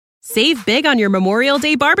Save big on your Memorial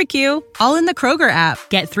Day barbecue, all in the Kroger app.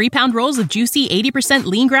 Get 3-pound rolls of juicy 80%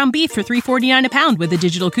 lean ground beef for $3.49 a pound with a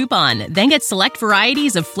digital coupon. Then get select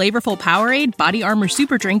varieties of flavorful Powerade, Body Armor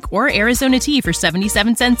Super Drink, or Arizona tea for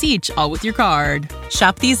 77 cents each, all with your card.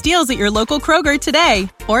 Shop these deals at your local Kroger today,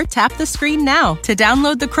 or tap the screen now to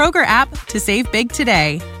download the Kroger app to save big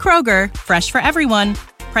today. Kroger, fresh for everyone.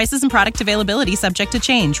 Prices and product availability subject to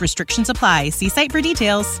change. Restrictions apply. See site for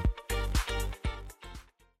details.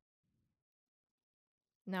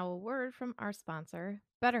 Now a word from our sponsor,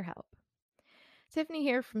 BetterHelp. Tiffany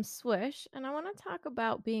here from Swish, and I want to talk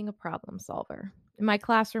about being a problem solver. In my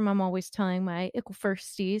classroom, I'm always telling my ickle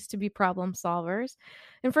firsties to be problem solvers.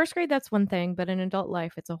 In first grade, that's one thing, but in adult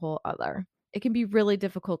life, it's a whole other. It can be really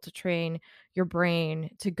difficult to train your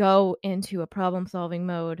brain to go into a problem-solving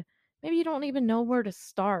mode. Maybe you don't even know where to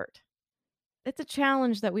start. It's a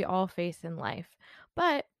challenge that we all face in life.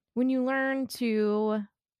 But when you learn to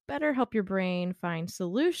better help your brain find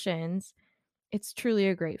solutions, it's truly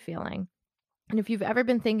a great feeling. And if you've ever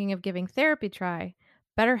been thinking of giving therapy a try,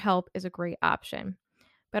 BetterHelp is a great option.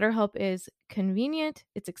 BetterHelp is convenient,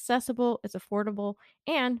 it's accessible, it's affordable,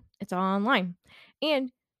 and it's all online.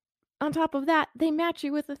 And on top of that, they match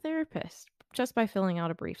you with a therapist just by filling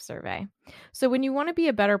out a brief survey. So when you want to be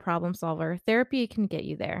a better problem solver, therapy can get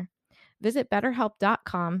you there. Visit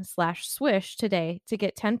betterhelp.com/swish today to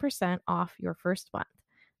get 10% off your first month.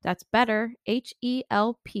 That's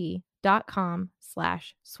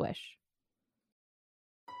betterhelp.com/swish.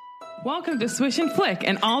 Welcome to Swish and Flick,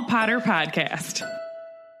 an all Potter podcast.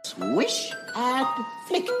 Swish and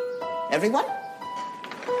flick. Everyone?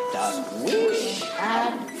 Swish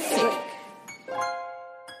and flick.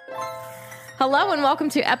 Hello and welcome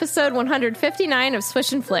to episode 159 of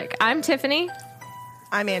Swish and Flick. I'm Tiffany.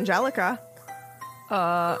 I'm Angelica.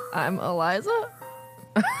 I'm Eliza.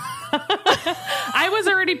 I was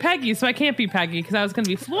already Peggy, so I can't be Peggy because I was going to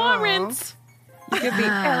be Florence. You could be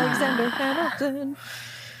Alexander Hamilton.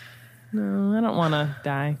 No, I don't want to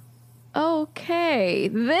die. Okay,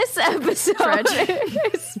 this episode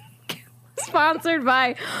is sponsored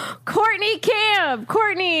by Courtney Camp.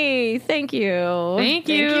 Courtney, thank you. Thank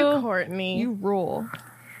you. Thank you, Courtney. You rule.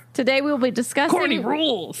 Today we will be discussing Courtney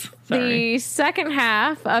rules. Sorry. the second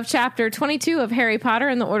half of chapter 22 of Harry Potter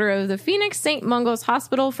and the Order of the Phoenix, St. Mungo's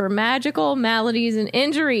Hospital for Magical Maladies and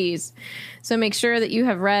Injuries. So make sure that you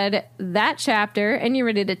have read that chapter and you're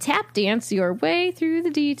ready to tap dance your way through the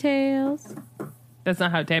details. That's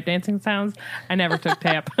not how tap dancing sounds. I never took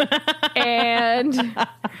tap. And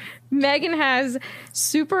Megan has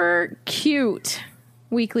super cute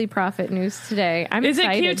weekly profit news today. I'm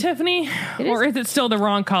excited. Is it cute, Tiffany? Or is it still the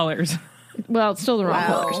wrong colors? Well, it's still the wrong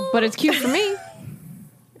colors, but it's cute for me.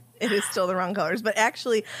 It is still the wrong colors. But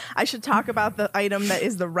actually, I should talk about the item that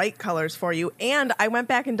is the right colors for you. And I went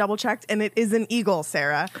back and double checked, and it is an eagle,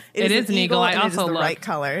 Sarah. It is an eagle. I and also it is the looked. right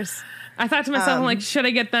colors. I thought to myself, I'm like, should I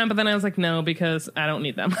get them? But then I was like, no, because I don't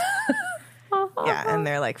need them. Yeah, and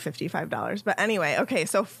they're like $55. But anyway, okay,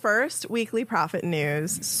 so first weekly profit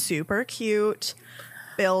news. Super cute.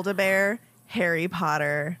 Build-A-Bear, Harry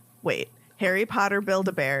Potter. Wait, Harry Potter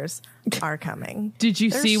Build-A-Bears are coming. Did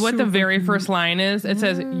you They're see what the very super first line is? It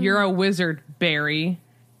says, "You're a wizard, Barry."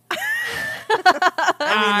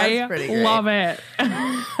 That's pretty great. love it.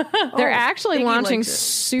 They're actually Iggy launching liked it.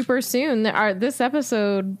 super soon. This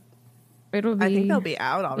episode, it'll be. I think they'll be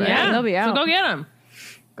out already. Yeah, they'll be out. So go get them.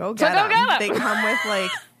 Go get go them. get 'em. They come with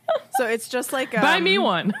like, so it's just like Buy me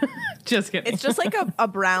one. Just kidding. It's just like a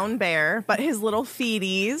brown bear, but his little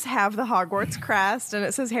feeties have the Hogwarts crest, and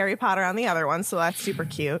it says Harry Potter on the other one, so that's super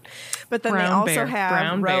cute. But then they Brown also bear, have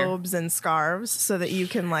brown bear. robes and scarves so that you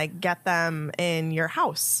can like get them in your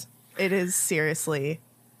house. It is seriously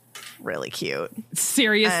really cute.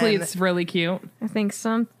 Seriously, And- it's really cute. I think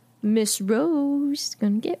some Miss Rose is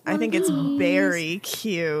gonna get. I think it's very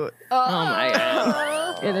cute. Oh my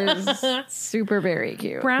god. It is super very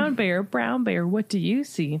cute. Brown bear, what do you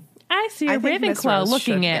see? I see a I think Miss Ravenclaw Rose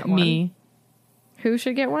looking should at get one. me. Who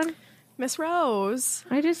should get one? Miss Rose.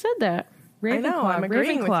 I just said that. Ravenclaw, know, I'm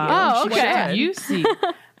agreeing with you. Oh, She okay. What should. do you see?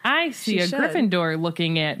 I see She a should. Gryffindor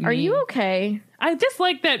looking at me. Are you okay? I just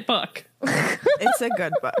like that book. It's a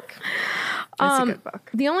good book. It's a good book.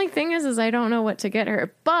 The only thing is I don't know what to get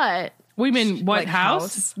her, but We mean what Like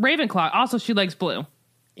house? house? Ravenclaw. Also, she likes blue.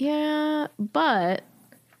 yeah, but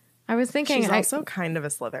I was thinking She's also kind of a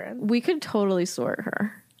Slytherin. we could totally sort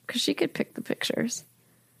her because she could pick the pictures.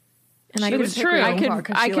 And I It's could, true.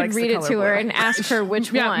 I could read it to her and ask her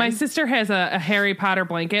which Yeah, one. my sister has a Harry Potter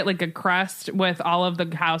blanket, like a crest with all of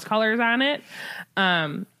the house colors on it.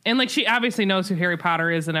 And like she obviously knows who Harry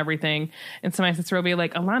Potter is and everything. And so my sister will be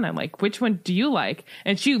like, Alana, like, which one do you like?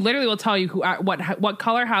 And she literally will tell you what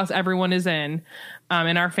color house everyone is in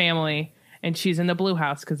our family. And she's in the blue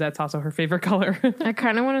house because that's also her favorite color. I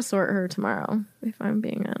kind of want to sort her tomorrow, if I'm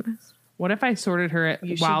being honest. What if I sorted her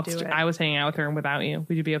You should whilst do it. I was hanging out with her and without you?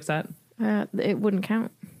 Would you be upset? It wouldn't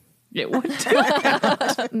count. It would.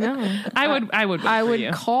 No. I would. I for would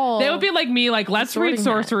you. call. That would be like me. Like, let's read Sorting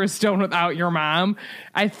Sorcerer's Stone without your mom.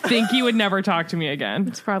 I think you would never talk to me again.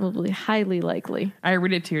 It's probably highly likely. I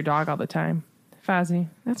read it to your dog all the time, Fozzie.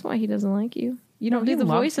 That's why he doesn't like you. You don't he do the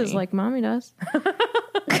loves voices me. like mommy does.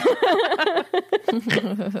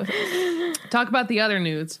 Talk about the other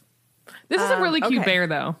nudes. This is a really cute okay. bear,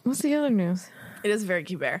 though. What's the other news? It is very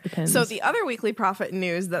cute bear. Depends. So the other weekly profit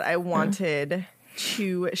news that I wanted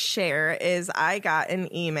to share is I got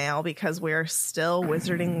an email because we're still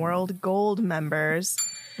Wizarding World Gold members.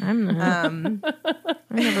 I'm not. I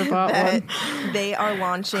never bought That one. they are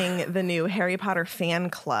launching the new Harry Potter fan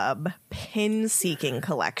club pin seeking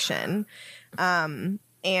collection. And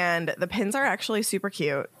the pins are actually super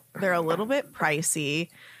cute. They're a little bit pricey.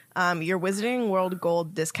 Your Wizarding World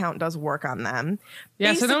Gold discount does work on them.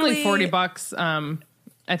 Yeah, so they're only Basically, $40.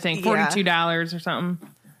 I think Yeah. $42 or something.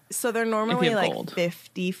 So they're If normally you have like gold.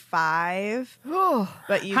 55.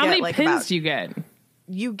 But you How get many like pins about, do you get?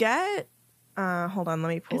 you get hold on, let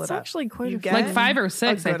me pull It's it up. actually quite You a get Like 5 or a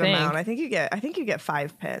 6, I good think. amount. I think you get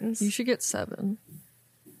 5 pins. You should get 7.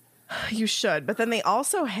 You should, but then they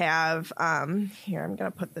also have here, I'm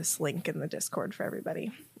gonna put this link in the Discord for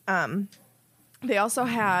everybody. They also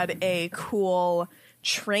had a cool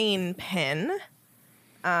train pin.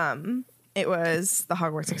 It was the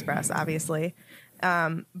Hogwarts Express, obviously.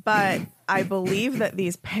 But I believe that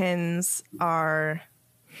these pins are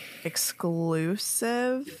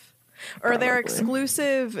exclusive. Or they're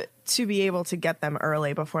exclusive to be able to get them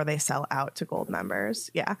early before they sell out to gold members.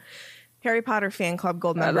 Yeah. Harry Potter Fan Club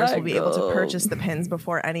Gold members will be able to purchase the pins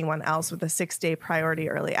before anyone else with a 6-day priority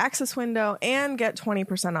early access window and get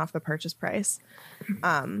 20% off the purchase price.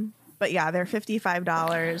 But yeah, they're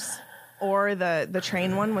 $55, or the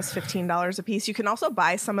train one was $15 a piece. You can also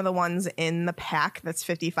buy some of the ones in the pack that's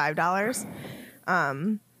 $55.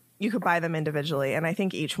 You could buy them individually, and I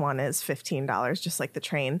think each one is $15, just like the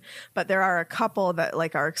train. But there are a couple that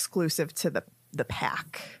like are exclusive to the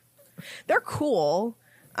pack. They're cool.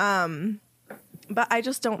 But I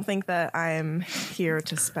just don't think that I'm here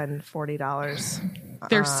to spend $40.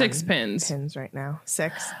 There's 6 pins. Pins right now.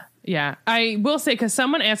 6. Yeah, I will say, because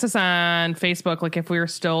someone asked us on Facebook, like, if we were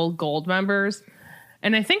still gold members.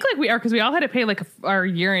 And I think like we are, because we all had to pay like our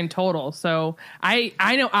year in total. So I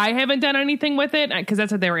know I haven't done anything with it because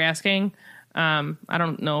that's what they were asking. I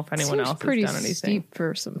don't know if anyone Seems else pretty has done anything. steep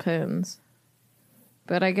for some pins.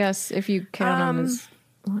 But I guess if you count them as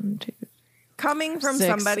 1, 2, Coming from 6.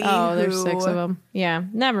 somebody Oh, who there's 6 of them. Yeah,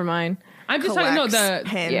 never mind. I'm just talking. No, collects the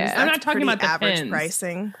pins, yeah. I'm that's not talking pretty about the average pins.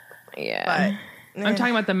 pricing. Yeah. But I'm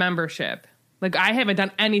talking about the membership. Like, I haven't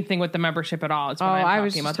done anything with the membership at all. It's what I'm I talking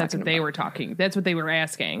was about. just That's talking what they about- were talking. That's what they were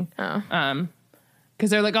asking. Oh.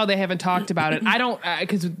 Because they're like, oh, they haven't talked about it. I don't,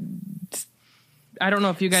 because I don't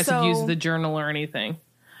know if you guys have So- used the journal or anything.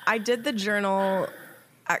 I did the journal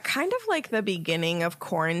at kind of like the beginning of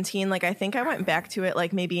quarantine. Like I think I went back to it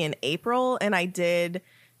like maybe in April, and I did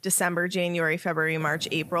December, January, February, March,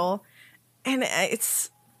 April, and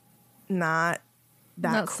it's not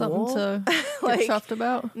that Not cool. something to Like, get chuffed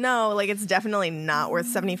about. No, like it's definitely not worth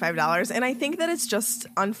 $75. And I think that it's just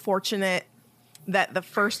unfortunate that the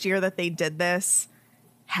first year that they did this,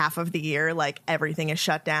 half of the year, like everything is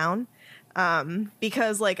shut down.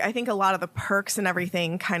 Because like I think a lot of the perks and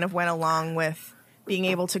everything kind of went along with being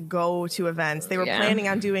able to go to events. They were Yeah. planning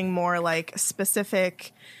on doing more like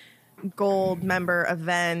specific gold member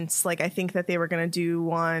events. Like I think that they were going to do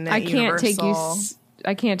one at I can't take you. Universal.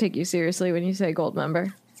 I can't take you seriously when you say gold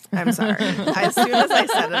member. I'm sorry. As soon as I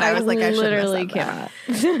said it, I was like, I literally shouldn't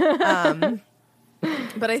have said that. cannot.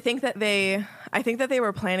 But I think that they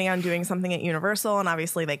were planning on doing something at Universal, and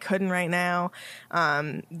obviously they couldn't right now.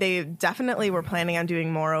 They definitely were planning on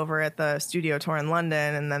doing more over at the studio tour in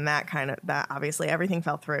London, and then that obviously everything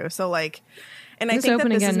fell through. So like, and I It's think that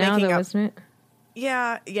open this again is now, making though, up. isn't it?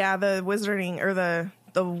 Yeah, the Wizarding or the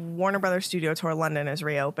Warner Brothers Studio Tour London is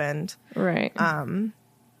reopened. Right.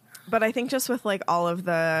 But I think just with like all of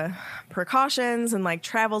the precautions and like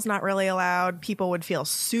travel's not really allowed, people would feel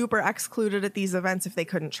super excluded at these events if they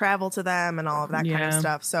couldn't travel to them and all of that kind of Yeah.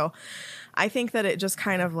 stuff. So I think that it just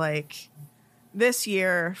kind of like this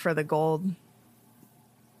year for the gold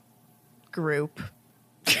group.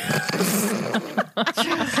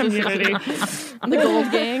 Community. The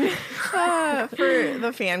gold gang. For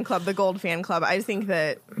the fan club, the gold fan club, I think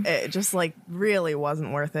that it just like really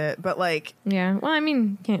wasn't worth it. But like, Yeah. Well, I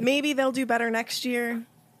mean, can't. maybe they'll do better next year.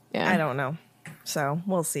 Yeah. I don't know. So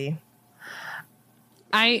we'll see.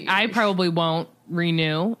 I probably won't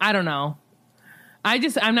renew. I don't know.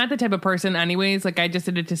 I'm not the type of person anyways. Like I just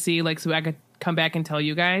did it to see, like, so I could come back and tell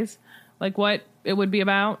you guys like what it would be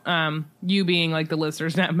about. You being like the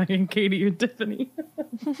listeners, not Megan, Katie, or Tiffany.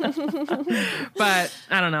 But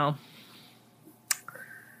I don't know.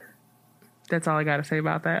 That's all I got to say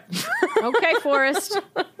about that. Okay, Forrest.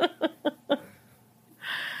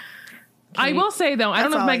 I will say though, I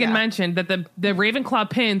don't know if all I Megan got. mentioned that the Ravenclaw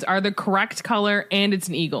pins are the correct color and it's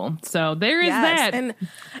an eagle. So there is that.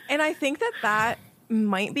 And I think that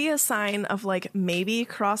might be a sign of like maybe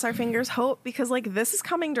cross our fingers hope, because like this is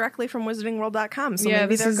coming directly from wizardingworld.com. So Yeah,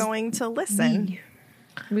 maybe this they're is going to listen.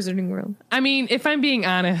 Wizarding World. I mean, if I'm being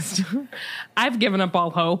honest, I've given up all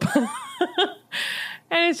hope.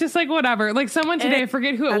 And it's just like, whatever. Like someone today, I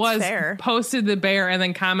forget who it that's was, fair. posted the bear and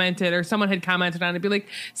then commented, or someone had commented on it, be like,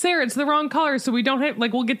 Sarah, it's the wrong color, so we don't have,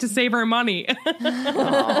 like, we'll get to save our money. And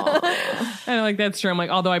I'm like, that's true. I'm like,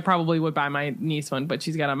 although I probably would buy my niece one, but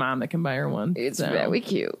she's got a mom that can buy her one. It's so, very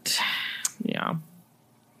cute. yeah.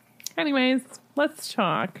 Anyways, let's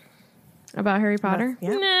talk. About Harry Potter? Yeah,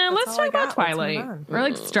 Nah, that's let's all talk I about got. Let's move Twilight. on. Or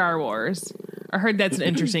like Star Wars. I heard that's an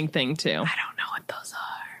interesting thing too. I don't know what those are.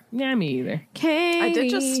 Yeah, me either. Katie. I did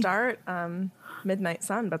just start Midnight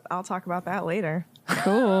Sun, but I'll talk about that later.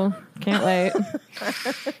 Cool. Can't wait.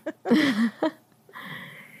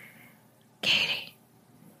 Katie.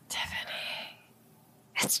 Tiffany.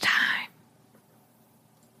 It's time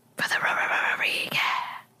for the recap.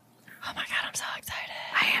 Oh my god, I'm so excited.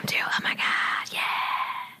 I am too. Oh my god, yeah.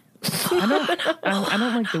 I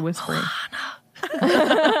don't like the whispering.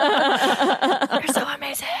 You're so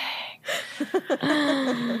amazing.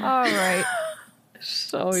 All right.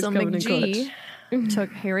 Always So coming in McGee clutch.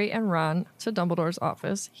 took Harry and Ron to Dumbledore's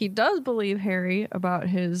office. He does believe Harry about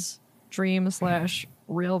his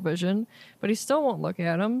dream/real vision, but he still won't look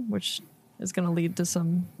at him, which is going to lead to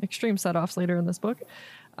some extreme set-offs later in this book.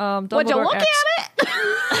 Would you look at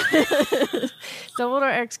it?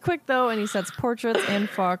 Dumbledore acts quick, though, and he sets portraits and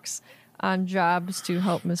Fawkes on jobs to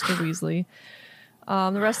help Mr. Weasley.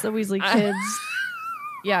 The rest of the Weasley kids...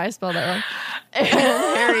 Yeah, I spelled that wrong. And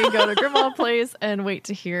Harry go to Grimmauld Place and wait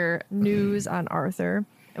to hear news on Arthur.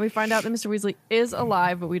 And we find out that Mr. Weasley is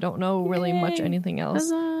alive, but we don't know really much anything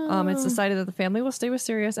else. It's decided that the family will stay with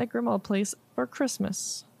Sirius at Grimmauld Place for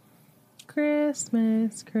Christmas.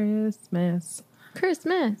 Christmas.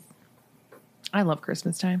 Christmas. I love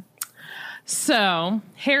Christmas time. So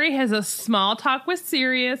Harry has a small talk with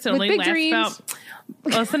Sirius. It With only big lasts dreams.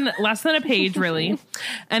 about less than a page, really.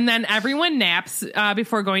 And then everyone naps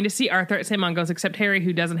before going to see Arthur at St. Mungo's, except Harry,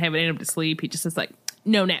 who doesn't have it in him to sleep. He just is like,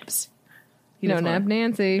 no naps. He No doesn't nap want-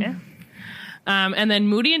 Nancy. Yeah. And then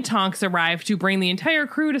Moody and Tonks arrive to bring the entire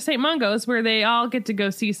crew to St. Mungo's, where they all get to go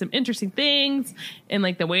see some interesting things in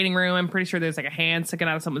like the waiting room. I'm pretty sure there's like a hand sticking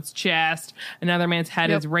out of someone's chest. Another man's head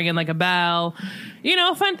is ringing like a bell. You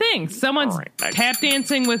know, fun things. Someone's tap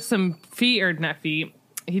dancing with some feet, or not feet.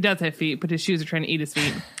 He does have feet, but his shoes are trying to eat his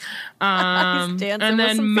feet. dancing And with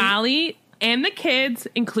then some feet. Molly and the kids,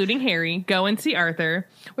 including Harry, go and see Arthur,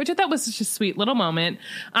 which I thought was such a sweet little moment.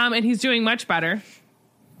 And he's doing much better.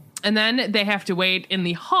 And then they have to wait in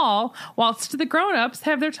the hall whilst the grown-ups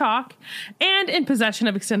have their talk. And in possession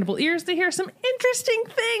of extendable ears, they hear some interesting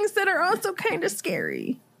things that are also kind of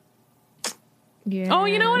scary. Yeah. Oh,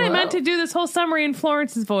 you know what? I meant to do this whole summary in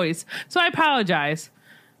Florence's voice. So I apologize.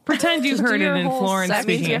 Pretend you Just heard do it your in whole Florence That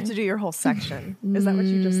means you speaking. have to do your whole section. Is that what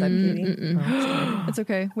you just said, Katie? Oh, It's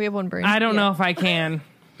okay. We have one brain. I don't know if I can.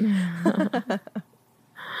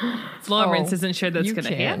 Florence Oh, isn't sure that's you going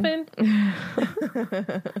to can.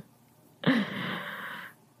 happen.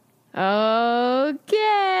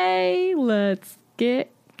 Okay, let's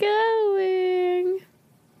get going.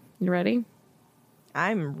 You ready?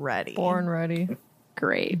 I'm ready. Born ready.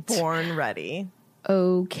 Great. Born ready.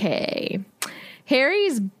 Okay.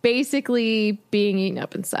 Harry's basically being eaten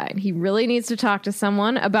up inside. He really needs to talk to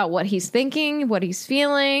someone about what he's thinking, what he's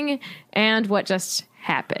feeling, and what just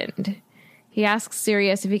happened. He asks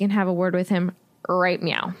Sirius if he can have a word with him right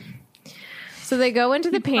meow. So they go into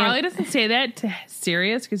the Probably doesn't say that to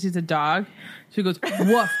Sirius because he's a dog. So he goes,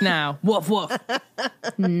 woof now. Woof, woof.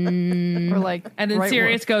 Or like, And then right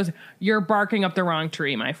Sirius goes, you're barking up the wrong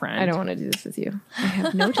tree, my friend. I don't want to do this with you. I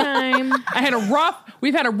have no time.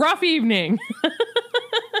 We've had a rough evening.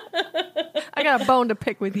 I got a bone to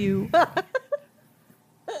pick with you.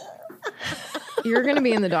 You're going to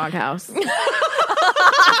be in the doghouse. You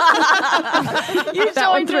That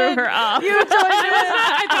one threw her off.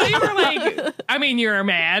 I thought you were like, I mean, you were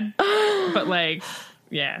mad, but like,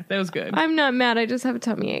 yeah, that was good. I'm not mad. I just have a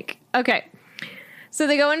tummy ache. Okay. So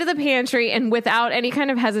they go into the pantry, and without any kind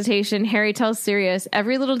of hesitation, Harry tells Sirius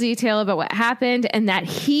every little detail about what happened and that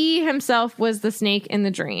he himself was the snake in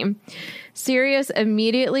the dream. Sirius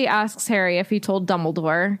immediately asks Harry if he told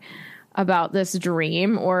Dumbledore about this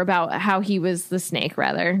dream, or about how he was the snake,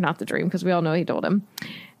 rather, not the dream, because we all know he told him.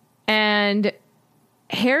 And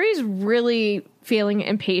Harry's really feeling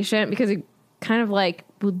impatient because he kind of like,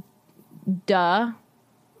 well, duh,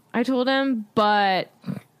 I told him, but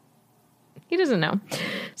he doesn't know.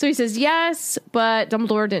 So he says yes, but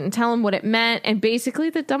Dumbledore didn't tell him what it meant, and basically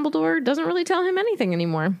that Dumbledore doesn't really tell him anything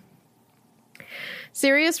anymore.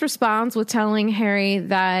 Sirius responds with telling Harry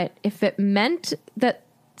that if it meant that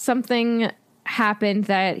something happened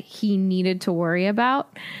that he needed to worry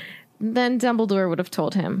about, then Dumbledore would have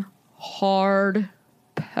told him. Hard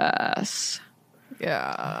pass.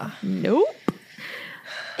 Yeah. Nope.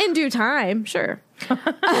 In due time, sure.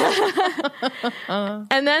 And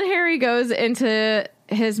then Harry goes into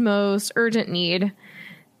his most urgent need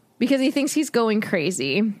because he thinks he's going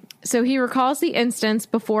crazy. So he recalls the instance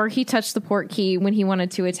before he touched the port key when he wanted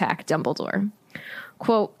to attack Dumbledore.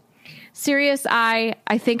 Quote, Sirius, I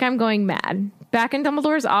think I'm going mad. Back in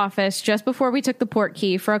Dumbledore's office, just before we took the port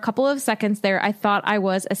key, for a couple of seconds there, I thought I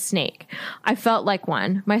was a snake. I felt like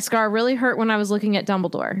one. My scar really hurt when I was looking at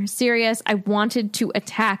Dumbledore. Sirius, I wanted to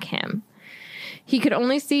attack him. He could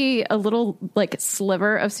only see a little, like,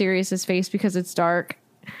 sliver of Sirius's face because it's dark.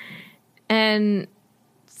 And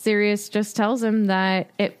Sirius just tells him that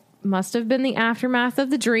it must have been the aftermath of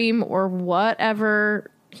the dream or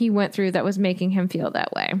whatever he went through that was making him feel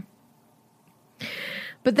that way.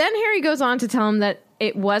 But then Harry goes on to tell him that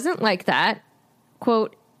it wasn't like that.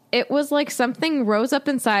 Quote, it was like something rose up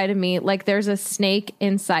inside of me, like there's a snake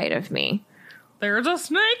inside of me. There's a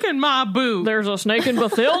snake in my boot. There's a snake in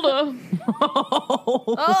Bathilda.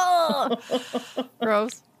 Oh,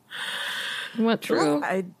 Gross. What true?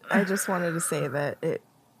 I just wanted to say that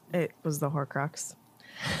it was the Horcrux.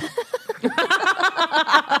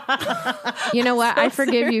 You know what? I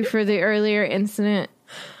forgive you for the earlier incident.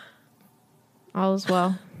 All is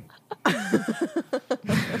well.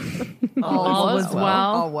 All was well.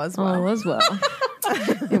 All was well. All was well.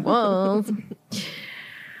 It was.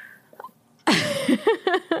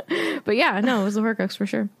 But yeah, no, it was the Horcrux for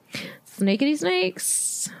sure. Snakety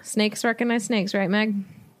snakes. Snakes recognize snakes, right, Meg?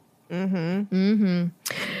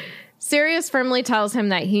 Sirius firmly tells him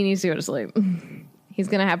that he needs to go to sleep. He's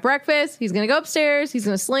going to have breakfast. He's going to go upstairs. He's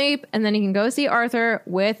going to sleep. And then he can go see Arthur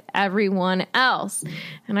with everyone else.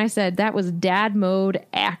 And I said that was dad mode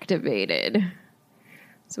activated.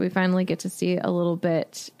 So we finally get to see a little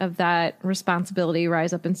bit of that responsibility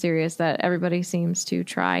rise up in Sirius that everybody seems to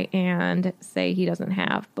try and say he doesn't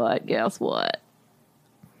have. But guess what?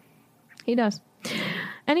 He does.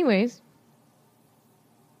 Anyways,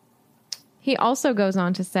 he also goes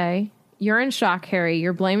on to say, you're in shock, Harry.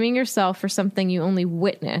 You're blaming yourself for something you only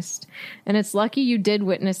witnessed. And it's lucky you did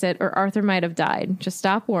witness it, or Arthur might have died. Just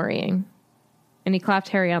stop worrying. And he clapped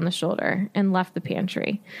Harry on the shoulder and left the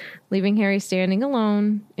pantry, leaving Harry standing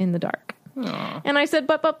alone in the dark. Aww. And I said,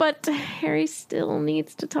 but Harry still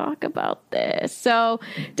needs to talk about this. So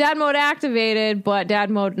dad mode activated, but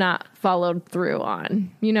dad mode not followed through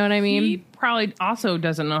on. You know what I mean? He probably also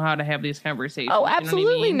doesn't know how to have these conversations. Oh, absolutely you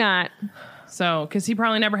know what I mean? not. So, because he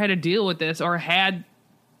probably never had to deal with this, or had,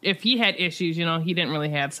 if he had issues, you know, he didn't really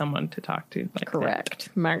have someone to talk to. Like correct.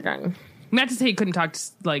 Martin. Not to say he couldn't talk to,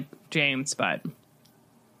 like, James, but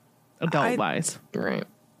adult-wise. Right.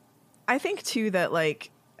 I think, too, that,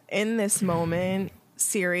 like, in this moment,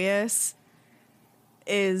 Sirius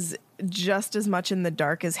is just as much in the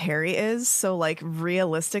dark as Harry is. So, like,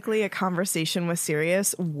 realistically, a conversation with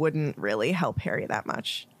Sirius wouldn't really help Harry that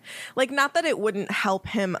much. Like, not that it wouldn't help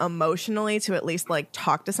him emotionally to at least, like,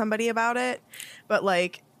 talk to somebody about it, but,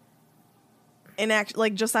 like,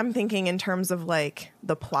 just I'm thinking in terms of, like,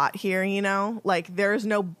 the plot here, you know? Like, there's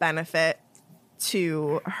no benefit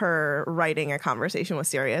to her writing a conversation with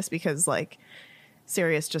Sirius because, like,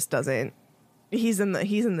 Sirius just doesn't. He's in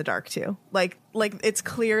the dark too. Like it's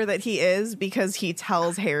clear that he is because he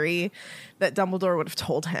tells Harry that Dumbledore would have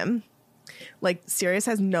told him. Like, Sirius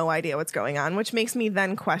has no idea what's going on, which makes me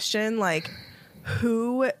then question, like,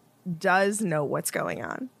 who does know what's going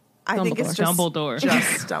on? I think it's just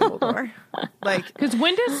Dumbledore. Like, because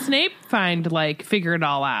when does Snape figure it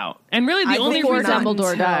all out? And really, the only reason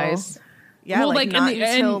Dumbledore dies. Yeah, Well, like like, not and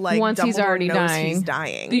until like once he's Dumbledore already knows dying. he's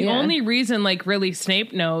dying. The Yeah. only reason, like, really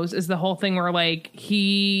Snape knows is the whole thing where, like,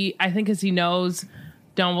 I think he knows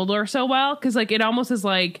Dumbledore so well, because, like, it almost is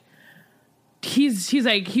like he's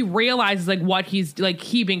like, he realizes, like, what he's, like,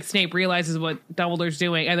 he being Snape realizes what Dumbledore's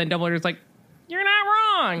doing, and then Dumbledore's like, you're not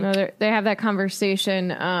wrong. No, they have that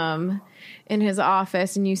conversation in his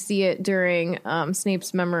office, and you see it during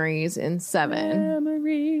Snape's memories in 7.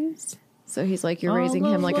 Memories. So he's like, you're raising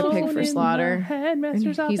him like a pig for slaughter. And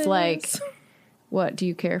Headmaster's he's office. like, what, do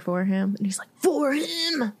you care for him? And he's like, for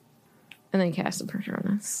him. And then he casts a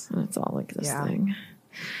Patronus. And it's all like this Yeah. thing.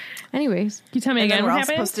 Anyways. Can you tell me And then again we're what all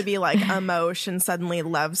happened? supposed to be like, emotion suddenly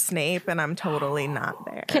loves Snape, and I'm totally not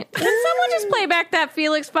there. Can someone just play back that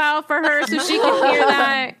Felix file for her so she can hear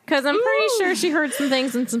that? Because I'm pretty sure she heard some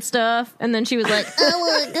things and some stuff. And then she was like,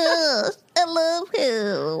 oh my gosh, I love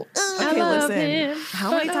him. Okay, love listen. him,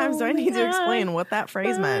 How many but times do I need to only explain what that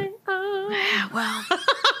phrase meant? Well,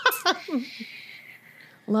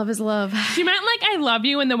 love is love. She meant, like, I love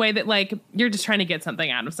you in the way that, like, you're just trying to get something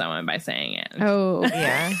out of someone by saying it. Oh,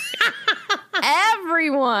 Yeah.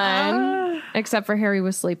 everyone except for Harry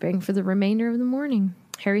was sleeping for the remainder of the morning.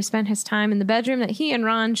 Harry spent his time in the bedroom that he and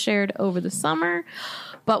Ron shared over the summer.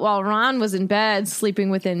 But while Ron was in bed, sleeping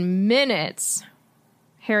within minutes,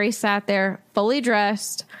 Harry sat there fully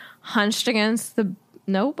dressed, hunched against the...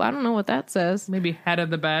 Nope, I don't know what that says. Maybe head of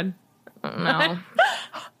the bed. No.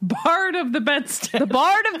 Bard of the bedstead. The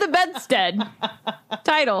Bard of the Bedstead.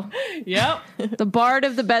 Title. Yep. The Bard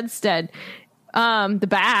of the Bedstead. The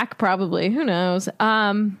back, probably. Who knows?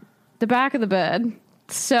 The back of the bed.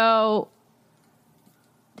 So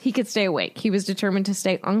he could stay awake. He was determined to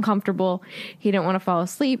stay uncomfortable. He didn't want to fall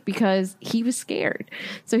asleep because he was scared.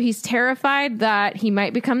 So he's terrified that he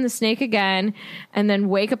might become the snake again and then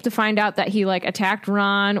wake up to find out that he like attacked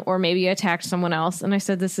Ron or maybe attacked someone else. And I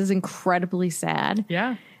said, this is incredibly sad.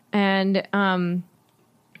 Yeah. And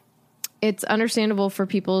it's understandable for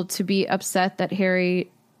people to be upset that Harry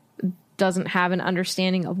doesn't have an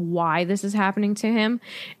understanding of why this is happening to him.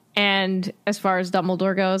 And as far as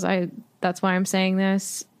Dumbledore goes, that's why I'm saying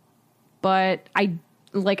this. But I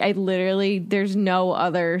literally, there's no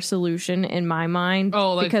other solution in my mind.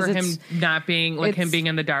 Oh, like because for him it's not being, like him it's being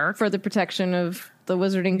in the dark. for the protection of the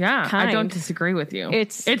wizarding Yeah, kind. I don't disagree with you.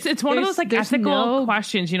 It's one of those like there's ethical no-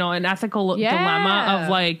 questions, you know, an ethical Yeah. dilemma of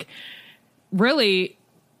like, really,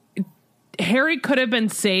 Harry could have been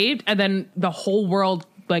saved, and then the whole world,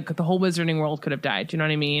 like the whole wizarding world, could have died. Do you know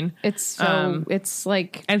what I mean? It's so, it's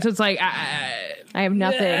like, And so it's like, I have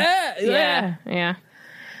nothing. yeah. Yeah.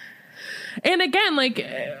 And again, like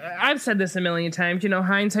I've said this a million times, you know,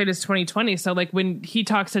 hindsight is 20/20. So like when he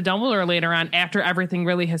talks to Dumbledore later on, after everything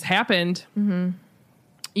really has happened,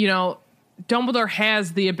 you know, Dumbledore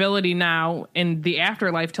has the ability now in the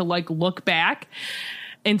afterlife to like look back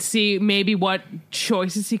and see maybe what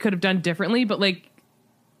choices he could have done differently. But like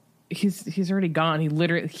he's already gone. He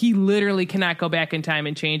literally cannot go back in time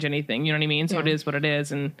and change anything. You know what I mean? So it is what it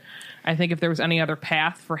is. And I think if there was any other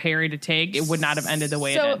path for Harry to take, it would not have ended the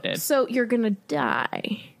way it ended. So you're going to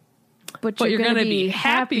die. But But you're you're going to gonna be be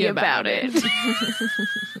happy about it.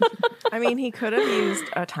 I mean, he could have used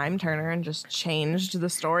a time turner and just changed the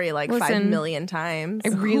story like 5 Listen, million times. I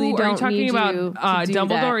really Who, don't are you talking need about you to do Dumbledore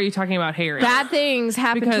that. or are you talking about Harry? Bad things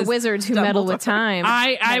happen to Because wizards who meddle with time.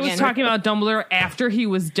 I was Megan. talking about Dumbledore after he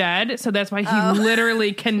was dead, so that's why he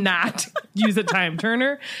literally cannot use a time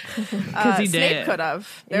turner because he did. Snape could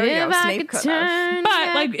have. There we If go. I Snape could could have. turn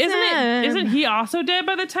But like, back time. isn't he also dead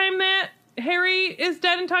by the time that Harry is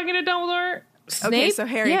dead and talking to Dumbledore? Okay, Snape? so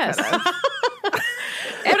Harry Yes. could have.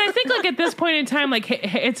 But I think like at this point in time, like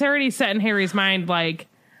it's already set in Harry's mind, like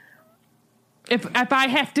if I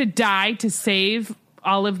have to die to save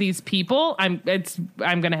all of these people, I'm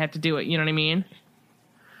gonna have to do it. You know what I mean?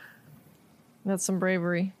 That's some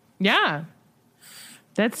bravery. Yeah.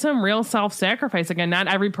 That's some real self-sacrifice. Again, not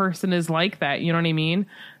every person is like that. You know what I mean?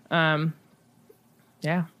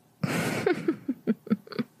 Yeah.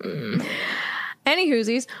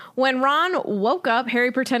 Anywhoosies, when Ron woke up,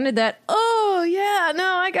 Harry pretended that, oh, yeah,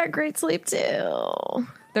 no, I got great sleep too.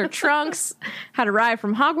 Their trunks had arrived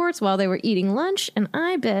from Hogwarts while they were eating lunch, and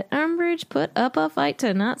I bet Umbridge put up a fight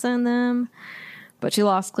to not send them. But she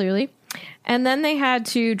lost, clearly. And then they had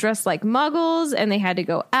to dress like muggles, and they had to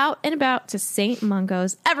go out and about to St.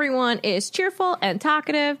 Mungo's. Everyone is cheerful and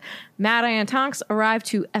talkative. Mad-Eye and Tonks arrived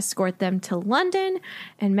to escort them to London,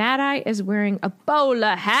 and Mad-Eye is wearing a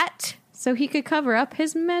bowler hat so he could cover up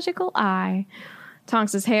his magical eye.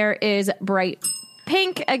 Tonks' hair is bright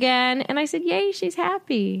pink again, and I said, yay, she's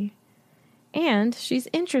happy. And she's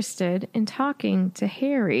interested in talking to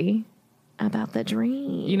Harry about the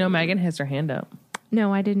dream. You know, Megan has her hand up.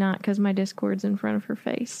 No, I did not, because my Discord's in front of her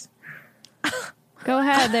face. Go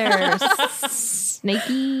ahead there,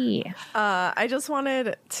 Snakey. I just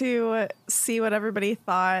wanted to see what everybody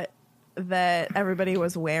thought that everybody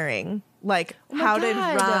was wearing. Like, how did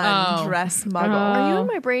Ron dress Muggle? Are you in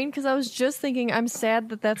my brain? Because I was just thinking, I'm sad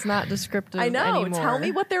that that's not descriptive I know. anymore. Tell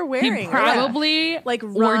me what they're He wearing. probably like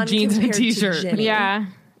wore Ron jeans and compared to t-shirt. Ginny. Yeah.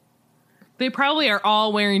 They probably are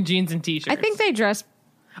all wearing jeans and t-shirts. I think they dress.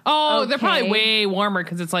 Oh, they're probably okay. way warmer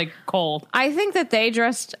because it's like cold. I think that they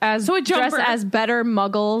dressed as So a jumper. dress as better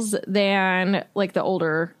Muggles than like the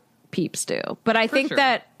older peeps do. But I think sure.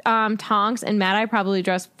 that Tonks and Mad Eye probably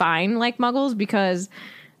dress fine like Muggles because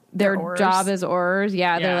their Aurors. job is Aurors.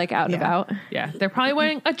 Yeah, they're Yeah. like out and Yeah. about. Yeah, they're probably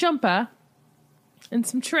wearing a jumper and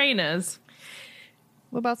some trainers.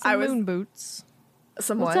 What about I some was- moon boots?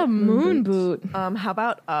 Some What's what? a moon boot? How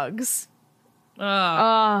about Uggs?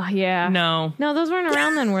 Oh, yeah. No, No, those weren't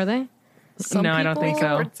around then, were they? Some no, I don't think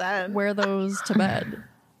so. Wear those to bed.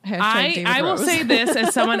 Hashtag I David will Rose. say this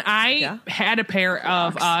as someone I Yeah. had a pair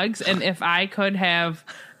of Uggs, and if I could have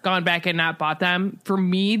gone back and not bought them, for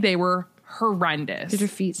me they were horrendous. Did your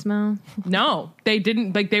feet smell? No, they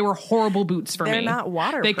didn't. Like they were horrible boots for They're me. not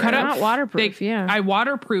waterproof. They cut They're up. not waterproof, yeah. I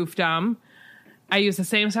waterproofed them. I used the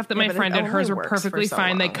same stuff that my but it friend did. only Hers were works perfectly for so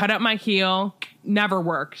fine. They long. cut up my heel. Never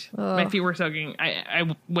worked. My feet were soaking.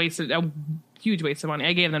 I wasted a huge waste of money.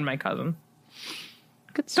 I gave them to my cousin.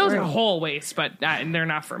 Good So it was story. a whole waste, but they're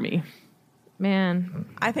not for me. Man.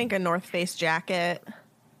 I think a North Face jacket.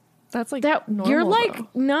 That's like That normal, you're like, though.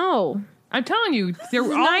 no. I'm telling you, they're all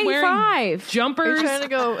 95. wearing Are you jumpers. trying to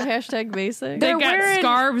go hashtag basic? They They're got wearing-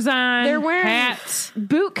 scarves on. they're wearing- hats,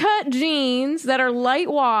 Bootcut jeans that are light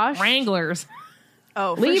wash. Wranglers.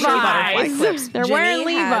 Oh, for Levi's. sure, butterfly clips. They're Ginny wearing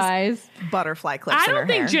has Levi's. butterfly clips. I in her don't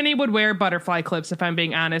think hair. Ginny would wear butterfly clips if I'm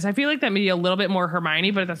being honest. I feel like that may be a little bit more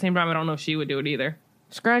Hermione, but at the same time, I don't know if she would do it either.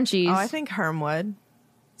 Scrunchies. Oh, I think Herm would.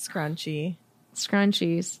 Scrunchy.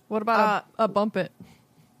 Scrunchies. What about a bump it?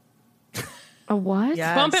 A what?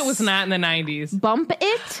 Yes. Bump It was not in the 90s. Bump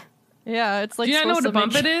it? Yeah, it's like Do you not know what a supposed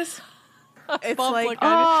bump to it make- is? It's Bump like look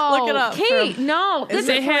on it. Look it up. Kate, no. This Isn't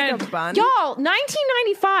They is it had- like a bun? y'all,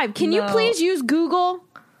 1995. Can you No. please use Google?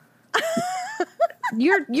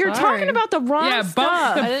 You're Sorry. talking about the wrong Yeah, stuff.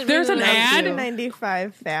 bump. I didn't There's mean an to ad. do.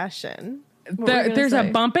 1995 fashion. were you gonna There's a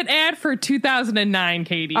say? Bump It ad for 2009,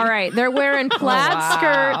 Katie. All right, they're wearing plaid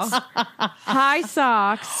skirts, high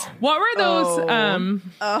socks. What were those?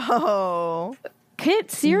 Oh. Oh.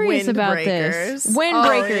 Get serious about this.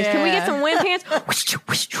 Windbreakers. Can we get yeah. some wind pants?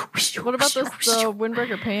 What about the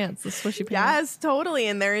windbreaker pants, the swishy pants? Yes, totally.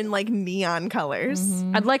 And they're in like neon colors.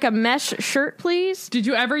 I'd like a mesh shirt, please. Did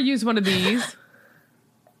you ever use one of these?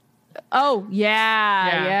 Oh,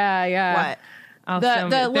 yeah. What? I'll The show you. the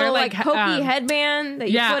They're little like pokey headband that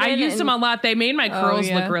you Yeah, put I in used them and a lot. They made my curls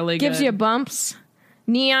yeah. look really gives good. you bumps.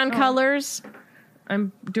 Neon colors.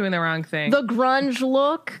 I'm doing the wrong thing. The grunge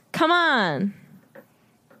look. Come on.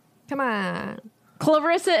 Come on.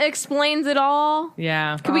 Clarissa explains it all.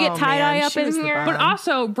 yeah. Can we get Oh, tie-dye man, up she in was the here? bomb. But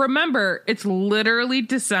also, remember, it's literally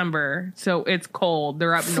December, so it's cold.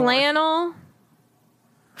 They're up north. Flannel.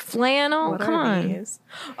 What Come are on. these?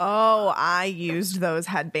 Oh, I used those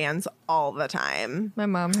headbands all the time. My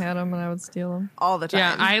mom had them and I would steal them. All the time.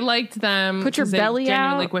 Yeah, I liked them. Put your 'cause they belly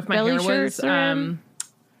genuinely, out, Like, if my belly hair shirts was are in.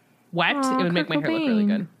 wet, Aw, it would make my Kurt hair look really Cobain.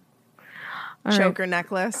 good. All right. choker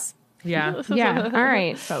necklace. Yeah. Yeah. All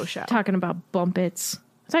right. Faux show. Talking about bump its.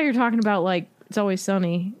 I thought you were talking about like It's Always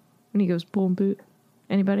Sunny when he goes bump it.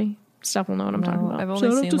 Anybody? Steph will know what I'm talking about. I've only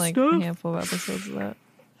Shout out seen to like Steph. a handful of episodes of that.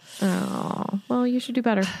 Oh, well, you should do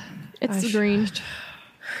better. It's the green.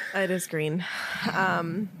 It is green.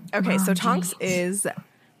 Okay, so Tonks is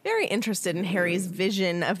very interested in Harry's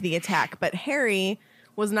vision of the attack, but Harry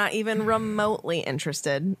was not even remotely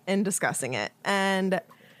interested in discussing it. And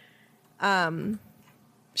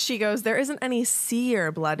she goes, "There isn't any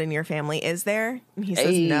seer blood in your family, is there?" And he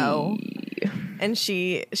says, "No." And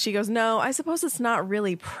she goes, "No, I suppose it's not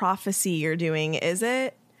really prophecy you're doing, is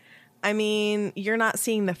it? I mean, you're not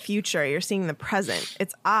seeing the future, you're seeing the present.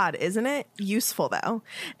 It's odd, isn't it? Useful, though."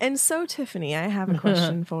 And so, Tiffany, I have a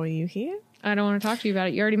question for you here. I don't want to talk to you about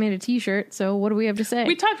it. You already made a T-shirt, so what do we have to say?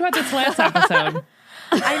 We talked about this last episode.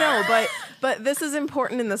 I know, but this is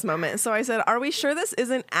important in this moment. So I said, are we sure this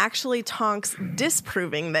isn't actually Tonks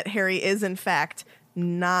disproving that Harry is, in fact,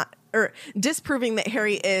 not, or disproving that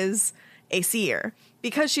Harry is a seer?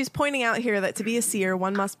 Because she's pointing out here that to be a seer,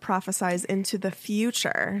 one must prophesize into the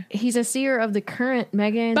future. He's a seer of the current,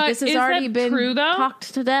 Megan. But This has is already that been true, though?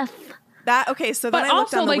 talked to death. That okay? So then But I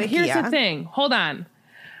looked also, on the like, Wikia. here's the thing. Hold on.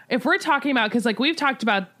 If we're talking about, because, like, we've talked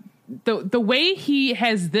about the way he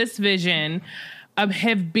has this vision of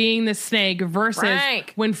him being the snake versus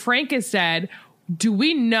when Frank is dead. Do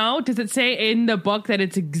we know? Does it say in the book that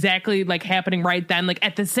it's exactly like happening right then, like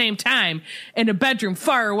at the same time in a bedroom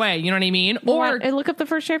far away? You know what I mean? Or look up the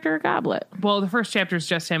first chapter of Goblet. Well, the first chapter is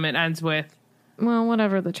just him. It ends with, well,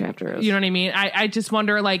 whatever the chapter is. You know what I mean? I just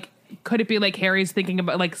wonder, like, could it be like Harry's thinking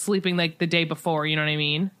about like sleeping like the day before? You know what I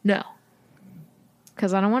mean? No,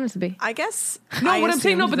 because I don't want it to be. I guess. No, what I'm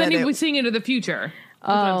saying, no, but then he was seeing into the future. That's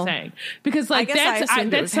what I'm saying. Because like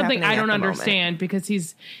that's something I don't understand because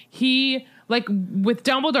he like with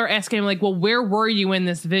Dumbledore asking him like, well, where were you in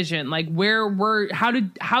this vision? Like how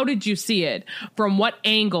did you see it? From what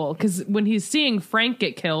angle? Because when he's seeing Frank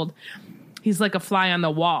get killed, he's like a fly on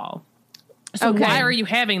the wall. So why are you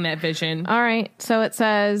having that vision? All right. So it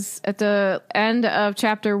says at the end of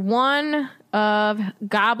chapter 1 of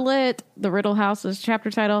Goblet, the Riddle House is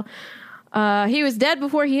chapter title. He was dead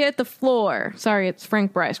before he hit the floor. Sorry, it's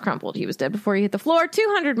Frank Bryce crumpled. He was dead before he hit the floor.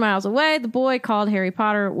 200 miles away, the boy called Harry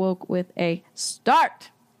Potter woke with a start.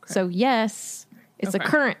 Okay. So yes, it's a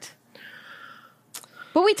current.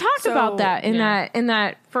 But we talked about that in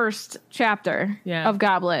that first chapter of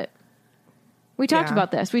Goblet. We talked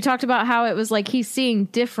about this. We talked about how it was like he's seeing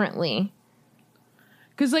differently.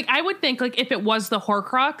 Because, like, I would think, like, if it was the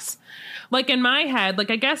Horcrux, like, in my head,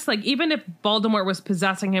 like, I guess, like, even if Voldemort was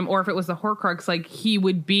possessing him or if it was the Horcrux, like, he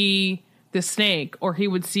would be the snake or he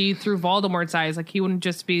would see through Voldemort's eyes. Like, he wouldn't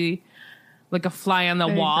just be, like, a fly on the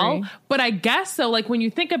wall. Agree. But I guess, so, like, when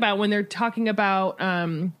you think about when they're talking about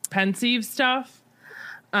Pensieve stuff,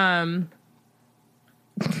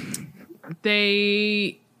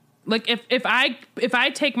 they, like, if I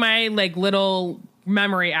take my, like, little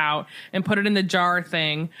memory out and put it in the jar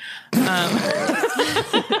thing and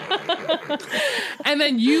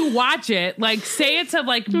then you watch it, like say it's of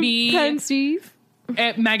like me Pensieve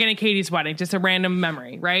at Meghan and Katie's wedding, just a random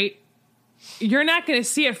memory, right? You're not going to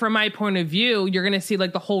see it from my point of view. You're going to see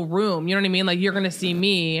like the whole room, you know what I mean? Like you're going to see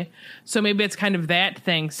me, so maybe it's kind of that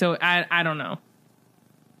thing. So I don't know.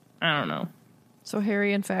 So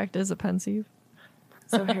Harry in fact is a Pensieve.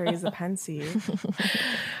 So Harry's a Pensieve.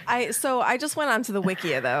 I just went onto the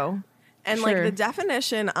Wikia though, and like the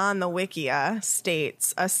definition on the Wikia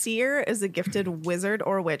states a seer is a gifted wizard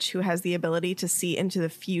or witch who has the ability to see into the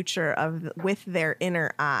future with their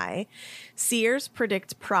inner eye. Seers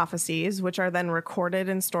predict prophecies, which are then recorded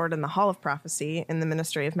and stored in the Hall of Prophecy in the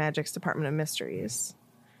Ministry of Magic's Department of Mysteries.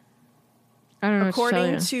 I don't know.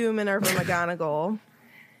 According to Minerva McGonagall,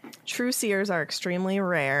 true seers are extremely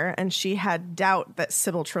rare, and she had doubt that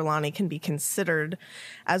Sybil Trelawney can be considered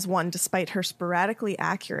as one despite her sporadically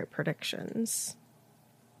accurate predictions.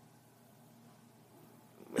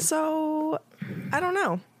 So, I don't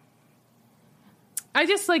know. I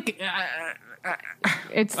just like...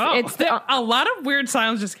 it's a lot of weird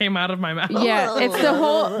sounds just came out of my mouth. Yeah, it's the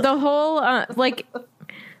whole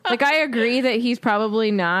like I agree that he's probably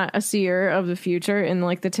not a seer of the future in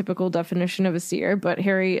like the typical definition of a seer, but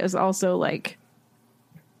Harry is also like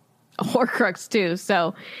a Horcrux too,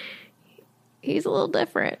 so he's a little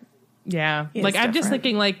different. Yeah, like I'm just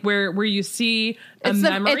thinking like where you see a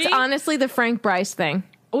memory. It's honestly the Frank Bryce thing.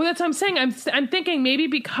 Oh, that's what I'm saying. I'm thinking maybe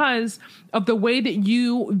because of the way that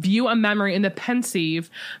you view a memory in the Pensieve,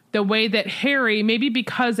 the way that Harry, maybe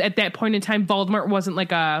because at that point in time Voldemort wasn't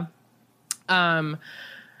like a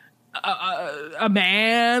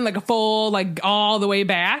man, like a full, like all the way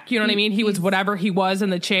back. You know what I mean? He was whatever he was in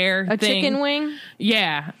the chair. A chicken wing?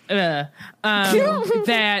 Yeah.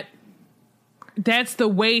 That's the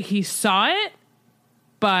way he saw it.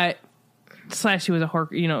 But / he was it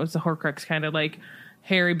was the Horcrux kind of like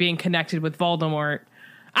Harry being connected with Voldemort.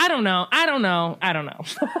 I don't know.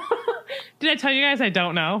 Did I tell you guys I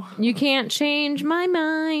don't know? You can't change my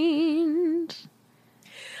mind.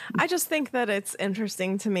 I just think that it's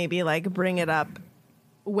interesting to maybe like bring it up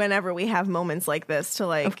whenever we have moments like this to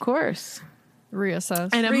like, of course, reassess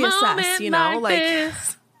and reassess, you know, like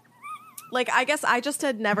this. Like I guess I just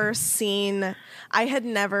had never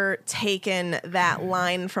taken that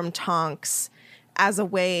line from Tonks as a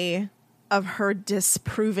way of her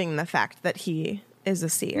disproving the fact that he is a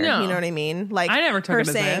seer. No. You know what I mean? Like I never took her it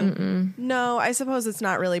as saying, no, I suppose it's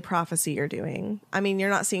not really prophecy you're doing. I mean, you're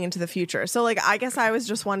not seeing into the future. So like, I guess I was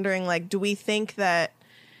just wondering, like, do we think that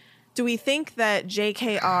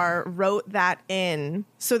JKR wrote that in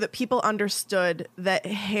so that people understood that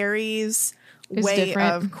Harry's way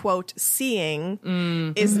different. of quote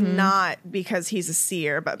seeing is not because he's a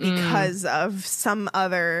seer, but because of some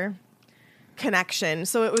other connection.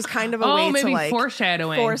 So it was kind of a way to like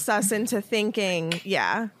foreshadowing, force us into thinking,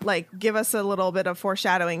 like give us a little bit of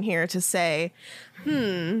foreshadowing here to say,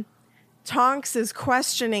 Tonks is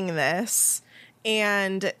questioning this,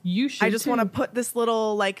 and You should I just want to too. put this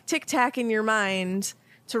little like tic tac in your mind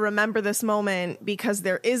to remember this moment, because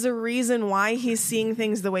there is a reason why he's seeing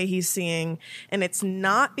things the way he's seeing, and it's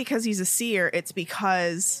not because he's a seer, it's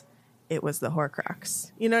because it was the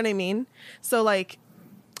Horcrux. You know what I mean? So like,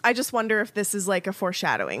 I just wonder if this is like a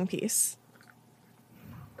foreshadowing piece.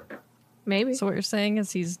 Maybe. So what you're saying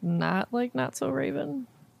is he's not like Not So Raven?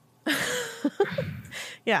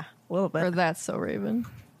 Yeah, a little Or bit. That's So Raven?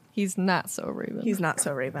 He's not so Raven. He's not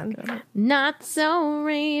so Raven. Not so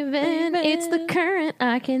Raven. It's the current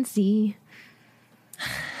I can see.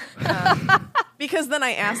 Because then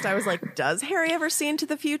I asked, I was like, does Harry ever see into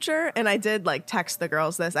the future? And I did like text the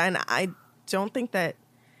girls this, and I don't think that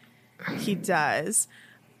he does.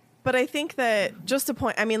 But I think that just to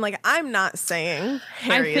point, I mean, like, I'm not saying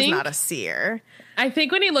Harry is think- not a seer. I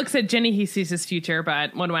think when he looks at Ginny, he sees his future,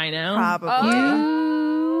 but what do I know? Probably.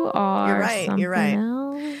 You are You're right, something you're right.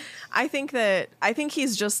 else. I think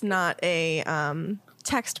he's just not a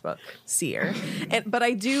textbook seer. But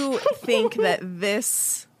I do think that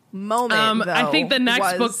this moment, though, I think the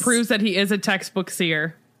next book was- proves that he is a textbook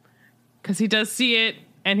seer. Because he does see it,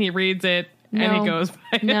 and he reads it, and No. he goes by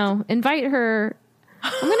it. No, invite her.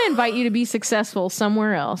 I'm going to invite you to be successful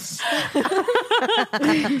somewhere else.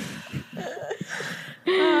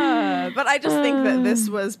 But I just think that this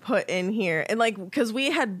was put in here, and like, because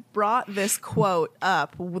we had brought this quote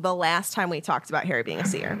up the last time we talked about Harry being a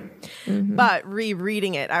seer, but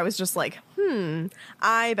rereading it, I was just like,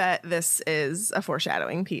 I bet this is a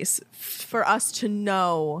foreshadowing piece for us to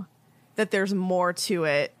know that there's more to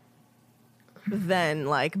it than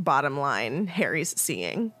like bottom line Harry's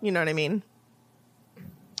seeing. You know what I mean?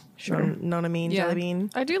 Sure. Know what I mean, Yeah. Jelly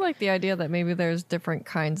Bean? I do like the idea that maybe there's different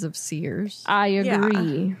kinds of seers. I Yeah.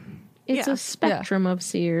 agree. It's Yeah. a spectrum of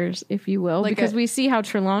seers, if you will, Like because a- we see how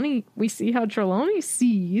Trelawney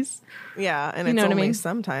sees. Yeah, and You it's know what I only mean?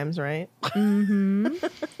 sometimes, right?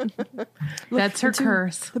 That's her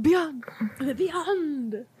curse. The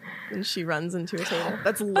beyond. And she runs into a table.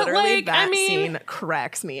 That's literally like, that I mean- scene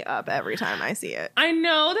cracks me up every time I see it. I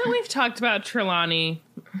know that we've talked about Trelawney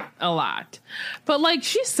a lot, but like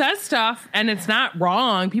she says stuff and it's not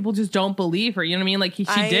wrong. People just don't believe her. You know what I mean? Like she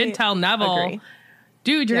I did tell Neville, agree.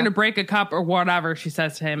 dude, you're Yeah. going to break a cup or whatever she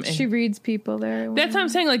says to him. And She reads people there. that's what I'm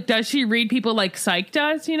saying. Like, does she read people like Psych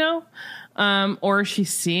does, you know? Or is she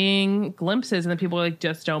seeing glimpses and then people like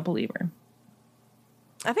just don't believe her?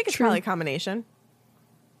 I think it's probably a combination.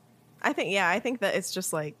 I think that it's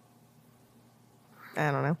just like, I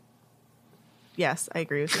don't know. Yes, I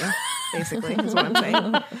agree with you. Basically, is what I'm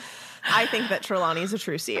saying. I think that Trelawney's a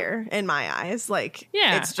true seer in my eyes. Like,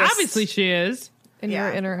 Yeah, it's just, obviously she is. In Yeah.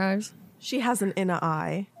 your inner eyes. she has an inner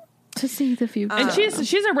eye. to see the future. And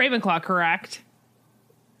she's a Ravenclaw, correct?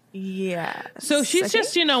 Yeah. So she's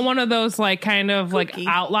just, you know, one of those like kind of like Kooky.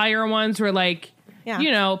 outlier ones where like, Yeah. you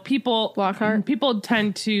know, people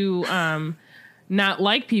tend to not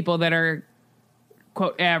like people that are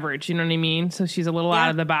quote average, you know what I mean? So she's a little Yeah. out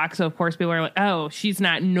of the box. So of course people are like, oh, she's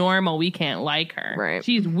not normal. We can't like her. Right.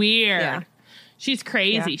 She's weird. Yeah. She's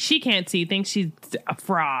crazy. Yeah. She can't see things. She's a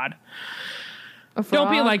fraud. A Don't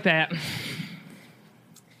be fraud. like that.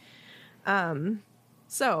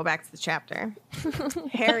 So back to the chapter.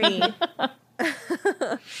 Harry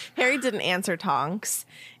didn't answer Tonks,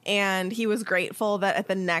 and he was grateful that at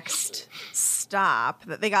the next stop,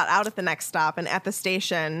 that they got out at the next stop, and at the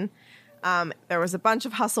station, there was a bunch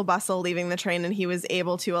of hustle bustle leaving the train, and he was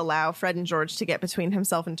able to allow Fred and George to get between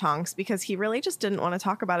himself and Tonks because he really just didn't want to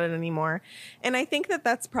talk about it anymore. And I think that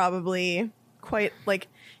that's probably quite like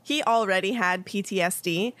he already had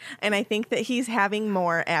PTSD, and I think that he's having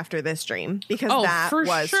more after this dream because Oh, that for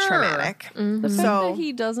was sure. traumatic. The fact So that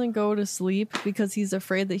he doesn't go to sleep because he's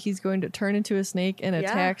afraid that he's going to turn into a snake and Yeah.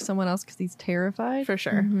 attack someone else because he's terrified. for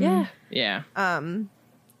sure. Yeah. Yeah.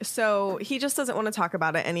 So he just doesn't want to talk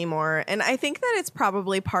about it anymore. And I think that it's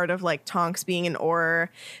probably part of like Tonks being an Auror.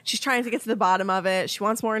 She's trying to get to the bottom of it. She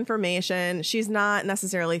wants more information. She's not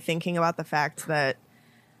necessarily thinking about the fact that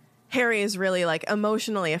Harry is really like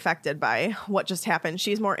emotionally affected by what just happened.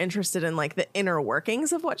 She's more interested in like the inner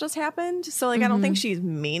workings of what just happened. So like I don't think she's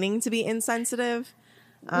meaning to be insensitive.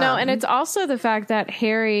 No, and it's also the fact that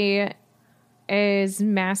Harry is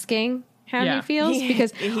masking how Yeah. he feels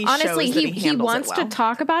because He honestly, shows that he he handles it wants well. to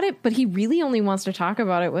talk about it, but he really only wants to talk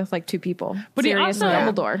about it with like two people, But he Sirius also-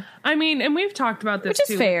 and Dumbledore. I mean, and we've talked about this Which is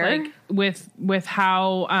too, fair. like, with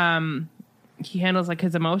how he handles like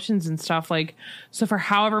his emotions and stuff. Like, so for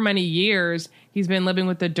however many years he's been living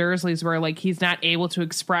with the Dursleys, where like he's not able to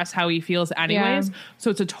express how he feels anyways. Yeah.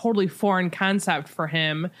 So it's a totally foreign concept for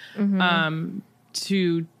him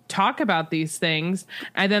to talk about these things.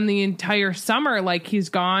 And then the entire summer, like, he's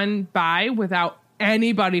gone by without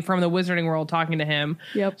anybody from the wizarding world talking to him.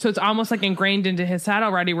 Yep. So it's almost like ingrained into his head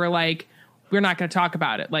already. We're like, we're not going to talk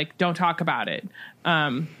about it. Like, don't talk about it.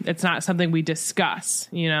 It's not something we discuss,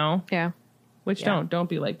 you know? Yeah. Which don't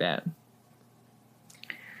be like that.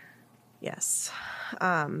 Yes.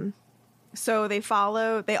 So they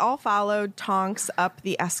all followed Tonks up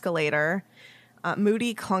the escalator,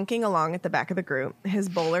 Moody clunking along at the back of the group, his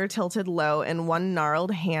bowler tilted low and one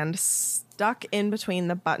gnarled hand stuck in between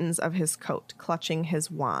the buttons of his coat, clutching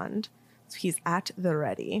his wand. So he's at the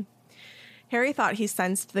ready. Harry thought he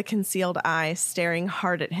sensed the concealed eye staring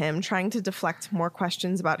hard at him, trying to deflect more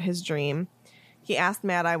questions about his dream. He asked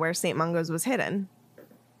Mad Eye where St. Mungo's was hidden.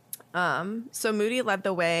 So Moody led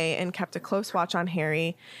the way and kept a close watch on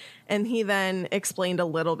Harry, and he then explained a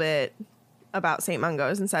little bit about St.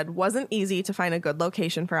 Mungo's and said, wasn't easy to find a good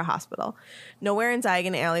location for a hospital. Nowhere in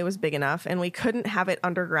Diagon Alley was big enough, and we couldn't have it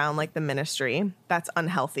underground like the Ministry. That's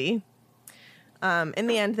unhealthy. In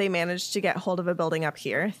the end, they managed to get hold of a building up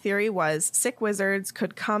here. Theory was sick wizards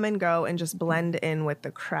could come and go and just blend in with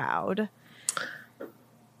the crowd.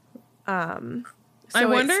 So I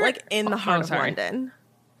wonder, it's like in the heart of London.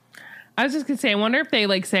 I was just gonna say, I wonder if they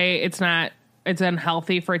like say it's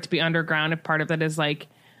unhealthy for it to be underground. If part of it is like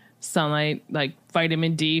sunlight, like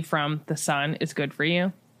vitamin D from the sun is good for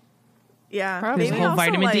you. Yeah, Probably. There's a whole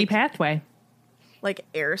vitamin D pathway, like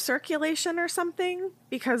air circulation or something,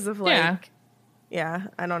 because of yeah,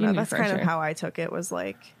 I don't You know. need That's fresh kind of air. how I took it, was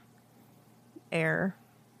like air,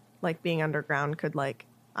 like being underground could, like,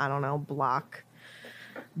 I don't know, block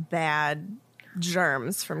bad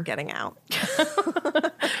germs from getting out.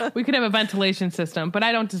 We could have a ventilation system, but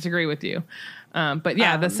I don't disagree with you. But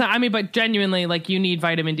yeah, but genuinely, like, you need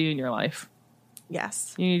vitamin D in your life.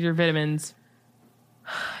 Yes. You need your vitamins.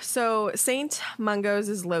 So St. Mungo's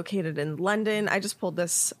is located in London. I just pulled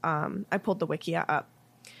this, I pulled the Wikia up.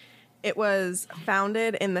 It was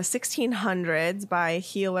founded in the 1600s by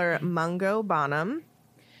healer Mungo Bonham.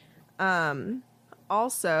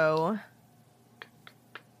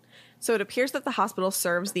 So it appears that the hospital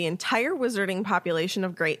serves the entire wizarding population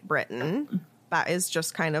of Great Britain. That is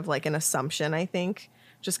just kind of like an assumption, I think,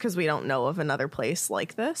 just because we don't know of another place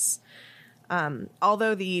like this.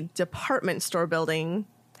 Although the department store building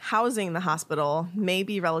housing the hospital may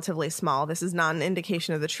be relatively small, this is not an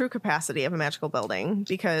indication of the true capacity of a magical building,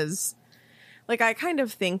 because, like, I kind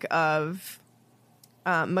of think of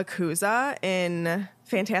Makuza in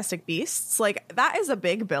Fantastic Beasts. Like, that is a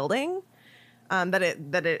big building that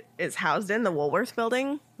it is housed in, the Woolworth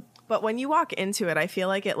building. But when you walk into it, I feel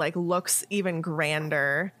like it, like, looks even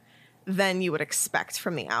grander than you would expect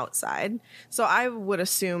from the outside. So I would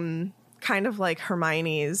assume, kind of like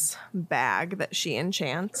Hermione's bag that she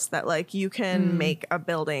enchants, that, like, you can make a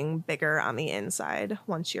building bigger on the inside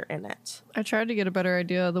once you're in it. I tried to get a better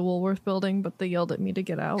idea of the Woolworth building, but they yelled at me to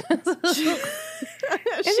get out. She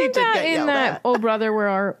Isn't did that get in yelled that at. Oh Brother, Where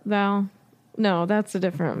Art Thou? No, that's a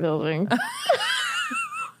different building.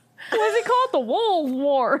 What's it called? The Wolves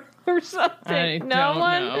War or something? I don't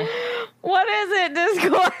know. What is it,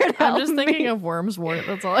 Discord? I'm just thinking of Wormswort.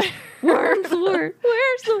 That's all. Worms War.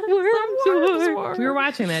 Where's the Worms War? We were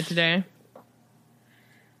watching that today.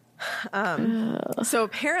 So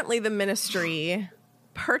apparently the Ministry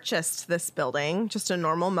purchased this building, just a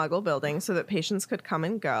normal Muggle building, so that patients could come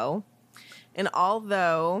and go. And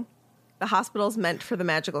although the hospital is meant for the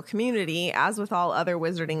magical community, as with all other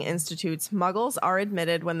wizarding institutes, Muggles are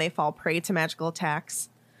admitted when they fall prey to magical attacks.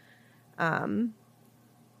 And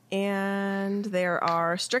there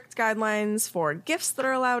are strict guidelines for gifts that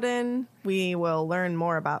are allowed in. We will learn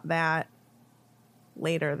more about that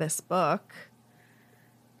later this book.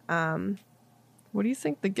 What do you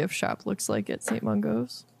think the gift shop looks like at St.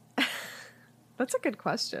 Mungo's? That's a good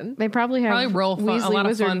question. They probably have Probably real fun- a Weasley lot of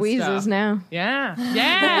Wizard fun Wheezes stuff. now.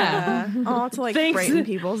 Yeah. Oh, to, like, Thanks. brighten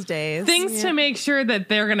people's days. Things to make sure that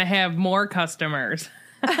they're going to have more customers.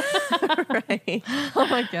 Right. Oh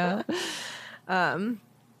my god.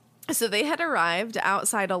 So they had arrived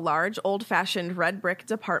outside a large, old-fashioned red brick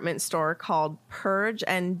department store called Purge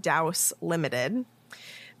and Douse Limited.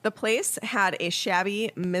 The place had a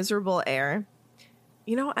shabby, miserable air.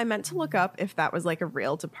 You know, I meant to look up if that was, like, a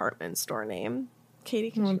real department store name. Katie,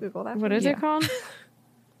 can you Google that? for What me? is it called?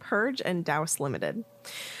 Purge and Douse Limited.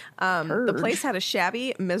 The place had a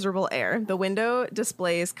shabby, miserable air. The window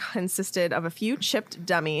displays consisted of a few chipped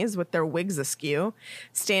dummies with their wigs askew,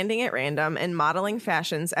 standing at random and modeling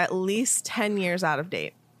fashions at least 10 years out of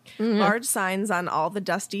date. Large signs on all the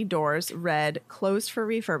dusty doors read, "Closed for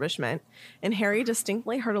refurbishment," and Harry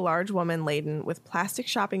distinctly heard a large woman laden with plastic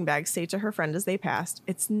shopping bags say to her friend as they passed,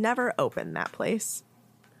 "It's never open, that place."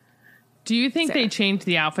 Do you think Sarah. they changed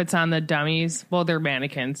the outfits on the dummies? Well, they're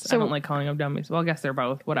mannequins. So- I don't like calling them dummies. Well, I guess they're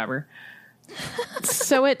both. Whatever.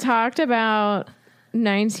 So it talked about we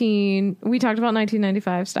talked about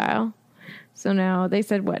 1995 style. So now they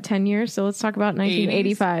said, what, 10 years? So let's talk about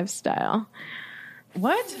 1985 style.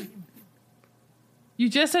 What? You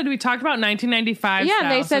just said we talked about 1995 Yeah, style,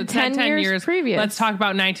 they so said it's not 10 years previous. Let's talk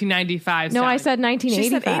about 1995 No, style. I said She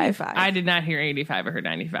 1985. said 85. I did not hear 85. I heard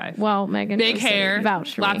 95. Well, Megan. Big just hair,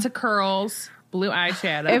 vouch for lots me. of curls, blue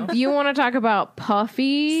eyeshadow. If you want to talk about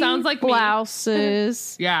puffy Sounds like me.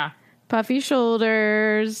 blouses, Yeah. puffy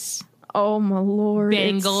shoulders. Oh my lord.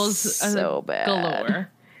 Bangles. It's so bad. Galore.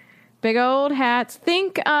 Big old hats.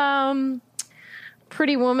 Think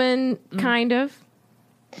Pretty Woman kind of.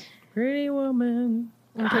 Pretty woman.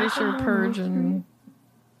 I'm pretty sure Purge and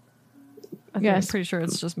I'm Yes. pretty sure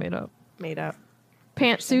it's just made up. Made up.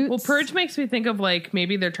 Pantsuits. Well, purge makes me think of like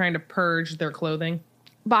maybe they're trying to purge their clothing.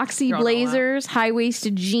 Boxy Throw it all blazers,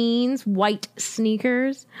 high-waisted jeans, white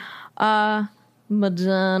sneakers.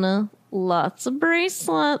 Madonna, lots of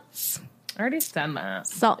bracelets. I already said that.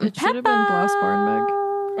 Salt and It should have pepper. been Blouse Barn, Meg.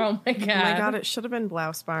 Oh my god. Oh my god, it should have been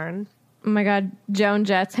Blouse Barn. Oh my god, Joan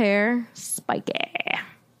Jett's hair, spiky.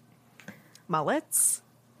 Mullets?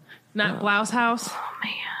 Not blouse house.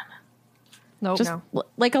 Nope. Just No.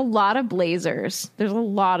 like a lot of blazers. There's a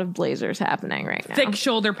lot of blazers happening right now. Thick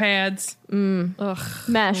shoulder pads. Ugh.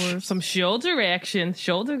 Mesh. Some shoulder action.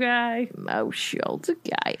 Shoulder guy. Oh, Shields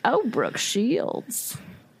guy. Oh, Brooke Shields.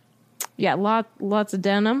 Yeah, lots of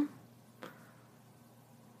denim.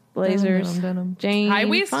 Blazers. Denim. Jane High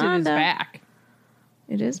waisted is Fonda. back.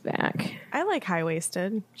 It is back. I like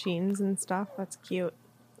high-waisted jeans and stuff. That's cute.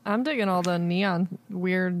 I'm digging all the neon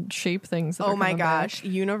weird shape things. That Oh are my coming gosh.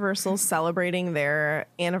 back. Universal's celebrating their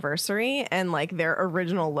anniversary, and like their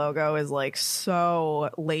original logo is like so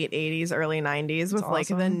late 80s, early 90s with like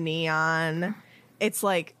the awesome. neon. It's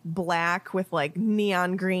like black with like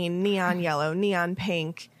neon green, neon yellow, neon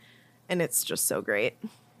pink, and it's just so great.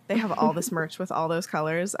 They have all this merch with all those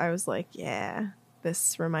colors. I was like, yeah,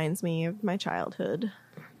 this reminds me of my childhood.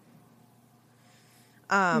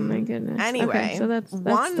 Oh my goodness. Anyway, okay, so that's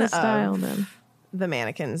one the style of then. the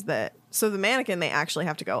mannequins the mannequin they actually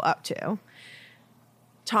have to go up to.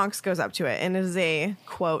 Tonks goes up to it, and it is a,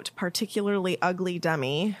 quote, particularly ugly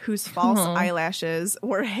dummy whose false eyelashes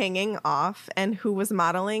were hanging off and who was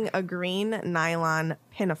modeling a green nylon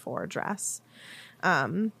pinafore dress.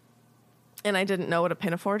 And I didn't know what a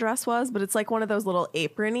pinafore dress was, but it's like one of those little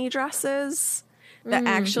aprony dresses that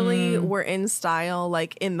actually were in style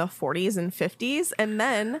like in the 40s and 50s, and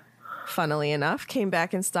then funnily enough came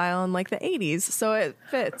back in style in like the 80s. So it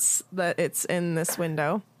fits that it's in this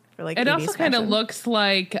window for like It 80s also kind of fashion. looks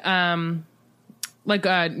like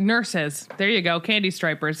nurses. There you go, candy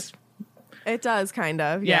stripers. It does kind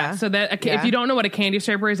of, Yeah. yeah. So that Yeah. if you don't know what a candy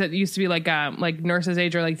striper is, it used to be like nurses'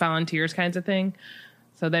 age or like volunteers kinds of thing.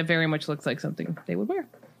 So that very much looks like something they would wear.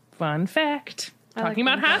 Fun fact. Talking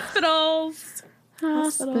about hospitals.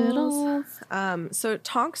 Hospitals. So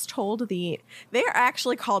Tonks told they are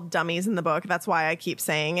actually called dummies in the book. That's why I keep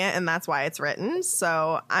saying it, and that's why it's written.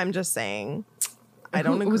 So I'm just saying, I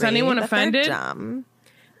don't agree. Was anyone that they're offended? Dumb.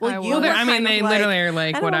 Well, you Well, were I mean, kind they of literally are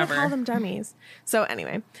like, I don't whatever. wanna call them dummies. So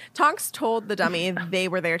anyway, Tonks told the dummy they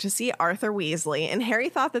were there to see Arthur Weasley, and Harry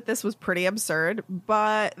thought that this was pretty absurd.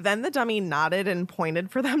 But then the dummy nodded and pointed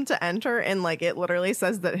for them to enter, and like it literally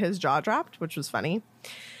says that his jaw dropped, which was funny.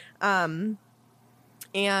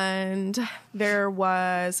 And there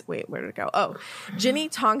was, wait, where did it go? Oh, Ginny,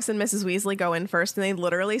 Tonks, and Mrs. Weasley go in first, and they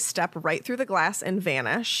literally step right through the glass and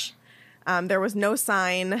vanish. There was no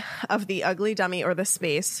sign of the ugly dummy or the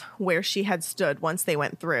space where she had stood once they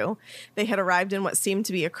went through. They had arrived in what seemed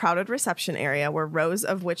to be a crowded reception area where rows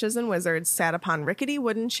of witches and wizards sat upon rickety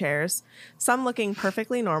wooden chairs, some looking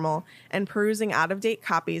perfectly normal, and perusing out-of-date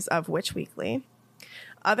copies of Witch Weekly.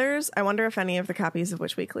 Others, I wonder if any of the copies of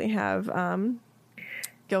Witch Weekly have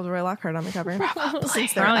Gilderoy Lockhart on the cover.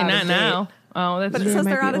 Since they're Probably out not of date. now. Oh, that's But it They says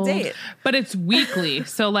might they're be out of old. date. but it's weekly,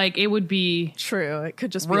 so like it would be True. It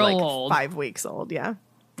could just be Real like old. 5 weeks old. Yeah.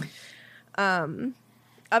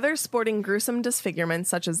 Others sporting gruesome disfigurements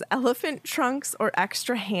such as elephant trunks or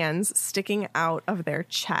extra hands sticking out of their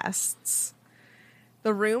chests.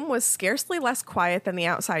 The room was scarcely less quiet than the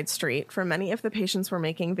outside street, for many of the patients were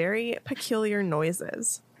making very peculiar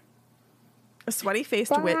noises. A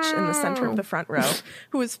sweaty-faced witch in the center of the front row,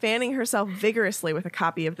 who was fanning herself vigorously with a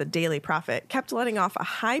copy of the Daily Prophet, kept letting off a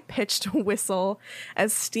high-pitched whistle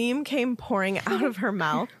as steam came pouring out of her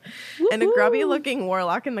mouth, and a grubby-looking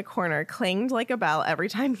warlock in the corner clanged like a bell every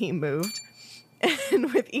time he moved.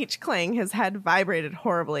 And with each clang, his head vibrated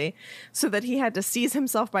horribly, so that he had to seize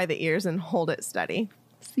himself by the ears and hold it steady.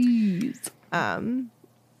 Seize.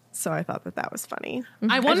 So I thought that was funny.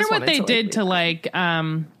 I wonder just what wanted they to, did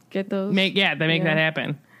to Get those. make that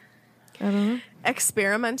happen. I don't know.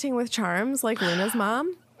 Experimenting with charms like Luna's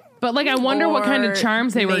mom. But like, I wonder what kind of Or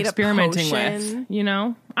charms they were made a experimenting potion. with. You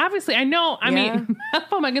know, obviously, I know. I mean,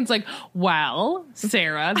 Paul Megan's like, well,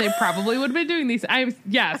 Sarah, they probably would have been doing these.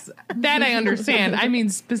 Yes, that I understand. I mean,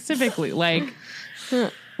 specifically, like,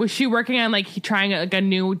 was she working on like trying like a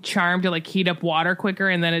new charm to like heat up water quicker,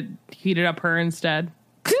 and then it heated up her instead?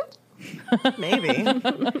 Maybe.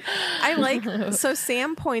 I like, so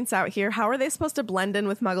Sam points out here, how are they supposed to blend in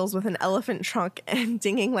with muggles with an elephant trunk and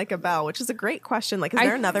dinging like a bell? Which is a great question. Like, is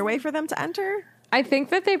there another way for them to enter? I think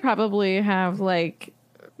that they probably have like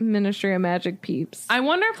Ministry of Magic peeps. I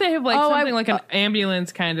wonder if they have like something like an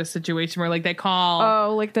ambulance kind of situation where like they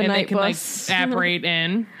call, like the and night they can bus. like apparate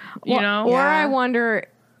in, you know? Or Yeah. I wonder,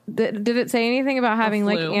 did it say anything about having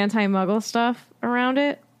like flu. anti-Muggle stuff around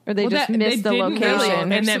it? Or they just they missed the didn't location? really,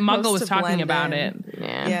 They're and that Muggle supposed was to talking blend about in. it.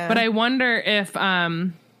 Yeah. But I wonder if,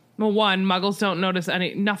 well, one, Muggles don't notice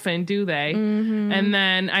nothing, do they? Mm-hmm. And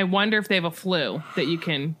then I wonder if they have a flu that you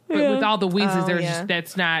can, but with all the wheezes, there's just,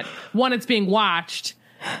 that's not, one, it's being watched,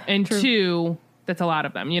 and two, that's a lot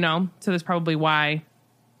of them, you know? So that's probably why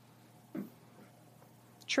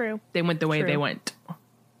True. they went the way they went.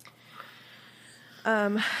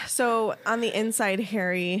 So on the inside,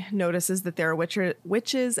 Harry notices that there are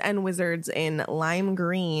witches and wizards in lime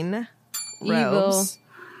green robes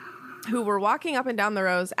who were walking up and down the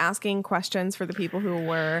rows asking questions for the people who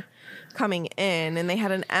were coming in, and they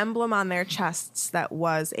had an emblem on their chests that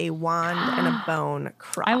was a wand and a bone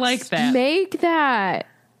crossed. I like that. Make that.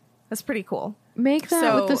 That's pretty cool. Make that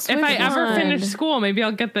So, with the if Swift If I ever wand. finish school, maybe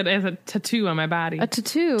I'll get that as a tattoo on my body. a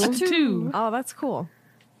tattoo. Tattoo. Oh, that's cool.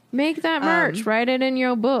 Make that merch. Write it in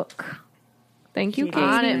your book. Thank you, Katie.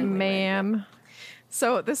 On it, ma'am.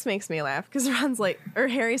 So this makes me laugh because Ron's like, or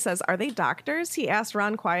Harry says, "Are they doctors?" He asked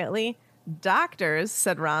Ron quietly. "Doctors,"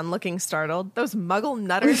 said Ron, looking startled. "Those muggle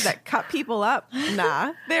nutters that cut people up?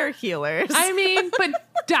 Nah, they're healers." I mean, but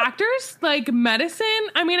doctors, like medicine,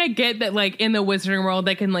 I mean, I get that, like, in the wizarding world,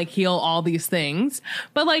 they can, like, heal all these things.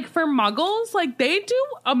 But, like, for muggles, like, they do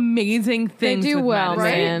amazing things. do with well,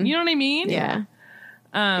 medicine. man. You know what I mean? Yeah.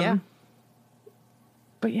 Yeah.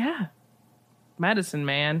 But yeah, medicine,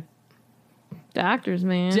 man. Doctors,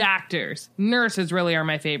 man. Doctors. Nurses really are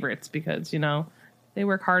my favorites because, you know, they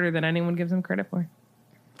work harder than anyone gives them credit for.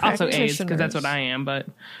 Also aides, because that's what I am, but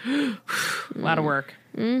a lot of work.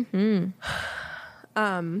 So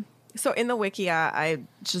in the Wikia, I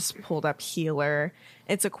just pulled up healer.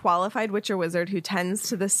 It's a qualified witch or wizard who tends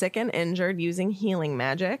to the sick and injured using healing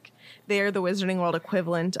magic. They are the wizarding world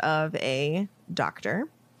equivalent of a doctor.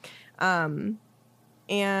 And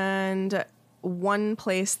one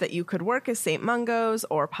place that you could work is St. Mungo's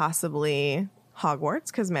or possibly Hogwarts,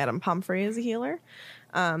 because Madame Pomfrey is a healer.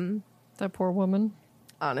 That poor woman.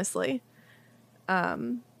 Honestly.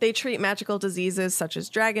 They treat magical diseases such as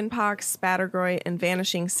dragonpox, spattergroit, and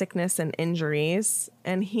vanishing sickness and injuries.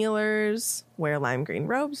 And healers wear lime green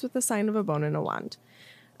robes with the sign of a bone and a wand.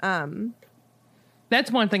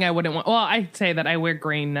 That's one thing I wouldn't want. Well, I'd say that I wear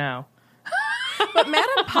green now. But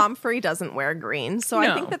Madame Pomfrey doesn't wear green, so I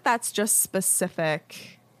No. think that that's just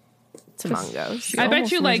specific to Mungo's. I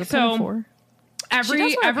bet you, like, so She does wear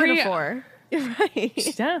a every pinafore. You're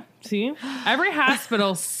right. Yeah, see? Every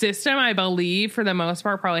hospital system, I believe, for the most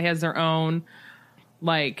part, probably has their own,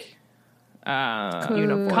 like,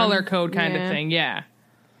 color code kind of Yeah. thing. Yeah.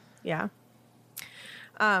 Yeah.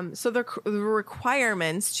 So the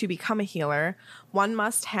requirements to become a healer, one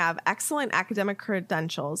must have excellent academic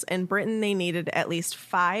credentials. In Britain, they needed at least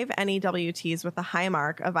 5 NEWTs with a high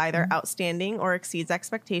mark of either outstanding or exceeds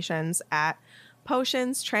expectations at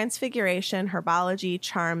potions, transfiguration, herbology,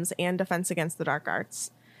 charms, and defense against the dark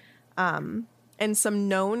arts. And some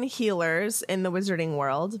known healers in the wizarding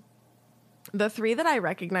world. The 3 that I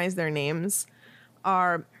recognize their names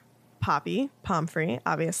are Poppy Pomfrey,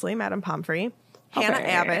 obviously, Madame Pomfrey. Hannah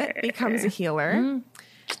Abbott becomes a healer.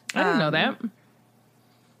 I didn't know that.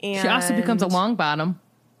 And She also becomes a long bottom.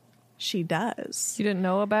 She does. You didn't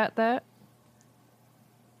know about that?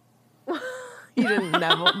 You didn't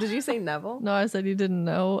Neville. Did you say Neville? No, I said you didn't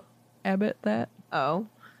know Abbott that. Oh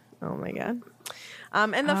my God.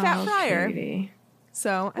 And the Fat Friar. Katie.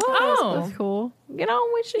 So I thought that was cool. That's cool. Get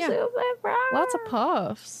on with yourself, bro. Lots of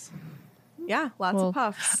puffs. Yeah, lots Well, of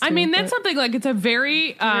puffs. I mean, that's something like it's a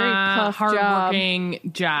very puff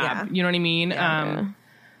hardworking job. Yeah. You know what I mean? Yeah.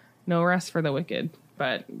 No rest for the wicked.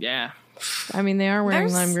 But yeah. I mean, they are wearing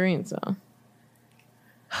There's- lime green, so.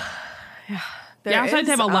 There You also have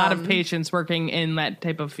to is, have a lot of patience working in that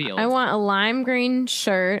type of field. I want a lime green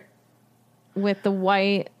shirt with the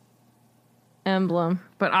white emblem.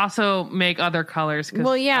 but also make other colors.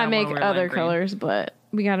 Well, yeah, I don't make wanna wear other lime green. colors, but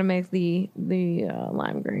we got to make the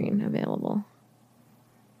lime green available.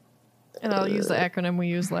 And I'll use the acronym we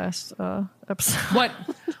used last episode. What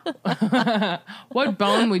what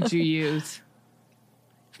bone would you use?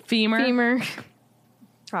 Femur? Femur.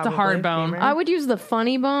 It's a hard bone. I would use the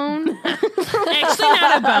funny bone. Actually,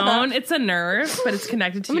 not a bone. It's a nerve, but it's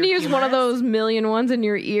connected to I'm your gonna use one of femur. those million ones in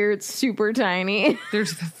your ear. It's super tiny.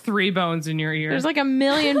 There's 3 bones in your ear. There's like a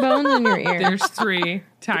million bones in your ear. There's 3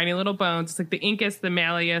 tiny little bones. It's like the incus, the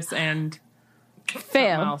malleus, and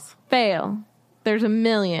Fail. else. Fail. There's a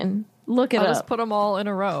million. Look it I'll up. just put them all in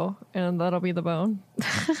a row, and that'll be the bone.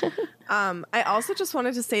 I also just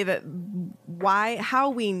wanted to say that how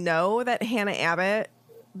we know that Hannah Abbott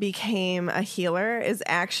became a healer is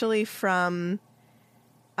actually from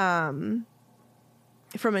a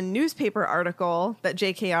newspaper article that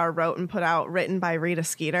JKR wrote and put out, written by Rita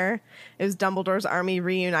Skeeter. It was Dumbledore's Army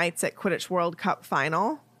reunites at Quidditch World Cup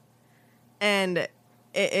final. And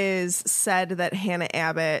it is said that Hannah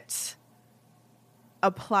Abbott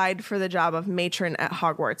applied for the job of matron at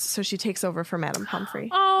Hogwarts. So she takes over for Madame Pomfrey.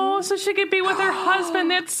 Oh, so she could be with her husband.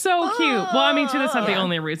 That's so cute. Well, I mean, too, that's not the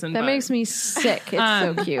only reason. that but makes me sick. It's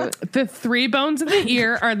so cute. the 3 bones in the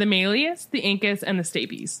ear are the malleus, the incus, and the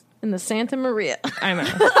stapes. And the Santa Maria. I know.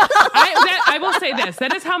 I will say this.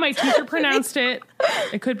 That is how my teacher pronounced it.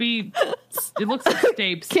 It could be. It looks like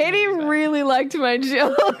stapes. to Katie me, but- really liked my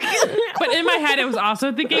joke. But in my head, I was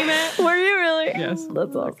also thinking that. Were you really? Yes.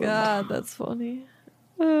 That's awesome. God, that's funny.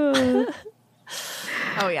 Oh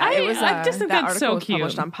yeah, it was. I just think that that's article so was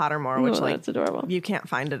published cute. on Pottermore, which That's adorable. you can't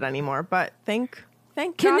find it anymore. But thank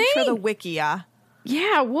Can God for they- the Wikia.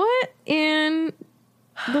 Yeah, what in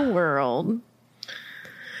the world?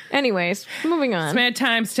 Anyways, moving on. It's mad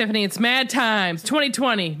times, Tiffany. It's mad times.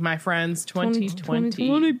 2020, my friends.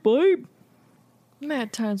 2020. babe.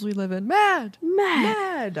 Mad times we live in. Mad.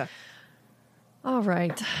 Mad. All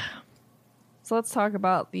right. So let's talk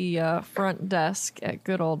about the front desk at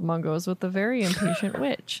good old Mungo's with the very impatient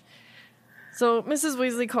witch. So Mrs.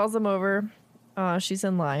 Weasley calls them over. She's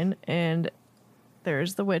in line, and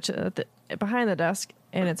there's the witch behind the desk,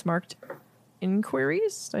 and it's marked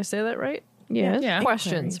inquiries. Did I say that right? Yes. Yeah.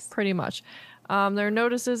 Questions, pretty much. There are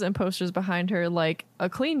notices and posters behind her, like a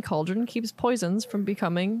clean cauldron keeps poisons from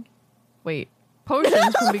becoming. Wait,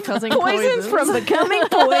 potions from becoming Poisons from becoming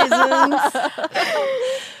poisons.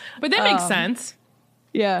 But that makes sense.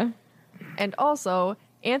 Yeah. And also,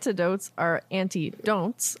 antidotes are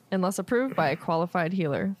anti-don'ts unless approved by a qualified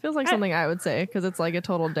healer. Feels like something I would say because it's like a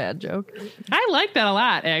total dad joke. I like that a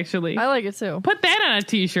lot, actually. I like it too. Put that on a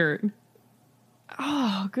t-shirt.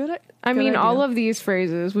 Oh, good. I mean, all of these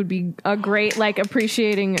phrases would be a great, like,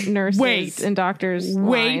 appreciating nurses Wait. and doctors.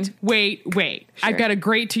 Wait. line. I've got a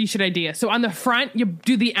great t-shirt idea. So on the front, you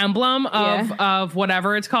do the emblem of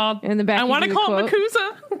whatever it's called. In the back, I you want to do the call it quote.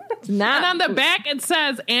 Makusa. It's not. And on the back, it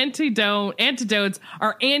says antidotes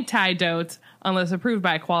are antidotes unless approved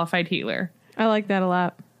by a qualified healer. I like that a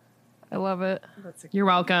lot. I love it. You're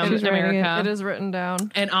welcome, She's writing America. It is written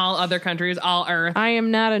down. And all other countries, all Earth. I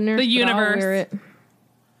am not a nurse. The but I'll universe. wear it.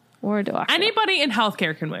 Or a doctor. Anybody in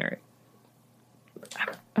healthcare can wear it.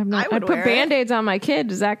 I'm not, I I would put wear it. Band-Aids on my kid.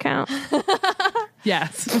 Does that count?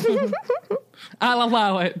 Yes. I'll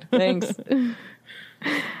allow it. Thanks.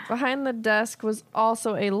 Behind the desk was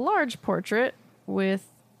also a large portrait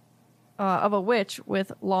with of a witch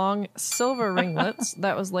with long silver ringlets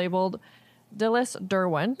that was labeled Dilys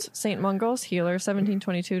Derwent, St. Mungo's healer,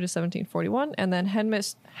 1722 to 1741, and then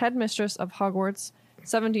headmistress of Hogwarts,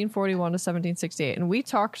 1741 to 1768. And we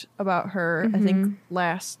talked about her, I think,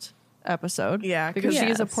 last episode. Yeah, because she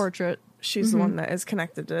is a yes. portrait. She's the one that is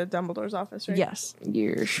connected to Dumbledore's office, right? Yes.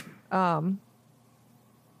 Years.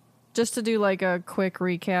 Just to do like a quick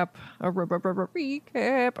recap,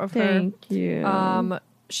 recap of her. Thank you.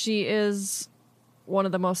 She is one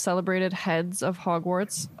of the most celebrated heads of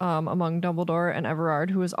Hogwarts among Dumbledore and Everard,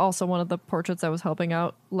 who is also one of the portraits I was helping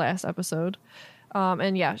out last episode.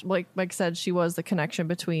 And yeah, like Mike said, she was the connection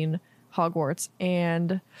between Hogwarts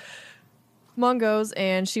and Mungo's,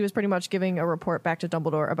 and she was pretty much giving a report back to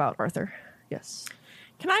Dumbledore about Arthur. Yes.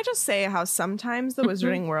 Can I just say how sometimes the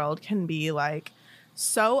Wizarding world can be like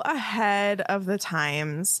so ahead of the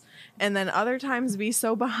times and then other times be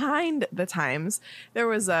so behind the times. There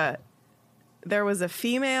was a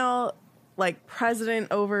female like president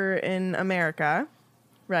over in America,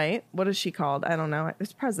 right? What is she called? I don't know.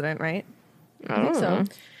 It's president, right? I think so.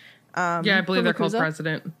 Yeah, I believe they're called Makuza?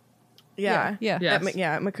 president. Yeah. Yeah. Yes.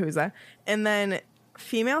 At Makuza. And then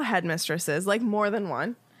female headmistresses, like more than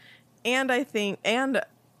one. And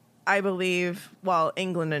I believe, well,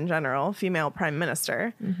 England in general, female prime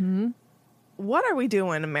minister. Mm-hmm. What are we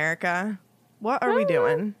doing, America? What are we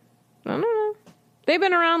doing? I don't know. They've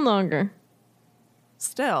been around longer.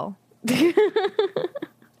 Still.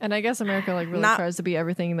 And I guess America like really tries to be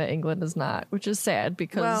everything that England is not, which is sad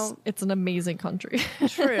because it's an amazing country.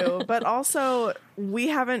 True. But also, we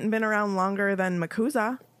haven't been around longer than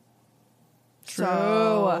Makuza.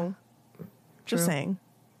 So, just saying,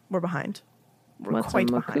 we're behind. We're What's quite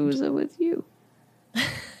a behind. Makuza with you?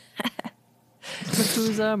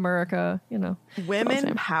 Makuza, America, you know.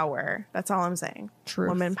 Women power. That's all I'm saying. Truth.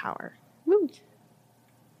 Women power. Woo.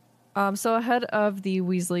 So ahead of the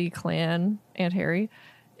Weasley clan, Aunt Harry,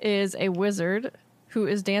 is a wizard who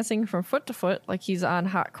is dancing from foot to foot like he's on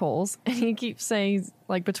hot coals. And he keeps saying,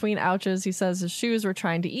 like between ouches, he says his shoes were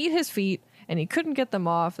trying to eat his feet and he couldn't get them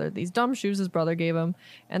off. They're these dumb shoes his brother gave him.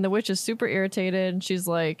 And the witch is super irritated. And she's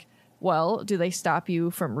like, well, do they stop you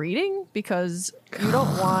from reading? Because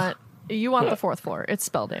you want the fourth floor. It's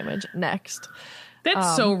spell damage. Next.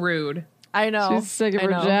 That's so rude. I know. She's sick of I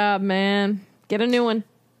her know. job, man. Get a new one.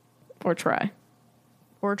 Or try.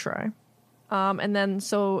 Or try. And then,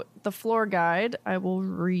 so the floor guide, I will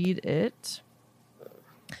read it.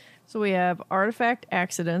 So we have artifact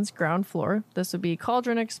accidents, ground floor. This would be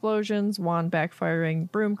cauldron explosions, wand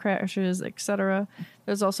backfiring, broom crashes, etc.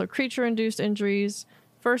 There's also creature-induced injuries.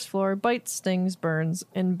 First floor, bites, stings, burns,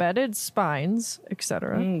 embedded spines,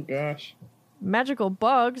 etc. Oh, gosh. Magical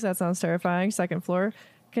bugs, that sounds terrifying. Second floor,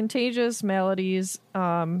 contagious maladies,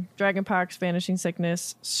 dragonpox, vanishing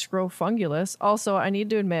sickness, scrofungulus. Also, I need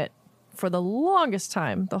to admit, for the longest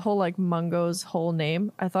time, the whole like Mungo's whole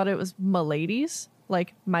name, I thought it was Milady's,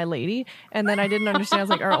 like my lady, and then I didn't understand. I was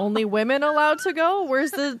like, are only women allowed to go?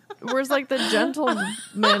 Where's like the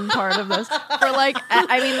gentleman part of this? For like,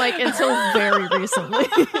 I mean, like until very recently.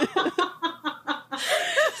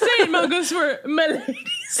 St. Mungo's for my ladies.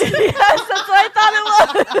 Yes, that's what I thought it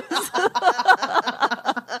was.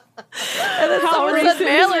 And then someone said recent is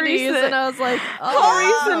maladies, recent? and I was like, How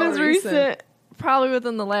recent is recent? Probably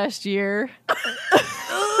within the last year. For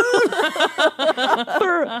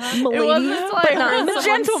It wasn't until I heard the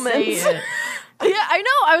someone gentlemen's. say it. Yeah, I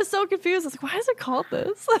know. I was so confused. I was like, why is it called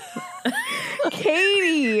this?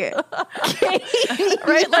 Katie.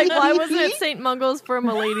 Right? Like, why wasn't it St. Mungo's for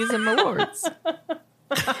my ladies and my lords?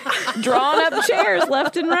 Drawing up chairs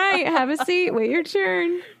left and right. Have a seat. Wait your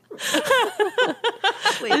turn.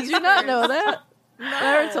 Did you not know that? I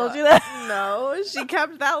never told you that. No, she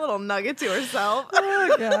kept that little nugget to herself.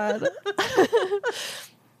 Oh, God.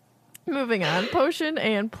 Moving on. Potion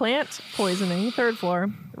and plant poisoning. Third floor.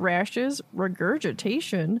 Rashes,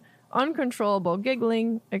 regurgitation, uncontrollable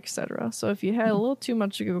giggling, etc. So if you had a little too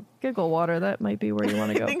much giggle water, that might be where you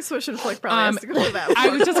want to go. I think Swish and Flick probably has to go to that. I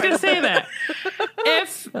was just gonna say that.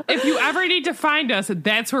 If you ever need to find us,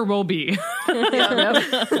 that's where we'll be. Then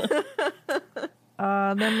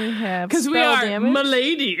we have Because we spell are damage.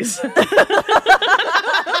 miladies.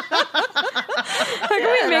 How can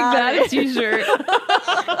we make that a t-shirt?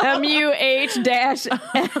 MUH-ladies.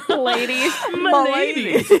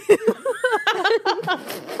 Miladies.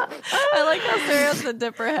 I like how Sarah has to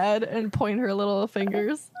dip her head and point her little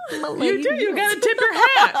fingers. You do. You gotta tip your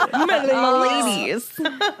hat. Miladies.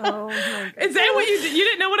 Oh my God. Is that what you did? You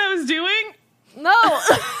didn't know what I was doing? No.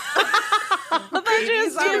 I thought you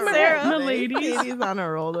Katie's was on a doing roll Sarah. today. Miladies. Katie's on a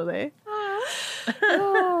roll today.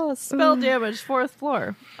 Oh, spell damage, fourth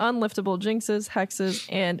floor. Unliftable jinxes, hexes,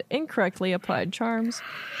 and incorrectly applied charms.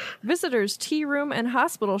 Visitors' tea room and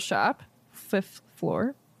hospital shop, fifth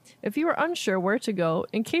floor. If you are unsure where to go,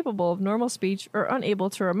 incapable of normal speech, or unable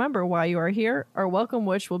to remember why you are here, our welcome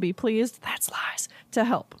witch will be pleased, that's lies, to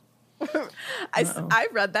help. I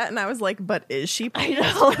read that and I was like, but is she? I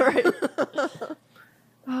know, right?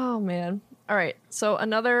 Oh, man. All right. So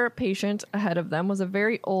another patient ahead of them was a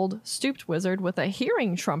very old, stooped wizard with a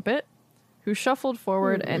hearing trumpet who shuffled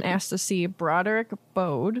forward and asked to see Broderick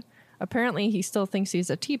Bode. Apparently, he still thinks he's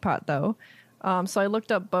a teapot, though. So I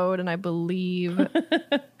looked up Bode, and I believe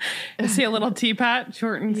Is he a little teapot,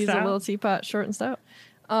 short and he's stout? a little teapot, short and stout.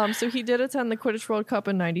 So he did attend the Quidditch World Cup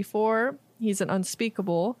in '94. He's an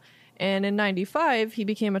unspeakable. And in '95, he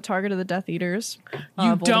became a target of the Death Eaters. You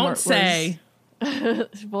Voldemort don't was- say.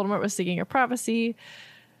 Voldemort was seeking a prophecy.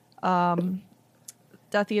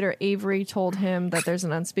 Death Eater Avery told him that there's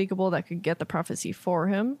an unspeakable that could get the prophecy for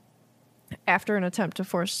him. After an attempt to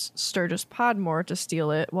force Sturgis Podmore to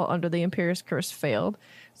steal it while under the Imperious Curse failed.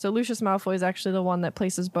 So Lucius Malfoy is actually the one that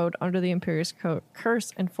places Bode under the Imperious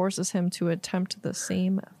Curse and forces him to attempt the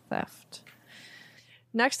same theft.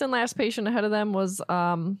 Next and last patient ahead of them was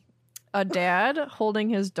a dad holding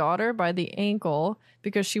his daughter by the ankle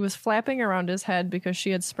because she was flapping around his head because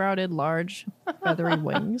she had sprouted large feathery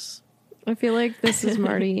wings. I feel like this is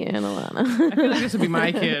Marty and Alana. I feel like this would be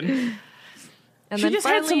my kid. And She then just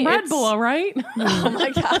had some finally Red Bull, all right? Oh my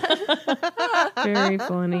god. Very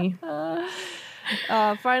funny.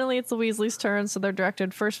 Finally, it's the Weasleys' turn, so they're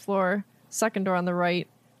directed first floor, second door on the right,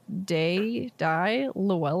 Die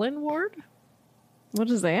Llewellyn Ward. What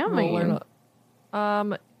does that mean?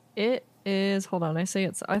 It is, hold on, I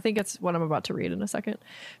think it's what I'm about to read in a second.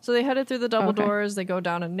 So they headed through the double Okay. doors, they go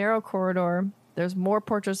down a narrow corridor, there's more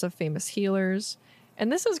portraits of famous healers,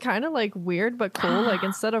 and this is kind of like weird but cool, like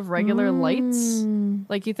instead of regular lights,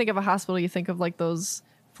 like you think of a hospital, you think of like those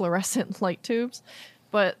fluorescent light tubes,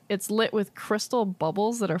 but it's lit with crystal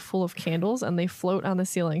bubbles that are full of candles and they float on the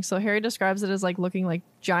ceiling. So Harry describes it as like looking like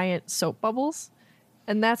giant soap bubbles,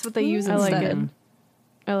 and that's what they use I like instead. it.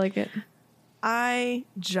 I like it. I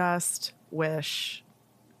just wish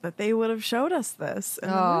that they would have showed us this in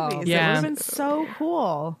Oh, the movies. yeah. It would have been so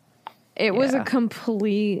cool. It was Yeah. a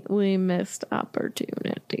completely missed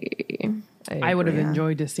opportunity. I would have agree.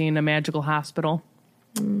 enjoyed to see in a magical hospital.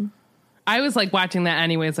 I was like watching that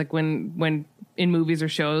anyways, like when in movies or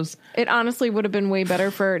shows. It honestly would have been way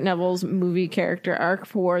better for Neville's movie character arc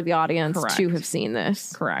for the audience Correct. to have seen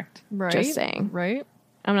this. Correct. Right? Just saying. Right?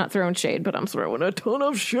 I'm not throwing shade, but I'm throwing a ton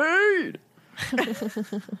of shade.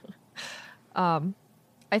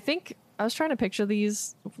 I think I was trying to picture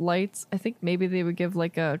these lights. I think maybe they would give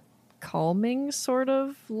like a calming sort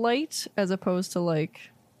of light as opposed to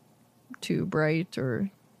like too bright or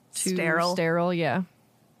too Sterile. Yeah.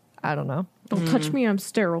 I don't know. Don't touch me, I'm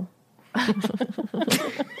sterile.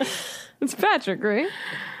 It's Patrick, right?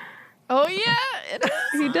 Oh yeah. It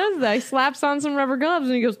is. He does that. He slaps on some rubber gloves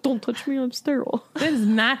and he goes, "Don't touch me, I'm sterile." That is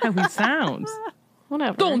not how he sounds.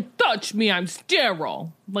 Whatever. Don't touch me, I'm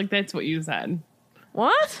sterile. Like that's what you said.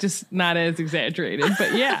 What? Just not as exaggerated,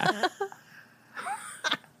 but yeah.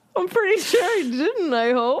 I'm pretty sure he didn't,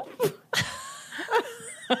 I hope.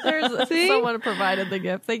 There's See? someone provided the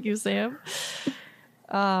gift. Thank you, Sam.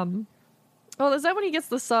 Oh, is that when he gets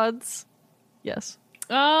the suds? Yes.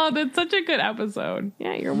 Oh, that's such a good episode.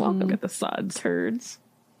 Yeah, you're welcome. Get the suds. Turds.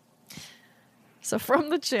 So from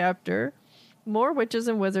the chapter, more witches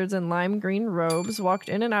and wizards in lime green robes walked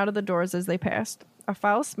in and out of the doors as they passed. A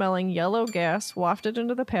foul-smelling yellow gas wafted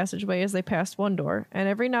into the passageway as they passed one door, and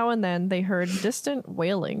every now and then they heard distant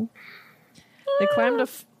wailing. They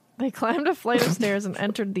climbed a flight of stairs and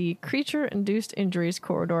entered the creature-induced injuries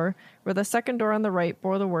corridor, where the second door on the right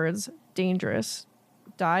bore the words "Dangerous,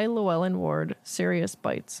 Die Llewellyn Ward, Serious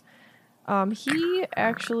Bites." He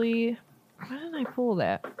actually, why didn't I pull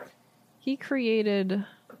that? He created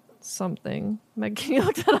something. Meg, can you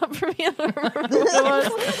look that up for me? I don't remember what it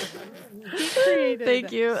was. Created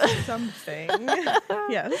Thank you. something.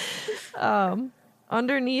 Yes.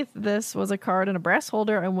 Underneath this was a card and a brass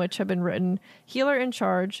holder on which had been written "Healer in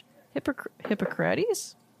Charge,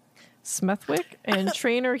 Hippocrates, Smethwick, and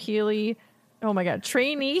Trainer Healy." Oh my God,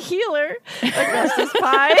 Trainee Healer, Augustus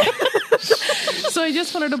Pye. So I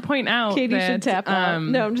just wanted to point out Katie that, should tap out.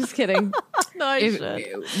 No, I'm just kidding. No, I if-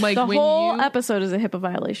 should. like The when whole you, episode is a HIPAA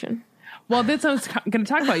violation. well, that's what I was going to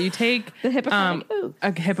talk about. You take The Hippocratic Oath.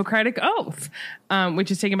 a Hippocratic Oath,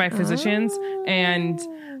 which is taken by physicians, and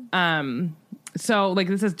so like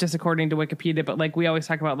this is just according to Wikipedia, but like we always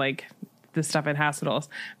talk about like this stuff in hospitals.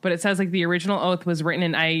 But it says like the original oath was written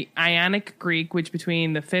in Ionic Greek, which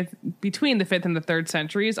between the fifth and the 3rd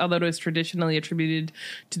centuries, although it was traditionally attributed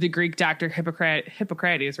to the Greek doctor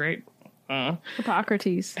Hippocrates, right?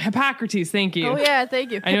 Hippocrates. Hippocrates, thank you. Oh yeah,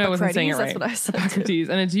 thank you. I knew I wasn't saying it right. That's what I said. Hippocrates,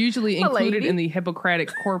 and it's usually A included lady. in the Hippocratic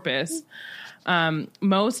corpus.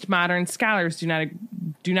 Most modern scholars do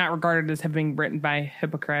not regard it as having written by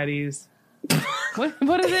Hippocrates.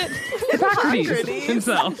 What is it? Hippocrates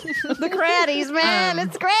himself. The Craddies, man.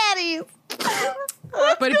 It's Craddies.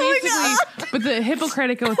 But basically, but the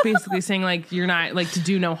Hippocratic Oath basically saying like you're not like to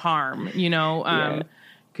do no harm, you know,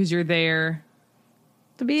 because you're there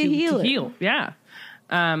To be a to healer. heal. Yeah.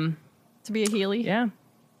 To be a Healy. Yeah.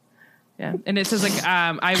 Yeah. And it says like,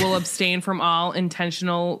 I will abstain from all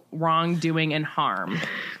intentional wrongdoing and harm.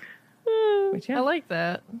 Which, yeah. I like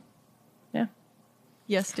that. Yeah.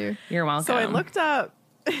 Yes, dear. You're welcome. So I looked up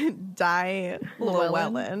Di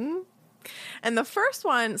Llewellyn. And the first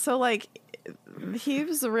one, so like he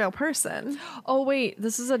was a real person. Oh wait,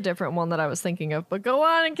 this is a different one that I was thinking of. But go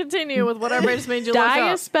on and continue with whatever I just made you look Di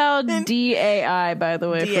up. is spelled D-A-I, by the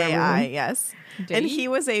way. for D-A-I, everyone. yes. And he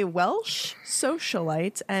was a Welsh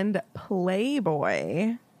socialite and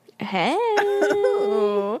playboy. Hey.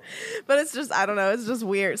 But it's just, I don't know, it's just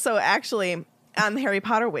weird. So actually, on the Harry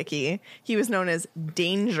Potter wiki, he was known as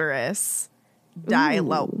Dangerous Di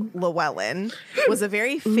Llewellyn, was a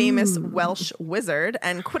very famous Welsh wizard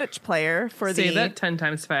and Quidditch player for Say the that 10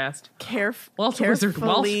 times fast. carefully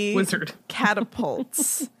Welsh wizard.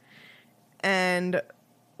 catapults, and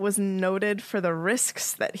was noted for the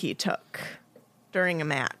risks that he took during a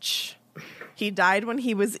match. He died when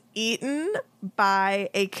he was eaten by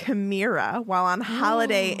a chimera while on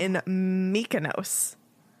holiday in Mykonos.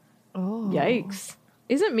 Yikes.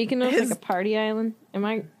 Isn't Mykonos like a party island? Am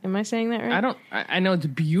I saying that right? I know it's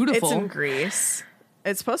beautiful. It's in Greece.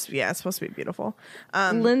 It's supposed to be, it's supposed to be beautiful.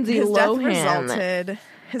 Lindsay his Lohan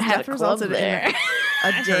his had death a club resulted there. in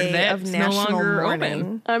a day that of it's no national longer mourning.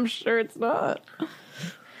 open. I'm sure it's not.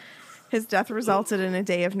 His death resulted in a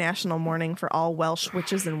day of national mourning for all Welsh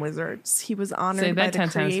witches and wizards. He was Say honored by that the 10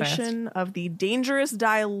 times fast. creation of the Dangerous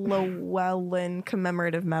Di Llewellyn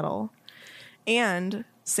Commemorative Medal. And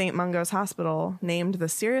St. Mungo's Hospital named the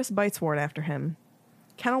Serious Bites Ward after him.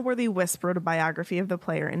 Kenilworthy Wisp wrote a biography of the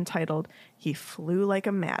player entitled "He Flew Like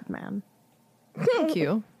a Madman." Thank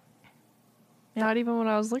you. Not even what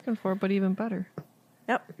I was looking for, but even better.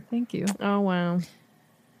 Yep. Thank you. Oh, wow.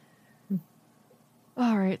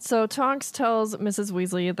 All right, so Tonks tells Mrs.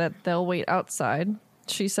 Weasley that they'll wait outside.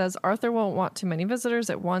 She says Arthur won't want too many visitors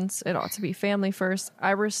at once. It ought to be family first.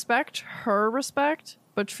 I respect her respect,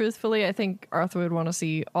 but truthfully, I think Arthur would want to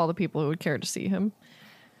see all the people who would care to see him.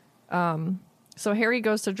 So Harry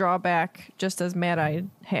goes to draw back, just as Mad-Eye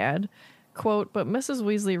had. Quote, but Mrs.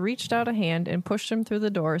 Weasley reached out a hand and pushed him through the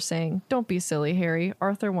door, saying, "Don't be silly, Harry.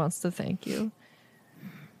 Arthur wants to thank you."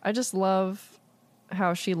 I just love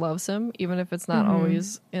how she loves him, even if it's not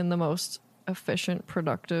always in the most efficient,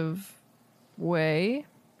 productive way.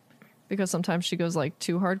 Because sometimes she goes like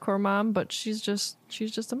too hardcore mom, but she's just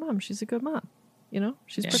a mom. She's a good mom. You know?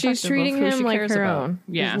 She's protective She's treating of who him she like cares her about. own.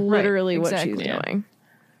 Yeah. Is literally Right, what exactly. she's doing.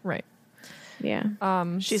 Right. Yeah.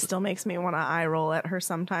 She still makes me want to eye roll at her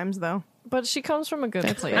sometimes, though. But she comes from a good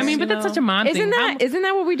place. I mean, but you that's know? such a mom Isn't thing.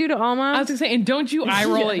 that what we do to all I moms? was gonna say, and don't you eye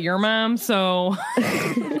roll at your mom? So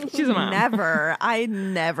she's a mom. Never. I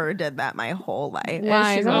never did that my whole life.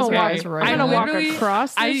 Lies. I'm gonna Okay. walk, I'm gonna walk literally-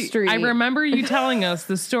 across the street. I remember you telling us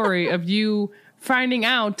the story of you finding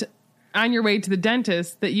out on your way to the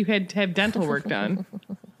dentist that you had to have dental work done.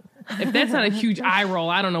 If that's not a huge eye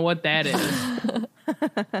roll, I don't know what that is.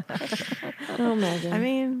 Oh, Megan. I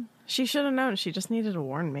mean, she should have known. She just needed to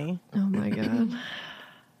warn me. Oh my God.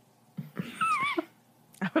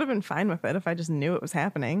 I would have been fine with it if I just knew it was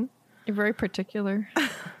happening. You're very particular.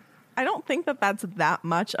 I don't think that that's that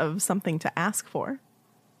much of something to ask for.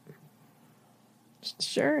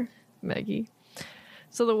 Sure. Maggie.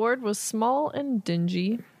 So the ward was small and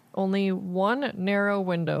dingy. Only one narrow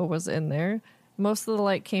window was in there. Most of the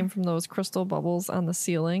light came from those crystal bubbles on the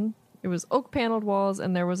ceiling. It was oak-paneled walls,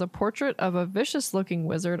 and there was a portrait of a vicious-looking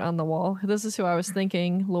wizard on the wall. This is who I was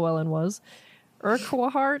thinking Llewellyn was.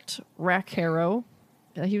 Urquhart Rackharrow.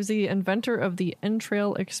 He was the inventor of the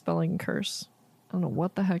entrail expelling curse. I don't know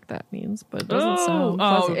what the heck that means, but it doesn't sound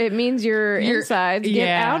pleasant. It means your insides get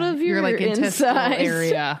out of your like intestinal insides.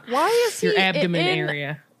 area, Why is he your abdomen in,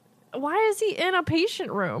 area. Why is he in a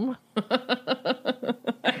patient room?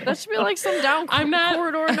 That should be like some down I'm not-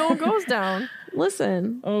 corridor no one goes down.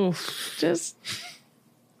 Listen, Oh, just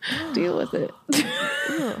deal with it.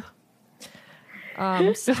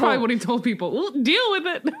 that's probably what he told people. Well, deal with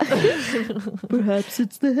it. Perhaps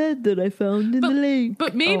it's the head that I found in the lake.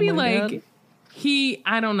 But maybe Oh my like God.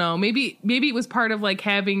 I don't know. Maybe it was part of like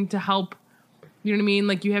having to help. You know what I mean?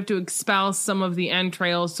 Like you have to expel some of the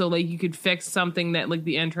entrails so like you could fix something that like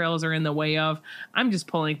the entrails are in the way of. I'm just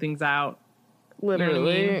pulling things out.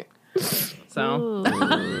 Literally. So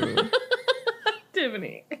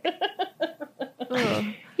Tiffany.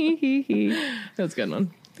 Hee hee hee. That's a good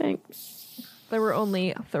one. Thanks. There were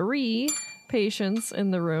only 3 patients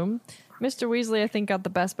in the room. Mr. Weasley, I think, got the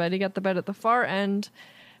best bed. He got the bed at the far end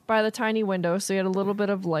by the tiny window, so he had a little bit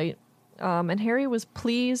of light. And Harry was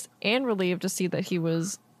pleased and relieved to see that he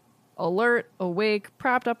was alert, awake,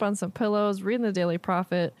 propped up on some pillows, reading the Daily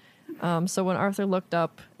Prophet. So when Arthur looked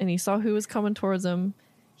up and he saw who was coming towards him,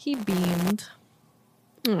 he beamed.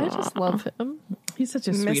 I just love him. He's such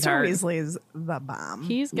a Mr. sweetheart. Weasley's the bomb.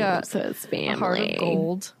 He's got Loves his a heart of family.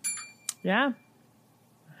 gold. Yeah.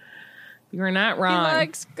 You're not He wrong.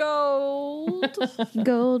 likes gold.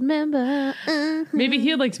 Gold member. Maybe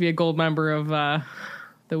he'd like to be a gold member of the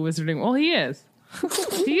Wizarding. Well, he is.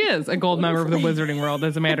 He is a gold member of the Wizarding World,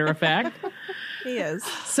 as a matter of fact. He is.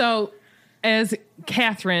 So, as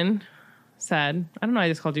Catherine said, I don't know, I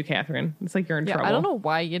just called you Catherine. It's like you're in trouble. I don't know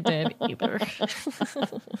why you did either.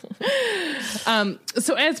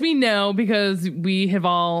 So as we know, because we have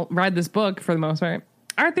all read this book for the most part,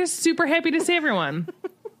 Arthur's super happy to see everyone.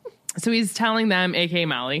 So he's telling them, aka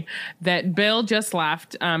Molly, that Bill just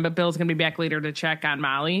left, but Bill's going to be back later to check on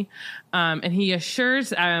Molly. And he assures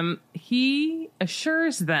them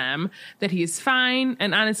that he's fine.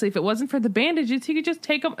 And honestly, if it wasn't for the bandages, he could just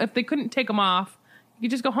take them. If they couldn't take them off, he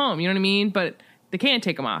could just go home. You know what I mean? But they can't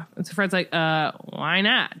take them off. And so Fred's like, why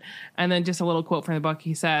not? And then just a little quote from the book.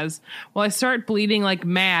 He says, well, I start bleeding like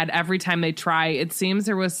mad every time they try. It seems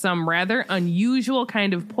there was some rather unusual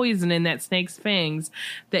kind of poison in that snake's fangs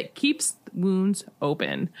that keeps wounds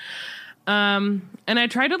open. And I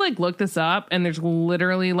tried to like look this up, and there's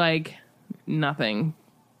literally like nothing.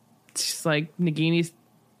 It's just like Nagini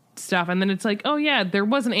stuff. And then it's like, oh yeah, there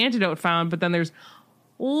was an antidote found, but then there's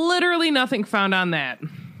literally nothing found on that.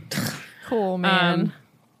 Cool, man.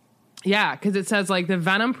 Yeah, because it says like the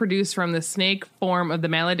venom produced from the snake form of the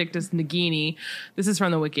Maledictus nagini, this is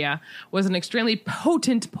from the Wikia, was an extremely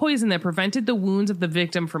potent poison that prevented the wounds of the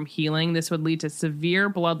victim from healing. This would lead to severe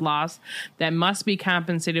blood loss that must be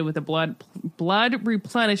compensated with a blood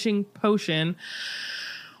replenishing potion,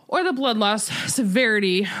 or the blood loss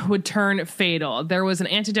severity would turn fatal. There was an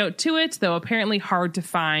antidote to it, though apparently hard to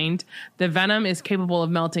find. The venom is capable of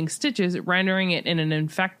melting stitches, rendering it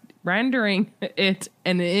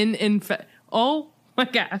oh my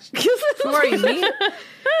gosh. Who are you, me?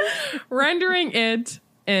 Rendering it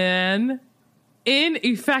an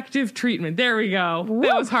ineffective treatment. There we go. Woo.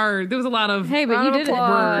 That was hard. There was a lot of Hey, but you did it.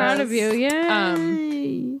 Proud of you. Yeah.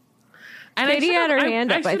 And Katie had her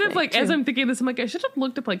hand up. I should have, like, as I'm thinking this, I'm like, I should have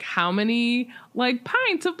looked up, like, how many, like,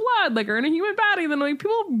 pints of blood, like, are in a human body. And then, like,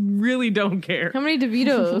 people really don't care. How many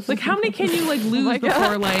DeVitos? Like, how many can you, like, lose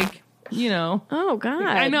before, like, you know? Oh, God.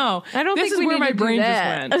 I know. I don't this think is we where need my to brain do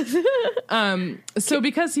that. just went. So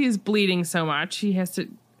because he's bleeding so much, he has to.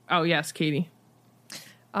 Oh, yes, Katie.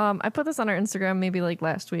 I put this on our Instagram maybe like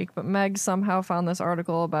last week, but Meg somehow found this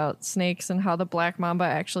article about snakes and how the black mamba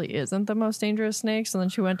actually isn't the most dangerous snake. So then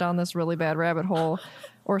she went down this really bad rabbit hole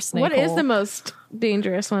or snake What hole. is the most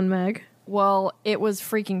dangerous one, Meg? Well, it was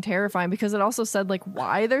freaking terrifying because it also said like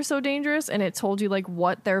why they're so dangerous, and it told you like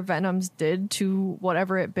what their venoms did to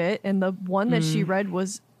whatever it bit. And the one that she read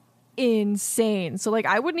was insane. So like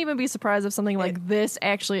I wouldn't even be surprised if something like this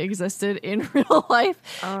actually existed in real life,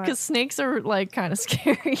 because snakes are like kind of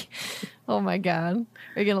scary. Oh my God,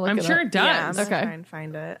 are you gonna look I'm it sure up? it does. Yeah, I'm gonna Okay. try and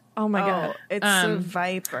find it. Oh my God. It's a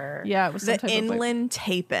viper. Yeah, it was some the type of viper. inland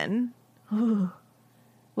tapin.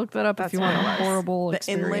 Look that up if you want a horrible The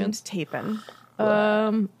experience. inland tapin.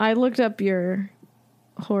 I looked up your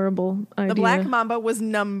horrible idea. The black mamba was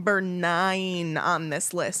number 9 on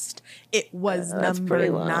this list. It was number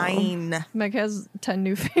 9. Meg has 10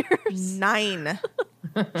 new fears. 9.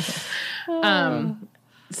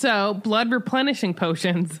 So blood replenishing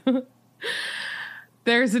potions.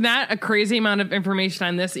 There's not a crazy amount of information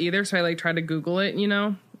on this either, so I like try to Google it, you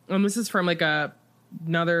know. And this is from like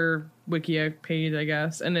another Wikia page, I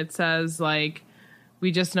guess, and it says like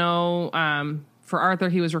we just know for Arthur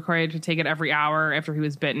he was required to take it every hour after he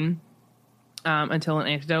was bitten until an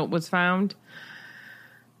antidote was found,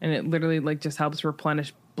 and it literally like just helps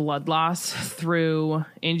replenish blood loss through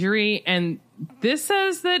injury. And this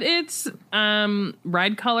says that it's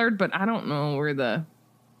red colored, but I don't know where the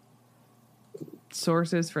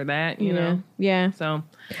source is for that, you know. Yeah. So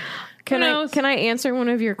Can I answer one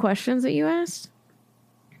of your questions that you asked?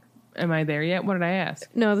 am I there yet? What did I ask?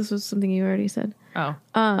 No, this was something you already said. Oh,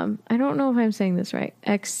 I don't know if I'm saying this right.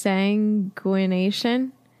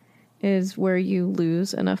 Exsanguination is where you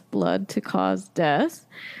lose enough blood to cause death.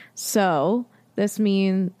 So this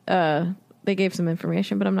means they gave some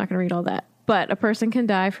information, but I'm not going to read all that. But a person can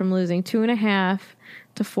die from losing 2.5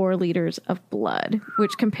 to 4 liters of blood,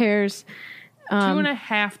 which compares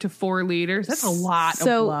 2.5 to 4 liters. That's a lot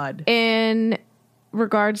of blood. In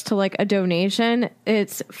regards to like a donation,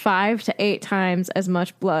 it's 5 to 8 times as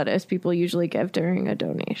much blood as people usually give during a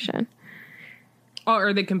donation. Oh,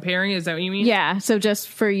 are they comparing? Is that what you mean? Yeah. So just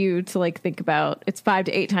for you to like think about, it's 5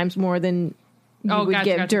 to 8 times more than you would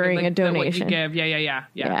give during like, a donation. What you give. Yeah.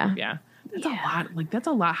 That's a lot. Like that's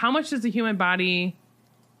a lot. How much does the human body?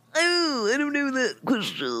 Oh, I don't know that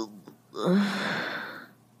question.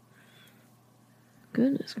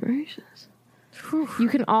 Goodness gracious. You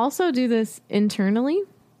can also do this internally.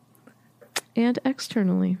 and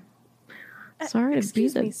externally. Sorry to be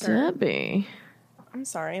excuse the me, sir. Debbie. I'm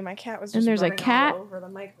sorry, my cat was And just there's a running cat all over the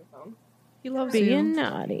microphone. He loves Being you.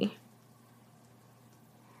 naughty.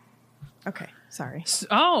 Okay, sorry.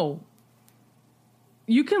 Oh,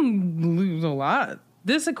 you can lose a lot.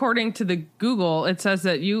 This, according to the Google, it says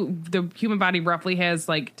that the human body roughly has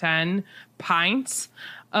like 10 pints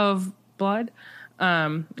of blood.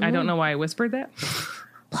 I don't know why I whispered that.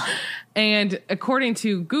 And according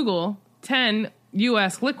to Google, 10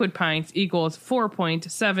 U.S. liquid pints equals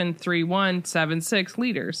 4.73176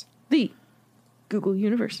 liters. The Google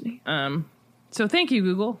University. So thank you,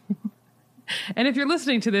 Google. And if you're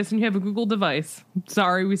listening to this and you have a Google device,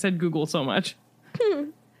 sorry we said Google so much.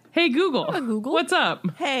 Hey, Google. Google. What's up?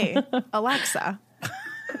 Hey, Alexa.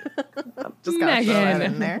 Just gotta throw that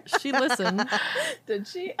in there. She listened. Did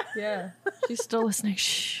she? Yeah. She's still listening.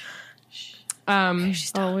 Shh.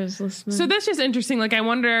 She's always listening. So that's just interesting. Like, I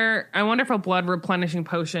wonder if a blood replenishing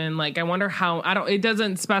potion, like, I wonder how, it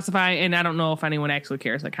doesn't specify, and I don't know if anyone actually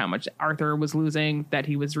cares, like, how much Arthur was losing that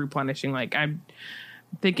he was replenishing. Like, I'm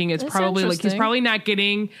thinking it's That's probably, like, he's interesting. probably not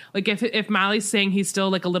getting, like, if Molly's saying he's still,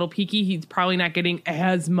 like, a little peaky, he's probably not getting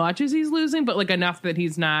as much as he's losing, but, like, enough that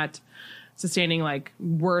he's not sustaining, like,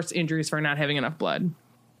 worse injuries for not having enough blood.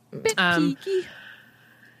 So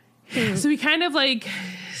he kind of, like,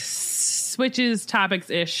 switches topics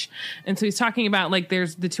ish, and so he's talking about, like,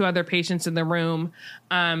 there's the two other patients in the room,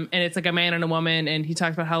 and it's like a man and a woman, and he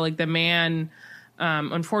talks about how, like, the man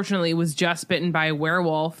unfortunately was just bitten by a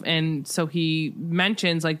werewolf, and so he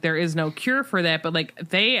mentions, like, there is no cure for that, but, like,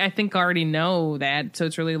 they, I think, already know that, so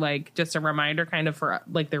it's really, like, just a reminder kind of for,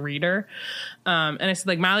 like, the reader. And I said,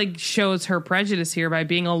 like, Molly shows her prejudice here by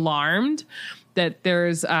being alarmed that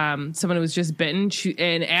there's someone who was just bitten,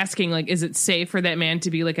 and asking, like, is it safe for that man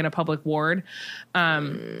to be, like, in a public ward?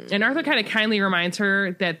 And Arthur kind of kindly reminds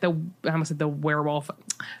her that I almost said the werewolf,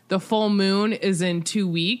 the full moon is in 2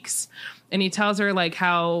 weeks. And he tells her, like,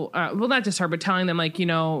 how, well, not just her, but telling them, like, you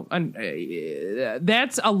know,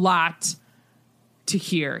 that's a lot to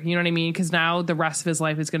hear. You know what I mean? Because now the rest of his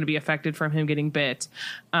life is going to be affected from him getting bit,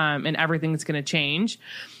 and everything's going to change.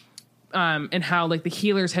 And how, like, the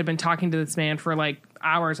healers had been talking to this man for, like,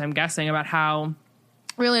 hours, I'm guessing, about how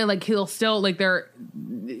really, like, he'll still, like,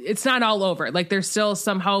 it's not all over. Like, there's still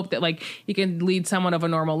some hope that, like, he can lead somewhat of a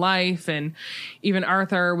normal life. And even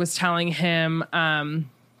Arthur was telling him,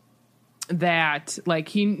 that, like,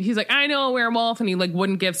 he's like, I know a werewolf, and he, like,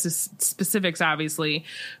 wouldn't give specifics, obviously,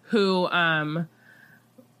 who,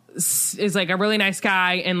 is, like, a really nice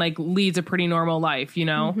guy and, like, leads a pretty normal life, you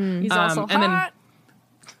know? Mm-hmm. He's also and hot.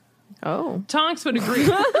 then Tonks would agree.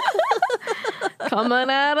 Coming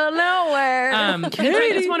out of nowhere. And so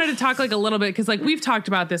I just wanted to talk, like, a little bit, because, like, we've talked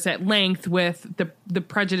about this at length with the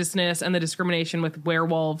prejudiceness and the discrimination with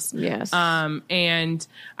werewolves. Yes. And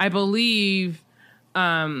I believe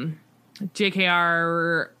JKR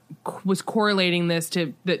was correlating this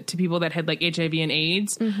to people that had, like, HIV and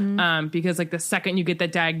AIDS, because, like, the second you get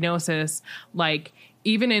that diagnosis, like,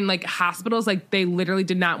 even in, like, hospitals, like, they literally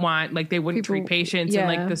did not want, like, they wouldn't treat patients, and,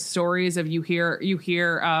 like, the stories of you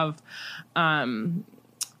hear of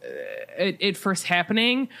it first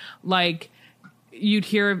happening, like, you'd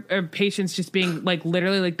hear of patients just being, like,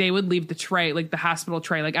 literally, like, they would leave the tray, like, the hospital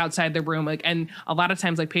tray, like, outside the room, like, and a lot of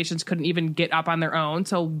times, like, patients couldn't even get up on their own,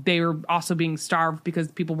 so they were also being starved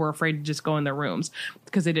because people were afraid to just go in their rooms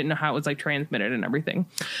because they didn't know how it was, like, transmitted and everything.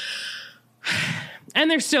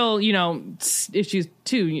 And there's still, you know, issues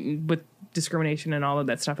too with discrimination and all of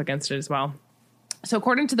that stuff against it as well. So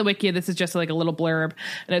according to the wiki, this is just like a little blurb,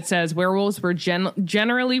 and it says werewolves were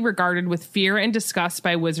generally regarded with fear and disgust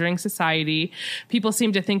by Wizarding Society. People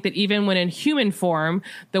seem to think that even when in human form,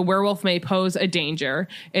 the werewolf may pose a danger.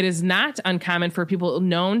 It is not uncommon for people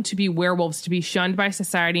known to be werewolves to be shunned by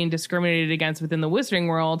society and discriminated against within the Wizarding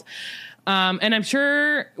world. And I'm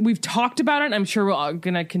sure we've talked about it. I'm sure we're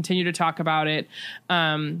going to continue to talk about it,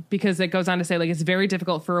 because it goes on to say, like, it's very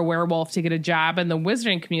difficult for a werewolf to get a job in the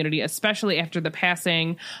wizarding community, especially after the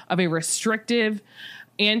passing of a restrictive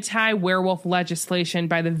anti-werewolf legislation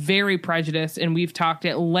by the very prejudiced. And we've talked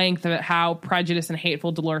at length about how prejudiced and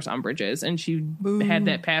hateful Dolores Umbridge is. And she had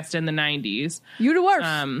that passed in the 90s. You the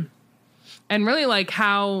worst. And really, like,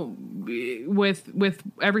 how with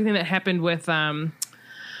everything that happened with,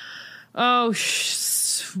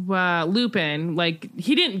 Lupin, like,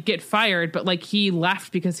 he didn't get fired, but, like, he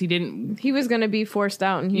left because he was going to be forced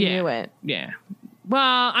out, and he knew it. Yeah.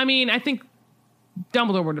 Well, I mean, I think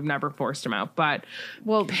Dumbledore would have never forced him out, but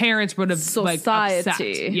Well, parents would have like upset.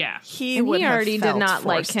 society. Yeah. He And would he have already did felt not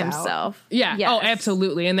like forced out. himself. Yeah. Yes. Oh,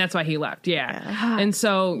 absolutely. And that's why he left. Yeah. And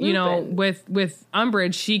so, you know, with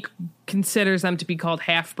Umbridge, she considers them to be called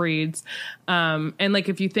half breeds. And like,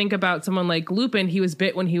 if you think about someone like Lupin, he was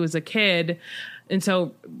bit when he was a kid. And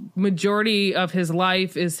so majority of his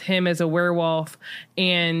life is him as a werewolf.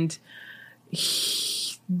 And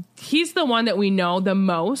he's the one that we know the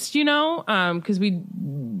most, you know, because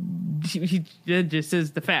he just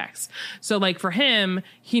is the facts. So like for him,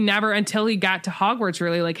 he never, until he got to Hogwarts,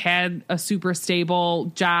 really like had a super stable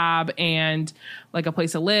job and like a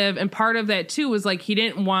place to live. And part of that too was like he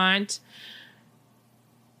didn't want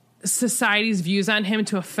society's views on him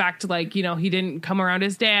to affect, like, you know, he didn't come around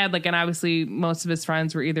his dad, like, and obviously most of his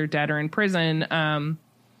friends were either dead or in prison.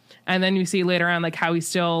 And then you see later on like how he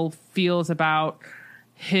still feels about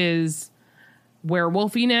his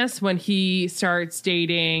werewolfiness when he starts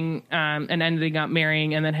dating and ending up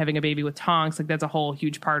marrying and then having a baby with Tonks. Like that's a whole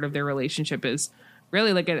huge part of their relationship, is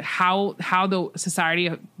really like how the society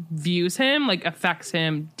views him like affects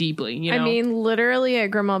him deeply, you know? I mean, literally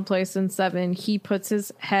at Grimmauld Place in 7, he puts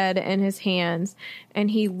his head in his hands and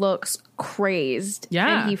he looks crazed.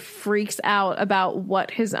 Yeah. And he freaks out about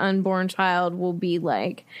what his unborn child will be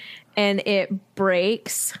like. And it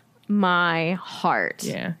breaks my heart.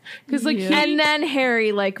 Yeah. Because like And then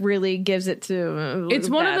Harry like really gives it to it's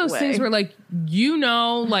one of those things where like, you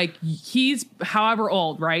know, like he's however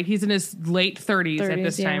old, right? He's in his late 30s at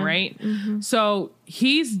this time, right? So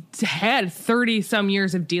he's had 30 some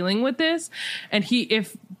years of dealing with this. And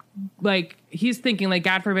he's thinking like,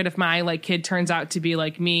 God forbid if my like kid turns out to be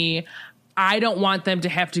like me, I don't want them to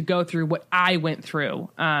have to go through what I went through.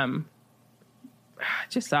 It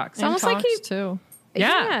just sucks. And almost like Tonks, he- too.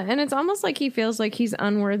 Yeah. And it's almost like he feels like he's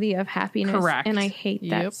unworthy of happiness. Correct. And I hate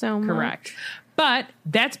that so much. Correct. But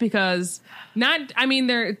that's because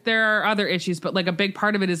there are other issues, but like a big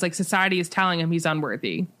part of it is like society is telling him he's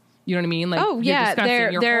unworthy. You know what I mean? Like, Oh, you're yeah,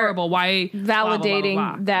 disgusting, you're they're horrible. Why Validating blah, blah, blah,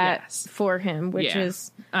 blah, blah. that Yes. for him, which Yeah.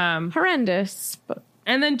 is horrendous. But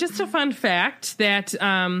And then just a fun fact that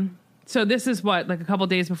so this is what, like a couple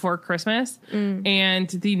days before Christmas, and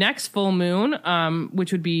the next full moon,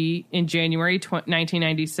 which would be in January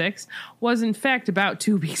 1996, was in fact about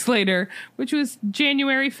 2 weeks later, which was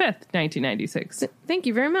January 5th, 1996. thank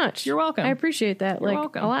you very much. You're welcome. I appreciate that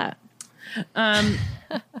welcome. a lot.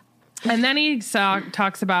 And then he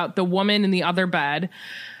talks about the woman in the other bed.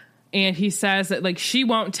 And he says that like she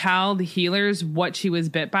won't tell the healers what she was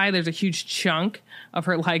bit by. There's a huge chunk of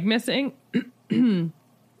her leg missing.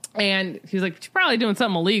 And he's like, she's probably doing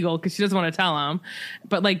something illegal because she doesn't want to tell them.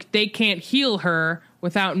 But like they can't heal her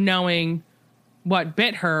without knowing what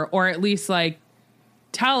bit her, or at least like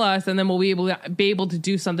tell us, and then we'll be able to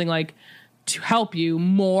do something like to help you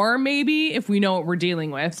more, maybe, if we know what we're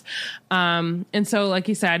dealing with. And so, like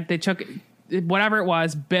he said, they took whatever it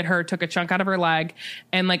was, bit her, took a chunk out of her leg,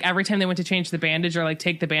 and like every time they went to change the bandage or like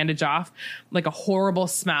take the bandage off, like a horrible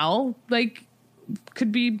smell like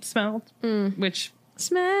could be smelled, which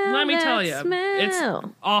Smell. let me that tell you, it's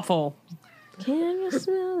smell. awful. Can you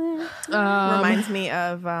smell it? Reminds me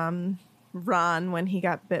of Ron when he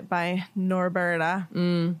got bit by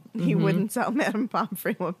Norberta. He wouldn't tell Madame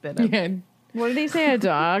Pomfrey what bit him. Yeah, What did he say? A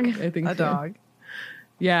dog? I think A dog.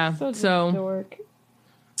 Yeah. So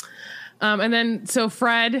and then so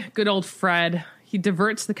Fred, good old Fred, he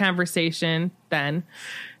diverts the conversation then,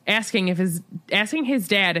 asking his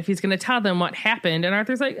dad if he's going to tell them what happened. And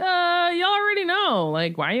Arthur's like, you already know.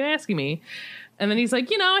 Like, why are you asking me? And then he's like,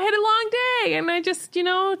 I had a long day and I just,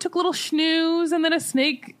 took a little snooze, and then a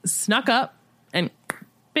snake snuck up and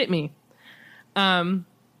bit me. And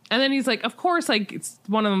then he's like, of course, like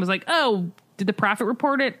one of them was like, oh, did the Prophet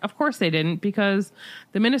report it? Of course they didn't, because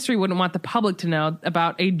the ministry wouldn't want the public to know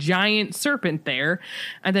about a giant serpent there.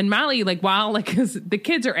 And then Molly, like, while like 'cause the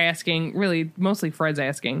kids are asking, really mostly Fred's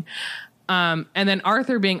asking, and then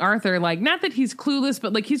Arthur being Arthur, like, not that he's clueless,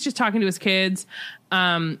 but like he's just talking to his kids.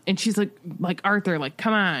 And she's like Arthur, like,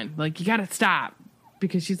 come on, like you got to stop,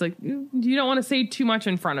 because she's like, you don't want to say too much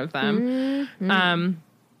in front of them.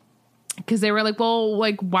 Because they were like, well,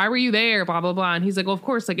 like, why were you there? Blah, blah, blah. And he's like, well, of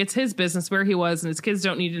course, like, it's his business where he was, and his kids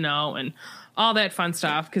don't need to know, and all that fun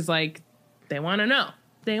stuff. Because, like, they want to know.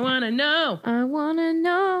 They want to know. I want to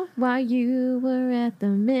know why you were at the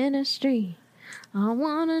ministry. I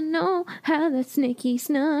want to know how that snaky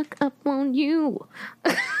snuck up on you.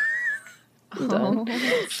 Wonderful.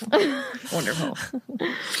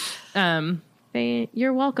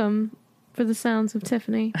 You're welcome for the sounds of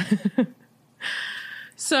Tiffany.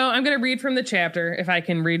 So I'm going to read from the chapter if I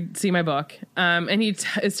can see my book. And he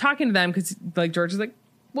is talking to them because like George is like,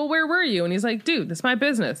 well, where were you? And he's like, dude, this is my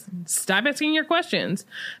business. Stop asking your questions.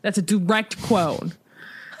 That's a direct quote.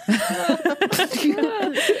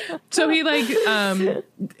 So he like,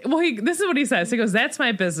 this is what he says. He goes, that's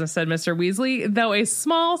my business, said Mr. Weasley, though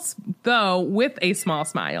with a small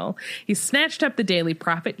smile. He snatched up the Daily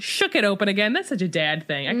Prophet, shook it open again. That's such a dad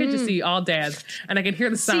thing. I could just see all dads, and I could hear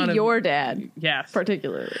the sound of your dad. Yes.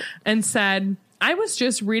 Particularly. And said, I was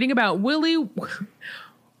just reading about Willie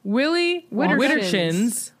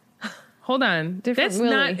Wittershins. Hold on. Different That's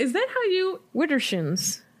Willie. not, is that how you,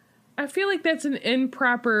 Wittershins. I feel like that's an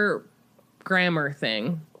improper grammar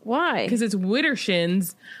thing. Why? Because it's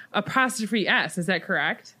Wittershins apostrophe S. Is that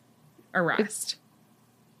correct? Arrest.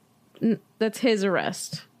 That's his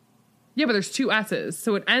arrest. Yeah, but there's two S's,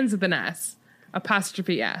 so it ends with an S.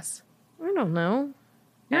 Apostrophe S. I don't know.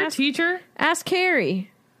 You're a teacher? Ask Harry.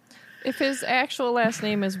 If his actual last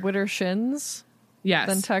name is Wittershins, Yes.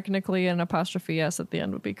 then technically an apostrophe S at the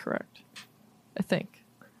end would be correct. I think.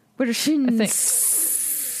 Wittershins.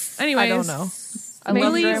 Anyways, I don't know. I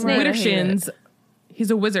Willie love grammar and I hate it. Wittershins.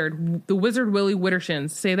 He's a wizard. The wizard Willie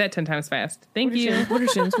Wittershins. Say that 10 times fast. Thank you.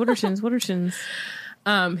 Wittershins.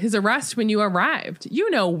 His arrest when you arrived.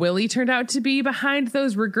 You know, Willie turned out to be behind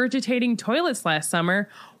those regurgitating toilets last summer.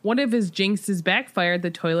 One of his jinxes backfired.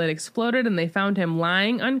 The toilet exploded, and they found him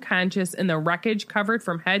lying unconscious in the wreckage, covered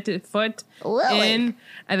from head to foot. And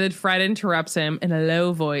then Fred interrupts him in a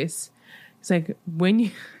low voice. He's like,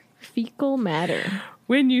 Fecal matter.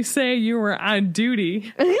 when you say you were on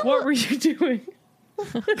duty, what were you doing?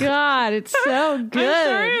 God, it's so good. I'm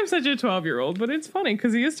sorry I'm such a 12-year-old, but it's funny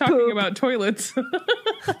because he is talking about toilets.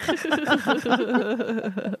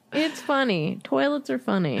 It's funny. Toilets are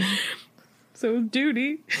funny. So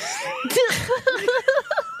duty.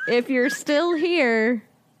 If you're still here,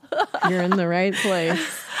 you're in the right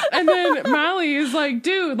place. And then Molly is like,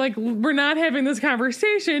 dude, like, we're not having this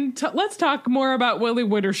conversation. Let's talk more about Willie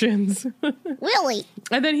Wittershins. Willie.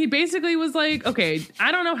 And then he basically was like, okay,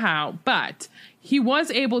 I don't know how, but he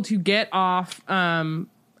was able to get off on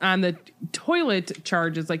the toilet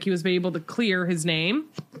charges. Like, he was able to clear his name.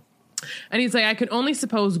 And he's like, I could only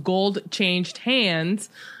suppose gold changed hands.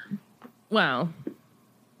 Well,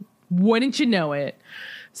 wouldn't you know it?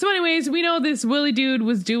 So anyways, we know this Willie dude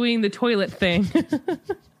was doing the toilet thing.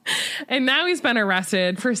 And now he's been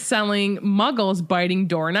arrested for selling muggles biting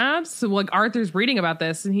doorknobs. So like Arthur's reading about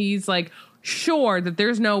this and he's like sure that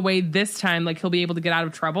there's no way this time like he'll be able to get out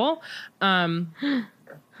of trouble. And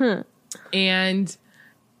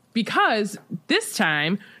because this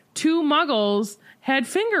time 2 muggles had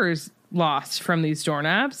fingers lost from these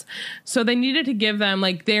doorknobs. So they needed to give them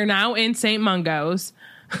like they're now in St. Mungo's.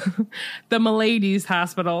 The Milady's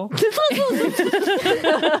hospital.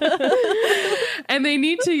 And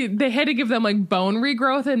they had to give them like bone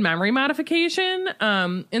regrowth and memory modification.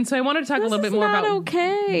 And so I wanted to talk a little bit more about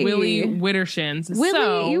Willie Wittershins. Willie,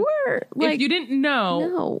 so, you were like, if you didn't know,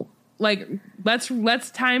 no. like let's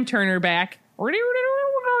time turner back.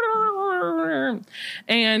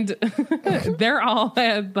 And they're all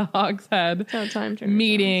at the Hogshead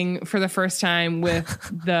meeting for the first time with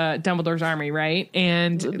the Dumbledore's army, right?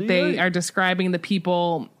 And they are describing the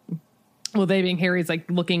people. Well, they being Harry's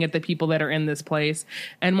like looking at the people that are in this place,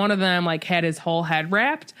 and one of them like had his whole head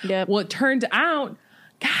wrapped. Yep. Well, it turned out,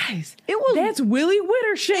 guys, that's Willie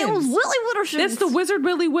Wittershins. It was Willie Wittershins. That's the wizard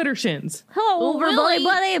Willie Wittershins. Hello, everybody.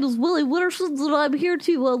 My name is Willie Wittershins, and I'm here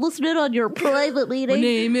to listen in on your private meeting. My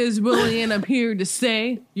name is Willie, and I'm here to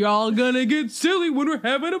say you're all gonna get silly when we're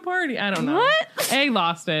having a party. I don't know. What? I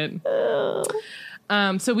lost it.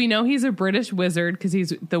 So we know he's a British wizard because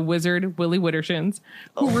he's the wizard Willie Wittershins,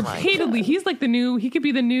 who repeatedly he's like he could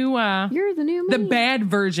be the new You're the new me. the bad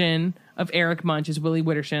version of Eric Munch is Willie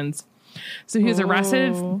Wittershins. So he was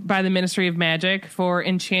arrested by the Ministry of Magic for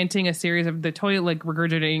enchanting a series of the toilet like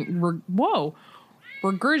regurgitating.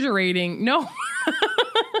 No.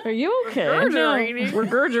 Are you okay?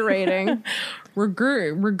 Regurgitating.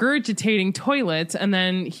 Regurgitating toilets, and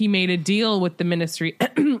then he made a deal with the Ministry,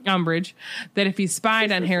 Umbridge, that if he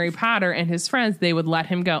spied on Harry Potter and his friends, they would let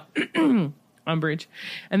him go. Umbridge.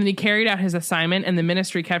 And then he carried out his assignment, and the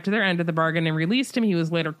Ministry kept to their end of the bargain and released him. He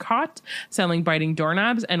was later caught selling biting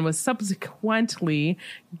doorknobs and was subsequently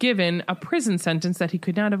given a prison sentence that he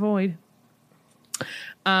could not avoid.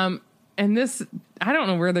 And this, I don't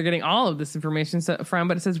know where they're getting all of this information from,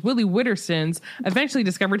 but it says Willie Wittershins eventually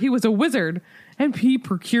discovered he was a wizard and he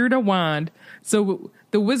procured a wand. So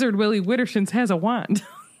the wizard Willie Wittershins has a wand.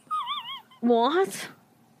 What?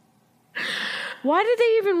 Why did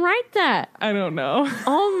they even write that? I don't know.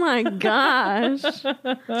 Oh my gosh.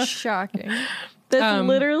 Shocking. That's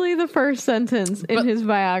literally the first sentence in his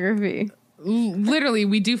biography. Literally,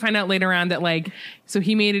 we do find out later on that, like, so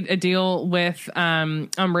he made a deal with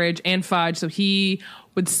Umbridge and Fudge. So he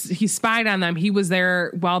spied on them. He was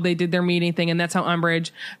there while they did their meeting thing, and that's how Umbridge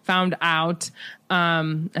found out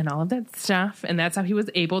and all of that stuff. And that's how he was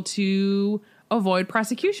able to avoid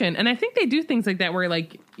prosecution. And I think they do things like that where,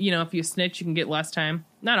 like, you know, if you snitch, you can get less time.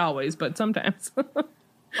 Not always, but sometimes.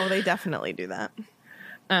 Oh, they definitely do that.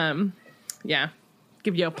 Yeah.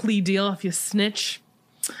 Give you a plea deal if you snitch.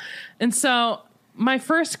 And so my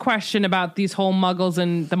first question about these whole muggles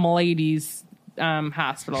and the Miladies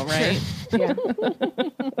hospital, right? Yeah.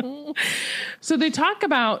 So they talk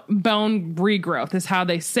about bone regrowth is how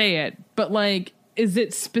they say it. But, like, is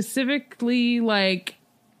it specifically, like,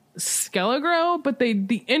 Skele-Gro? But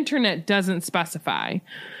the internet doesn't specify.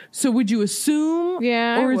 So would you assume?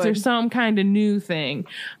 Yeah, Or I is there would. some kind of new thing?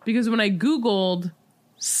 Because when I Googled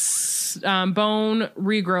bone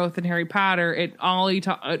regrowth in Harry Potter, it only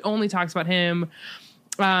talks about him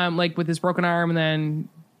like with his broken arm, and then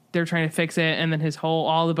they're trying to fix it, and then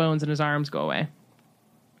all the bones in his arms go away.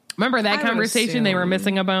 Remember that I would conversation? They were assume.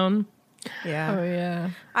 missing a bone. Yeah. Oh, yeah.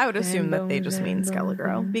 I would assume that they just mean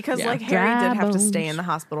Skele-Gro because, Yeah. like, Harry did have to Dry stay bones. in the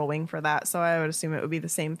hospital wing for that. So I would assume it would be the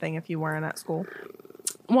same thing if you weren't at school.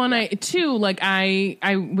 One, I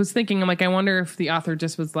was thinking, I'm like, I wonder if the author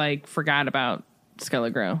just was like forgot about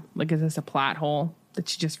Skele-Gro. Like, is this a plot hole that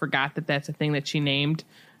she just forgot that that's a thing that she named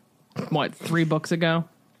 3 books ago?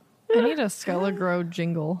 I need a Skele-Gro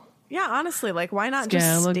jingle. Yeah, honestly, like, why not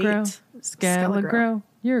Skele-Gro, just state Skele-Gro,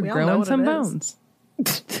 you're We all know growing what some it is. bones.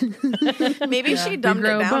 Maybe she dumbed it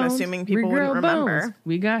Regrow down, bones, assuming people regrow wouldn't remember. bones.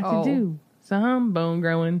 We got Oh. to do some bone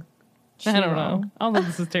growing. I don't know. All of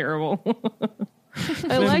this is terrible.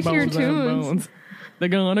 I like your Bones and tunes. bones. They're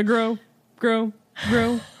gonna grow.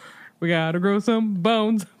 We gotta grow some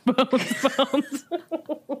bones.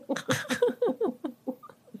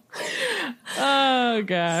 Oh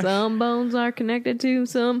gosh. Some bones are connected to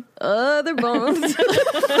some other bones.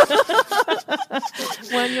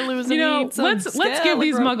 When you lose a You know, need, some let's give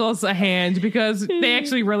these Skele-Gro. muggles a hand because they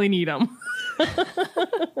actually really need them.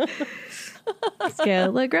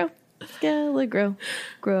 Skele-Gro, Skele-Gro,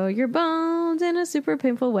 grow your bones in a super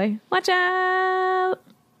painful way. Watch out.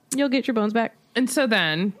 You'll get your bones back. And so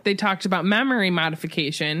then they talked about memory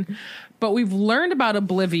modification, but we've learned about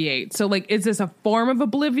Obliviate. So, like, is this a form of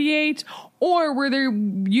Obliviate, or were they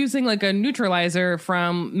using like a neutralizer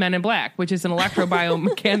from Men in Black, which is an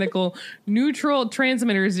electrobiomechanical neutral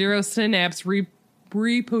transmitter zero synapse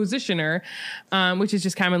repositioner, which is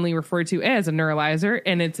just commonly referred to as a neuralizer,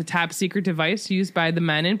 and it's a top secret device used by the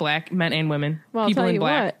Men in Black, men and women, Well, I'll people tell in you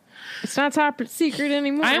black. what. It's not top secret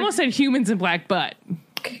anymore. I almost said humans in black, but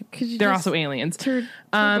 'Cause you they're just also aliens. turned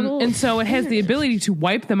And so it has the ability to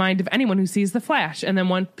wipe the mind of anyone who sees the Flash. And then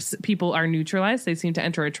once people are neutralized, they seem to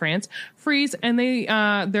enter a trance, freeze, and they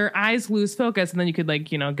their eyes lose focus. And then you could,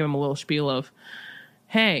 like, you know, give them a little spiel of,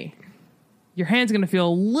 hey, your hand's going to feel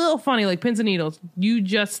a little funny, like pins and needles. You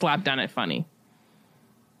just slapped on it funny.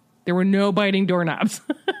 There were no biting doorknobs.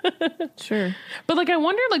 Sure. But, like, I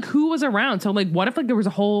wonder, like, who was around. So, like, what if, like, there was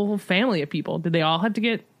a whole family of people? Did they all have to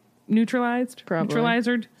get neutralized? Probably.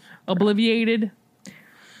 Neutralized? Obliviated?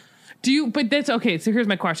 But that's okay. So here's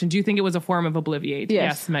my question. Do you think it was a form of Obliviate?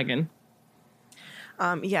 Yes. Megan.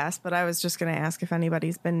 Yes, but I was just going to ask if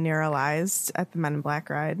anybody's been neuralized at the Men in Black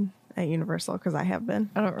ride at Universal, because I have been.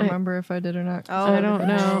 I don't remember if I did or not. Oh, I don't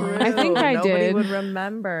know. I think I Nobody did. would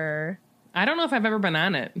remember. I don't know if I've ever been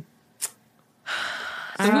on it.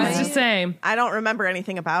 So who's to say? I don't remember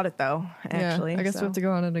anything about it, though, actually. Yeah, I guess we have to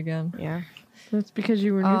go on it again. Yeah. That's because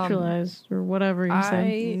you were neutralized or whatever you said.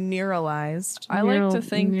 Neuralized. I like to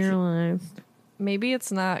think Neuralized. maybe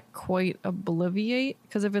it's not quite Obliviate,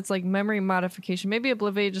 because if it's like memory modification, maybe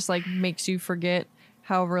Obliviate just like makes you forget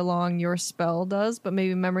however long your spell does, but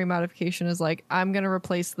maybe memory modification is like, I'm going to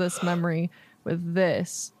replace this memory with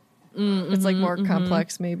this. It's like more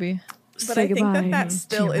complex, maybe. But Say I think goodbye that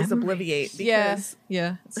still to your is memory. Obliviate, Yeah, because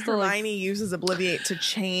yeah. It's still like, Hermione uses Obliviate to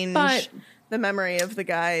change But- the memory of the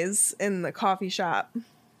guys in the coffee shop.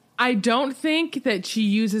 I don't think that she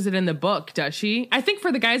uses it in the book, does she? I think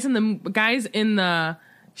for the guys in the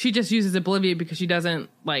she just uses Obliviate because she doesn't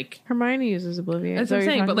like. Hermione uses Obliviate. That's Is that what I'm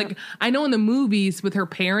you're saying. But talking like, I know in the movies with her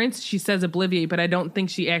parents, she says Obliviate, but I don't think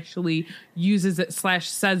she actually uses it /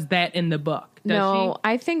 says that in the book. Does No,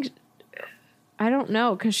 I think I don't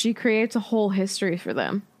know, because she creates a whole history for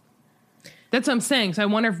them. That's what I'm saying. So I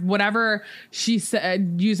wonder if whatever she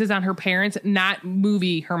said uses on her parents, not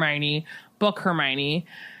movie Hermione, book Hermione.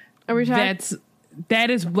 Are we talking? That's that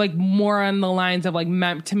is like more on the lines of like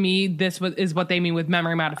to me this is what they mean with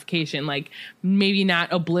memory modification, like maybe not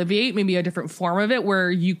obliviate, maybe a different form of it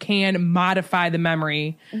where you can modify the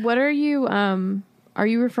memory. What are you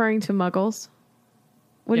referring to Muggles?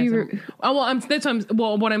 What Yes, do you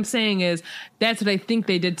what I'm saying is that's what I think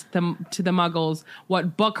they did to the Muggles,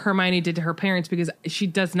 what book Hermione did to her parents, because she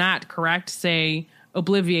does not say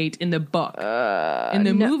obliviate in the book. In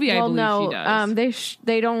the movie, I believe she does.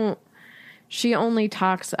 They don't. She only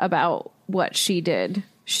talks about what she did.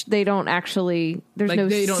 They don't actually. There's Like, no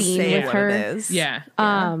they don't scene say with what her. it is. Yeah.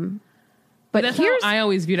 But That's how I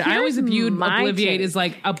always viewed it. I always here's viewed my obliviate take. as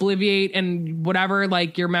like obliviate and whatever,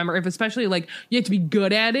 like your memory, if especially like you have to be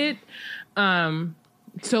good at it.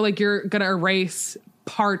 So like you're going to erase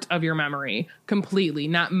part of your memory completely,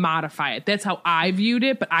 not modify it. That's how I viewed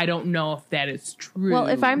it, but I don't know if that is true. Well,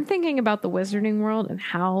 if I'm thinking about the Wizarding world and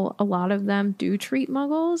how a lot of them do treat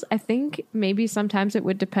Muggles, I think maybe sometimes it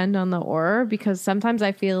would depend on the aura, because sometimes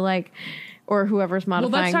I feel like, or whoever's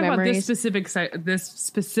modifying let's talk memories. about this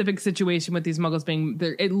specific situation with these Muggles being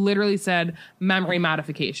there. It literally said memory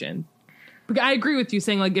modification. Because I agree with you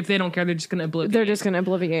saying like if they don't care, they're just going to obliviate. They're just going to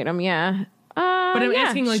obliviate them, yeah. But I'm yeah,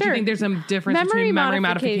 asking, like, do you sure. think there's some difference between memory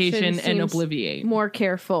modification and obliviate? More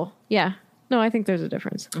careful. Yeah. No, I think there's a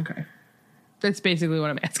difference. Okay. That's basically what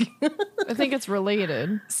I'm asking. I think it's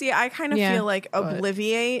related. See, I kind of Yeah. feel like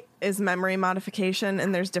obliviate is memory modification,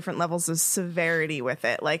 and there's different levels of severity with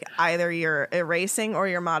it. Like either you're erasing or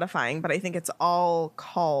you're modifying, but I think it's all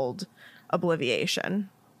called obliviation.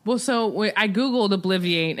 Well, so I Googled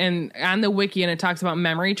obliviate and on the wiki, and it talks about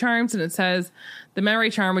memory charms, and it says the memory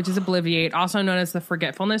charm, which is obliviate, also known as the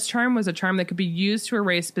forgetfulness charm, was a charm that could be used to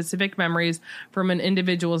erase specific memories from an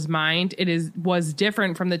individual's mind. Was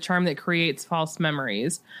different from the charm that creates false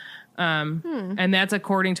memories. And that's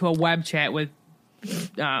according to a web chat with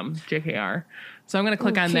JKR. So I'm going to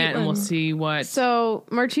click on that and we'll see what. So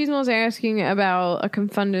Marchismo's asking about a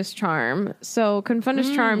Confundus charm. So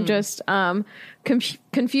Confundus charm just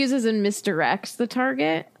confuses and misdirects the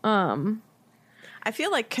target. I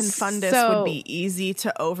feel like Confundus would be easy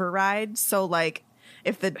to override. So like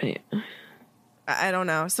if I don't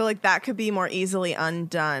know. So like that could be more easily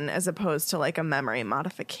undone as opposed to like a memory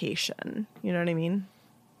modification. You know what I mean?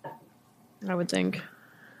 I would think.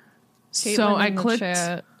 So Caitlin I in the clicked.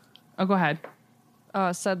 chat, Oh, go ahead.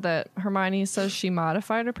 said that Hermione says she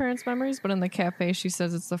modified her parents' memories, but in the cafe she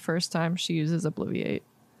says it's the first time she uses obliviate.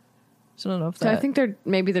 So I don't know if So that. I think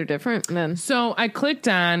they're different then. So I clicked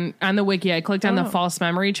on the wiki, I clicked on the false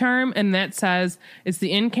memory charm, and that says it's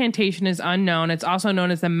the incantation is unknown. It's also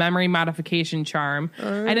known as the memory modification charm.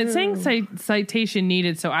 And it's saying citation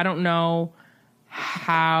needed, so I don't know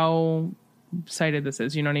how cited this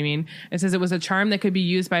is, you know what I mean? It says it was a charm that could be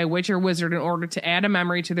used by a witch or wizard in order to add a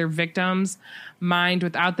memory to their victim's mind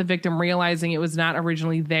without the victim realizing it was not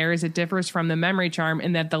originally theirs. It differs from the memory charm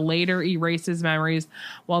in that the later erases memories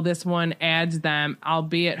while this one adds them,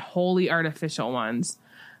 albeit wholly artificial ones.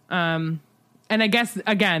 And I guess,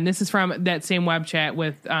 again, this is from that same web chat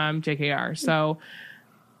with JKR. So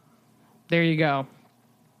there you go.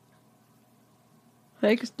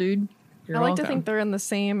 Thanks, dude. You're I like to welcome. think they're in the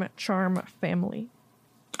same charm family.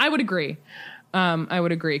 I would agree.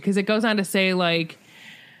 Because it goes on to say, like,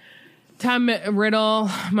 Tom Riddle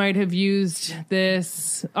might have used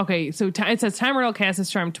this. Okay, so it says Tom Riddle cast this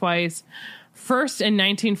charm twice. First in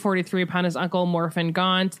 1943 upon his uncle Morfin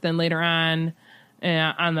Gaunt, then later on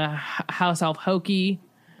the house elf Hokey.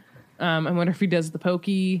 I wonder if he does the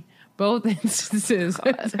pokey. Both instances,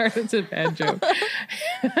 sorry, that's a bad joke,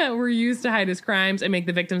 were used to hide his crimes and make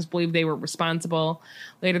the victims believe they were responsible.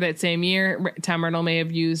 Later that same year, Tom Riddle may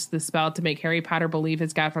have used the spell to make Harry Potter believe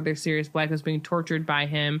his godfather Sirius Black was being tortured by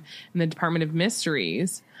him in the Department of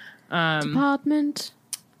Mysteries. Department.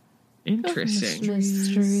 Interesting.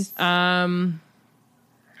 Mysteries.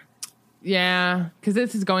 Yeah, because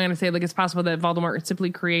this is going on to say, like, it's possible that Voldemort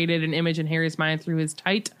simply created an image in Harry's mind through his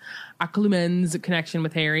tight Occlumen's connection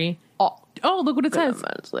with Harry. Oh, look what it says.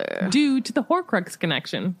 Due to the Horcrux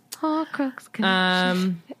connection. Horcrux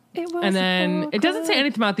connection. And then it doesn't say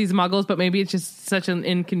anything about these Muggles, but maybe it's just such an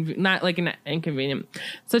inconvenient,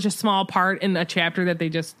 such a small part in a chapter that they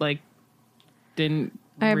just like didn't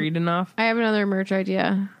read enough. I have another merch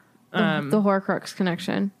idea. The Horcrux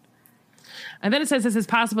connection. And then it says this is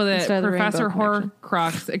possible that Instead of the Professor Rainbow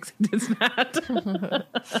Horcrux, it's not.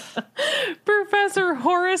 Professor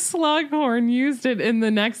Horace Slughorn used it in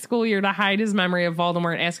the next school year to hide his memory of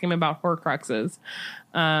Voldemort and ask him about Horcruxes.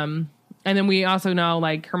 And then we also know,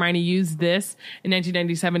 like, Hermione used this in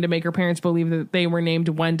 1997 to make her parents believe that they were named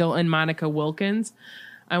Wendell and Monica Wilkins.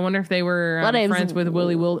 I wonder if they were My name's friends with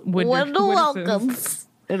Wendell Wilkins.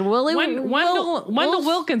 And Wendell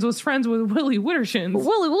Wilkins was friends with Willie Wittershins,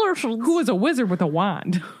 who was a wizard with a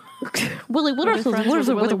wand. Willie Wittershins was a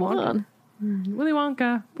wizard with a wand. Willy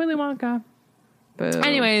Wonka.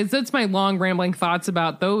 Anyways, that's my long rambling thoughts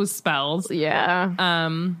about those spells. Yeah.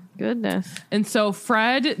 Goodness. And so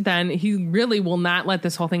Fred, then he really will not let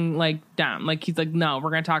this whole thing like down. Like he's like, no,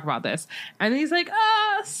 we're going to talk about this. And he's like,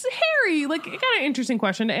 Harry, like I got an interesting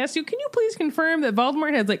question to ask you. Can you please confirm that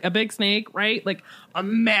Voldemort has like a big snake, right? Like a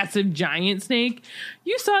massive giant snake.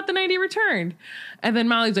 You saw it the night he returned. And then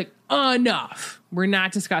Molly's like, enough. We're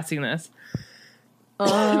not discussing this.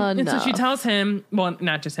 And so she tells him, well,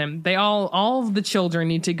 not just him, they all of the children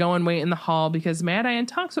need to go and wait in the hall because Mad Eye and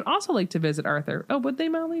Tonks would also like to visit Arthur. Oh, would they,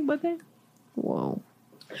 Molly? Would they? Whoa.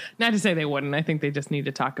 Not to say they wouldn't. I think they just need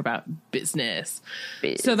to talk about business.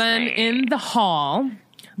 So then in the hall,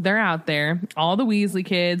 they're out there, all the Weasley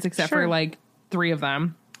kids, except for like 3 of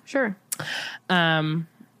them. Sure. Are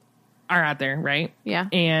out there, right? Yeah.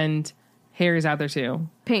 And Harry's out there too.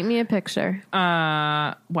 Paint me a picture.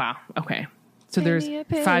 Wow. Okay. So there's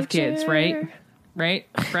 5 kids, right? Right?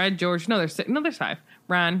 Fred, George. No, there's 5.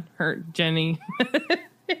 Ron, Hurt, Jenny,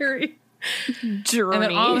 Harry. Journey. And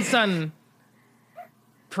then all of a sudden,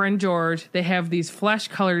 friend George, they have these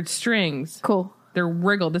flesh-colored strings. Cool. They're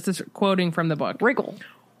wriggled. This is quoting from the book. Wriggle.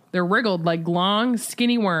 They're wriggled like long,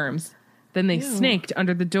 skinny worms. Then they snaked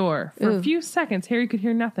under the door. For a few seconds, Harry could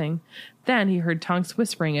hear nothing. Then he heard Tonks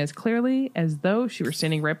whispering as clearly as though she were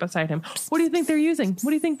standing right beside him. What do you think they're using?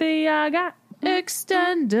 What do you think they got?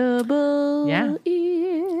 Extendable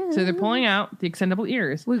ears. So they're pulling out the extendable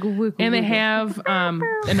ears. Wiggle, wiggle, and they wiggle. have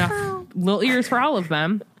enough little ears for all of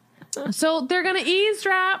them. So they're going to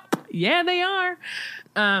eavesdrop. Yeah, they are.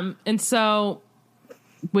 And so,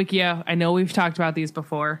 Wikia, I know we've talked about these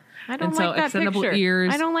before. I don't and so like that extendable picture.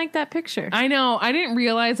 ears. I don't like that picture. I know. I didn't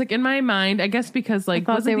realize, like, in my mind, I guess because, like, I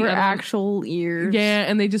thought wasn't they the were other one- actual ears. Yeah,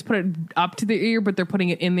 and they just put it up to their ear, but they're putting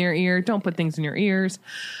it in their ear. Don't put things in your ears.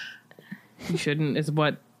 You shouldn't, is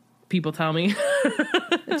what people tell me.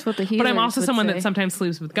 That's what the healers But I'm also would someone say. that sometimes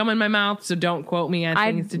sleeps with gum in my mouth, so don't quote me on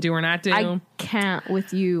things to do or not do. I can't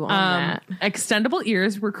with you on that. Extendable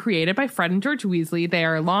ears were created by Fred and George Weasley. They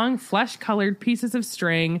are long, flesh-colored pieces of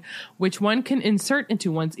string, which one can insert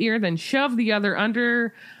into one's ear, then shove the other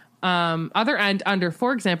end under,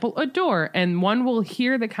 for example, a door, and one will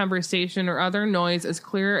hear the conversation or other noise as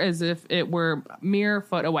clear as if it were a mere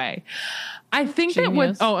foot away. I think that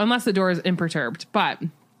would, unless the door is imperturbed, but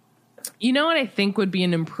you know what I think would be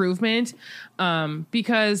an improvement?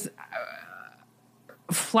 Because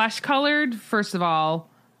flesh colored, first of all,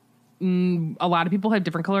 a lot of people have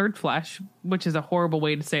different colored flesh, which is a horrible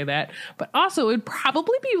way to say that. But also, it'd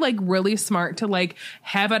probably be like really smart to like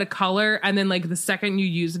have it a color, and then like the second you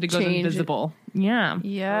use it, it goes Change invisible. Yeah.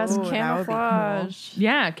 Yes, Ooh, that would be camouflage.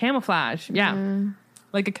 Yeah, camouflage. Yeah.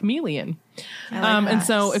 Like a chameleon. And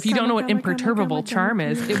so if you don't know what imperturbable charm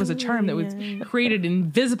is, it was a charm that was created an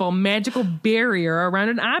invisible magical barrier around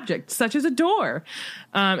an object, such as a door.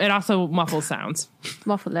 It also muffles sounds.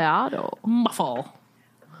 Mufflado. Muffle.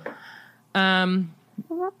 And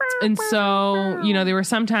so, you know, they were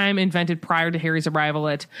sometime invented prior to Harry's arrival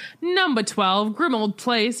at number 12 Grimmauld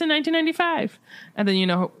Place in 1995. And then, you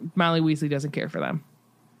know, Molly Weasley doesn't care for them.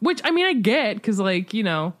 Which, I mean, I get, because, like, you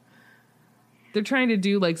know, they're trying to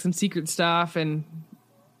do like some secret stuff, and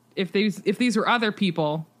if these were other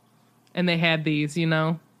people and they had these, you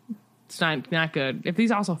know, it's not good. If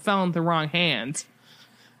these also fell into the wrong hands,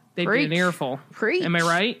 they'd get an earful. Preach. Am I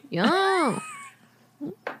right? Yeah.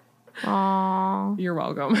 Aww. You're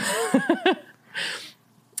welcome.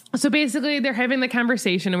 So basically, they're having the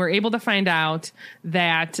conversation, and we're able to find out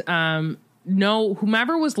that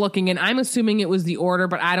whomever was looking, and I'm assuming it was the Order,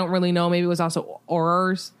 but I don't really know. Maybe it was also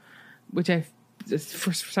Aurors, which I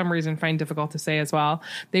for some reason find difficult to say as well.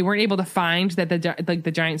 They weren't able to find that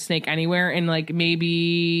the giant snake anywhere, and like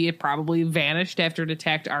maybe it probably vanished after it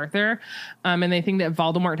attacked Arthur. And they think that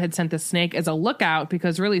Voldemort had sent the snake as a lookout,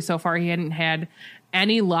 because really so far he hadn't had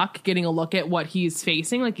any luck getting a look at what he's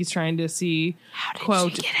facing. Like he's trying to see,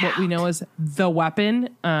 quote, what we know as the weapon.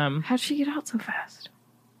 How'd she get out so fast?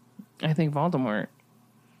 I think Voldemort.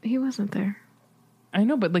 He wasn't there. I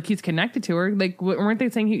know, but like he's connected to her. Like, weren't they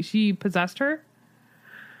saying she possessed her?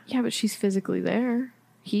 Yeah, but she's physically there.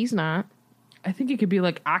 He's not. I think it could be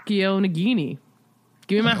like Accio Nagini.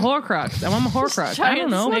 Give me my Horcrux. I want my Horcrux. I don't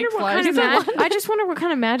know. I just wonder what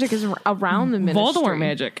kind of magic is around the ministry. Voldemort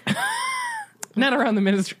magic. Not around the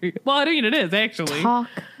ministry. Well, I mean, it is, actually. Talk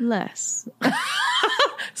less.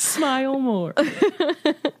 Smile more.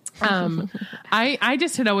 I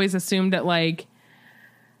just had always assumed that, like,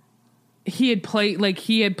 he had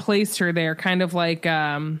placed her there, kind of like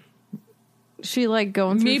She like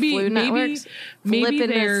going through Food Networks, flipping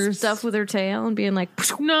there's stuff with her tail and being like,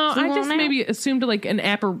 no, I just maybe assumed like an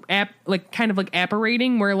kind of like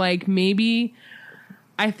apparating where like maybe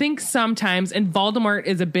I think sometimes, and Voldemort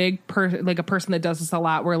is a big person that does this a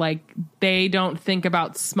lot, where like they don't think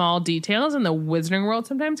about small details, and the wizarding world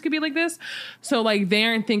sometimes could be like this. So like they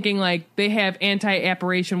aren't thinking like they have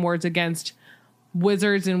anti-apparition wards against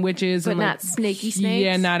wizards and witches, but and not snaky snakes.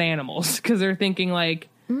 Yeah, not animals, because they're thinking like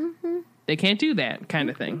they can't do that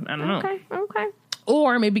kind of thing. I don't know. Okay.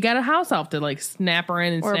 Or maybe got a house elf to like snap her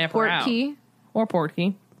in and Or snap her out. Or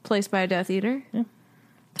Portkey, placed by a Death Eater. Yeah.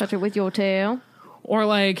 Touch it with your tail. Or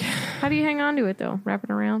like, how do you hang on to it though? Wrap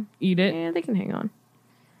it around. Eat it. Yeah, they can hang on.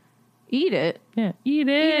 Eat it. Yeah, eat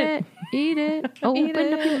it. Eat it.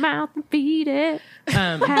 Open up your mouth and feed it.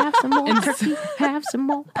 Have some more turkey. Have some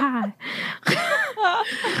more pie.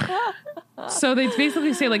 So they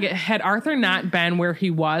basically say like, had Arthur not been where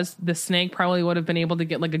he was, the snake probably would have been able to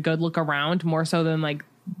get like a good look around, more so than like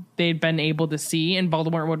they'd been able to see. And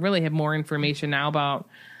Voldemort would really have more information now about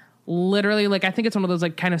literally, like, I think it's one of those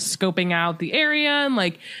like kind of scoping out the area and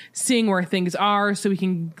like seeing where things are so he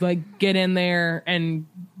can like get in there and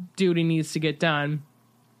do what he needs to get done.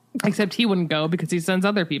 Except he wouldn't go because he sends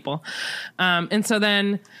other people. And so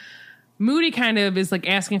then Moody kind of is like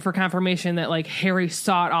asking for confirmation that like Harry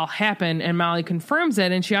saw it all happen, and Molly confirms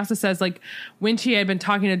it. And she also says like when she had been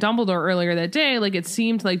talking to Dumbledore earlier that day, like it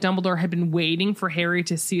seemed like Dumbledore had been waiting for Harry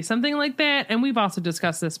to see something like that. And we've also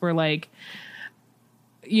discussed this where like,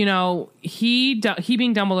 you know, he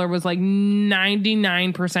being Dumbledore was like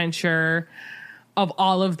 99% sure of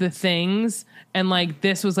all of the things. And like,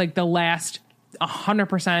 this was like the last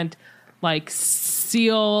 100% like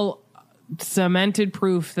cemented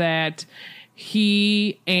proof that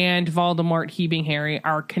he and Voldemort, he being Harry,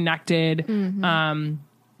 are connected. Mm-hmm.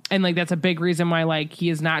 And like, that's a big reason why like he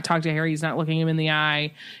has not talked to Harry. He's not looking him in the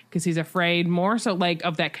eye because he's afraid more so like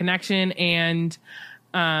of that connection and,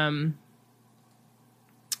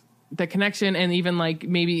 the connection, and even like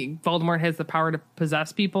maybe Voldemort has the power to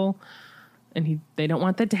possess people, and they don't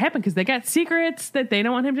want that to happen because they got secrets that they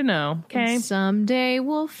don't want him to know. Okay, and someday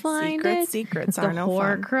we'll find Secrets the are no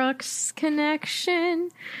fun. Horcrux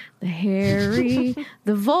connection, the Harry,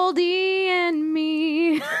 the Voldy, and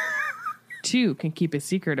me. Two can keep a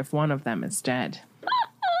secret if one of them is dead.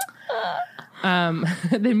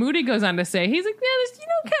 Then Moody goes on to say, he's like, yeah, there's, you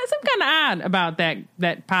know, some kind of odd about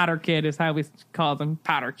that Potter kid is how we call him,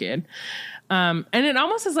 Potter kid. And it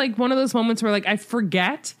almost is like one of those moments where like, I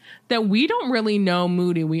forget that we don't really know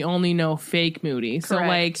Moody. We only know fake Moody. Correct. So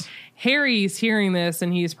like Harry's hearing this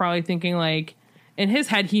and he's probably thinking like, in his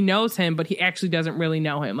head, he knows him, but he actually doesn't really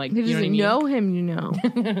know him. Like, he doesn't know him, you know.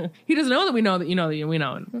 He doesn't know that we know that, you know, that we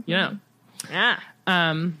know him, you know. Yeah.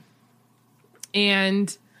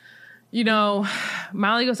 And you know,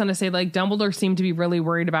 Molly goes on to say, like, Dumbledore seemed to be really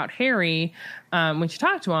worried about Harry when she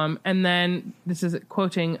talked to him. And then, this is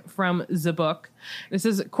quoting from the book. This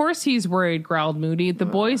is, of course he's worried, growled Moody. The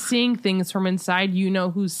boy's seeing things from inside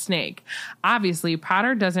you-know-who's snake. Obviously,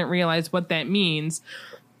 Potter doesn't realize what that means.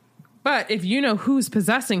 But if you know who's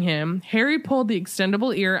possessing him, Harry pulled the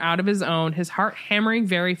extendable ear out of his own, his heart hammering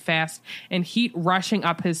very fast and heat rushing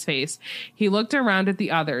up his face. He looked around at the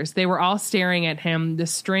others. They were all staring at him, the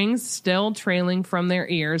strings still trailing from their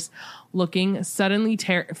ears, looking suddenly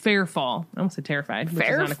fearful. I almost said terrified.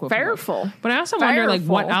 Fearful. But I also wonder, like,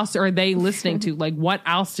 what else are they listening to? Like, what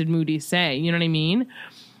else did Moody say? You know what I mean?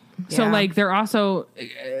 Yeah. So, like, they're also,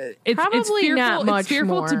 it's fearful, not much it's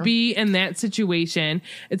fearful more. to be in that situation.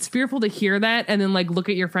 It's fearful to hear that and then, like, look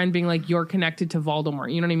at your friend being like, you're connected to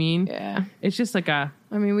Voldemort. You know what I mean? Yeah. It's just like a...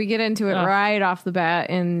 I mean, we get into it right off the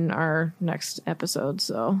bat in our next episode,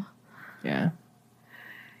 so... Yeah.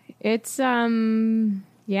 It's,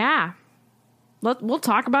 yeah. We'll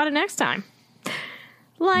talk about it next time.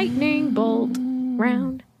 Lightning bolt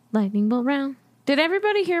round, lightning bolt round. Did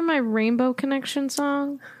everybody hear my Rainbow Connection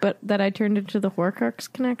song, but that I turned into the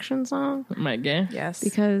Horcrux Connection song? Oh my God. Yes.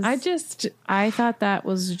 Because I thought that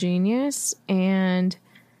was genius, and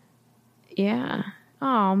yeah.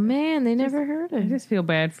 Oh man, they never heard I it. just feel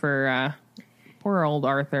bad for poor old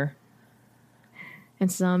Arthur.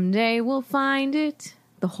 And someday we'll find it,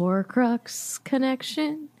 the Horcrux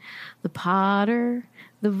Connection, the Potter,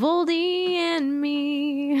 the Voldy, and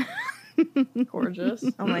me. Gorgeous.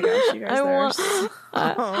 Oh my gosh, you guys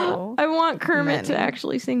I want Kermit to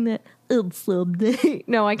actually sing that someday.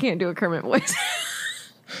 No, I can't do a Kermit voice.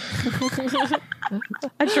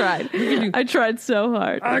 I tried so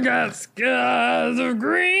hard. I got skies of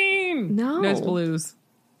green. No. That's blues.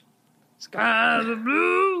 Skies are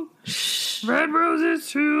blue, red roses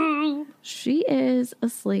too. She is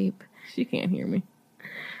asleep. She can't hear me.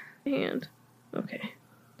 And okay.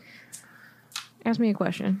 Ask me a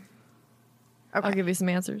question. Okay. I'll give you some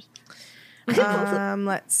answers.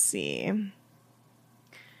 Let's see.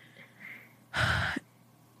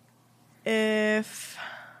 If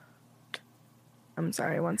I'm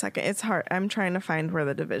sorry, 1 second. It's hard. I'm trying to find where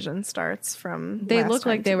the division starts from. They last look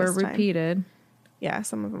time like they to were this time. repeated. Yeah,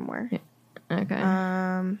 some of them were.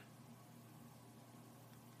 Okay.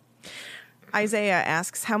 Isaiah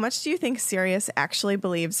asks, how much do you think Sirius actually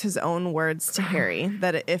believes his own words to Harry,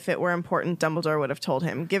 that if it were important, Dumbledore would have told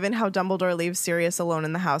him, given how Dumbledore leaves Sirius alone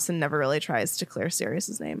in the house and never really tries to clear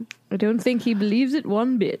Sirius's name? I don't think he believes it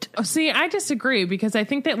one bit. Oh, see, I disagree because I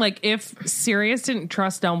think that like if Sirius didn't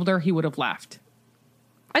trust Dumbledore, he would have left.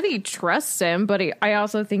 I think he trusts him, but I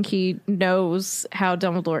also think he knows how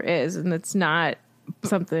Dumbledore is, and it's not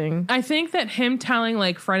something. I think that him telling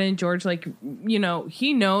like Fred and George, like, you know,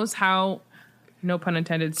 he knows how, no pun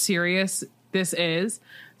intended, serious this is.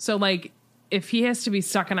 So like if he has to be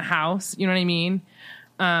stuck in a house, you know what I mean?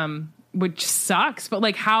 Which sucks, but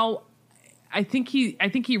like how I think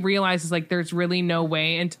he realizes like there's really no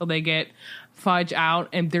way until they get Fudge out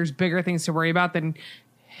and there's bigger things to worry about than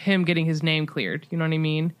him getting his name cleared. You know what I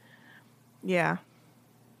mean? Yeah.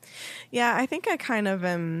 Yeah, I think I kind of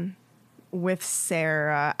am with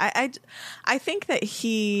Sarah. I think that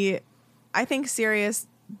I think Sirius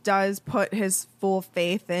does put his full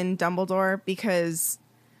faith in Dumbledore because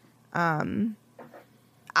I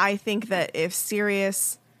think that if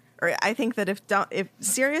Sirius thinks that if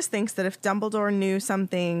Dumbledore knew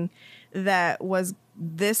something that was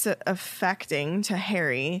this affecting to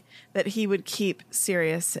Harry, that he would keep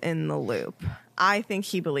Sirius in the loop. I think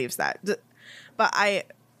he believes that. But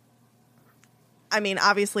I mean,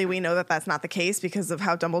 obviously we know that that's not the case because of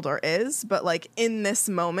how Dumbledore is, but like in this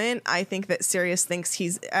moment, I think that Sirius thinks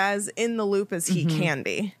he's as in the loop as he can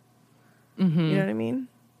be. Mm-hmm. You know what I mean?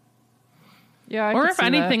 Yeah. Or if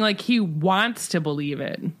anything, like he wants to believe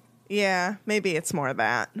it. Yeah, maybe it's more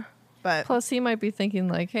that. But plus, he might be thinking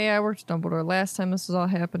like, "Hey, I worked with Dumbledore last time this was all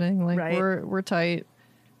happening. Like, right. we're tight.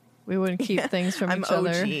 We wouldn't keep things from I'm each OG.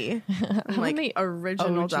 other." I'm like many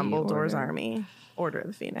original OG Dumbledore's order? army, Order of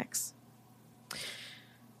the Phoenix.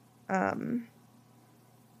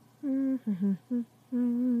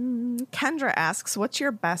 Kendra asks, "What's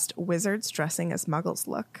your best wizards dressing as Muggles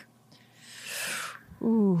look?"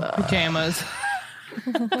 Pajamas.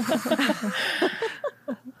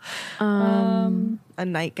 A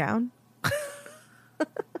nightgown.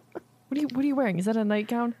 What are you wearing? Is that a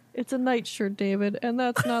nightgown? It's a nightshirt, David, and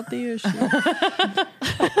that's not the issue.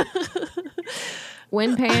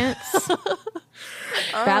 Wind pants,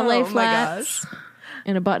 ballet Oh my flats,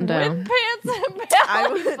 and a button down. Wind pants and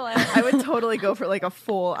ballet flats. I would totally go for like a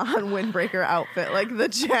full-on windbreaker outfit, like the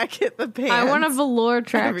jacket, the pants. I want a velour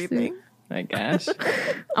tracksuit. everything. My gosh.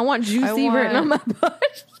 I want juicy written on my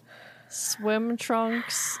butt. Swim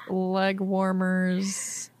trunks, leg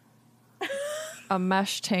warmers, a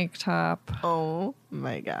mesh tank top, Oh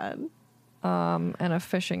my god. and a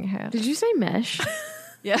fishing hat. Did you say mesh?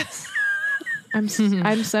 Yes. I'm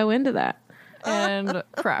so into that. And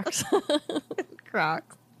Crocs.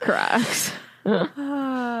 Crocs. Hey,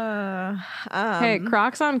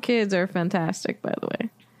 Crocs on kids are fantastic, by the way.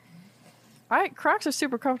 Crocs are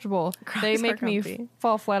super comfortable. They Crocs are make me comfy.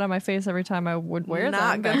 fall flat on my face every time I would wear them.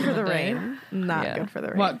 Not back good in for the day. rain. Not Yeah. good for the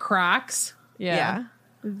rain. What, Crocs? Yeah.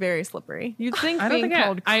 Very slippery. You'd think I don't being think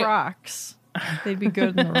called I- Crocs, they'd be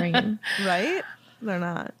good in the rain. Right? They're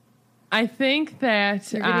not. I think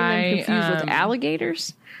that You're getting them confused with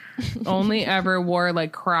alligators. only ever wore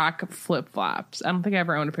like Croc flip flops. I don't think I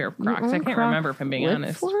ever owned a pair of Crocs. I can't remember if I'm being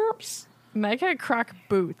honest. Flops? Meg had Croc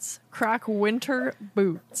boots. Croc winter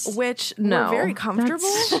boots. Which No, were very comfortable.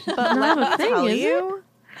 that's But let me a thing, tell is it? you,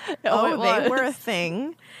 Oh, it they was. were a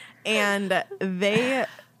thing. And they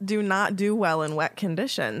do not do well in wet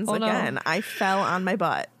conditions. Oh, no. Again, I fell on my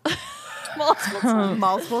butt Multiple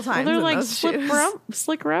multiple times. They're in like those shoes.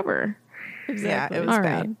 slick rubber. Yeah, it was All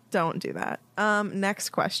bad. right. Don't do that. Next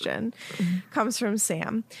question comes from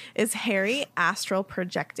Sam. Is Harry astral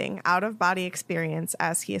projecting out of body experience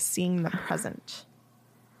as he is seeing the present?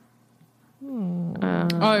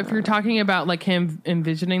 Oh, if you're talking about like him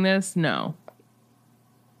envisioning this, no.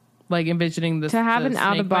 Like envisioning this. To have the an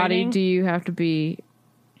out of snake body, biting? do you have to be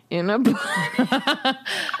in a body?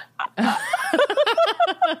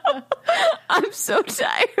 I'm so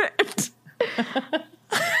tired.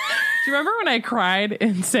 Do you remember when I cried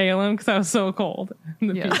in Salem because I was so cold in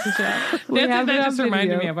the pizza shop? We That's have what it that on just reminded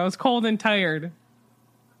video. me of. I was cold and tired.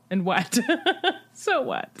 and wet. So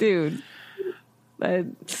wet. Dude.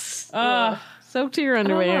 Soak to your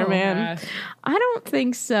underwear, man. Gosh. I don't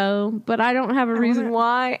think so, but I don't have a reason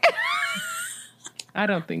why. I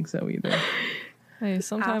don't think so either. Hey,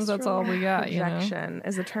 sometimes that's all we got, you know. Projection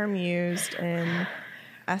is a term used in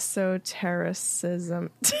esotericism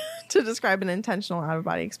to describe an intentional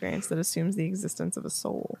out-of-body experience that assumes the existence of a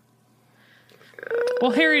soul.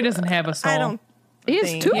 Well, Harry doesn't have a soul. I don't He has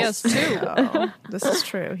think two. He has two. so. This is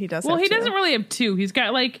true. He does. Well, have he two. doesn't really have two. He's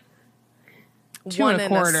got like 2 one and a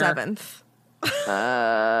and quarter. a seventh.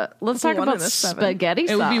 Let's talk One about and a seven. spaghetti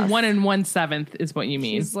sauce. It would be 1 1/7 is what you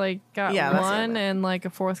mean. He's like got Yeah, that's one it. and like a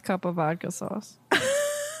fourth cup of vodka sauce.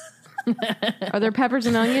 Are there peppers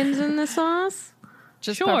and onions in the sauce?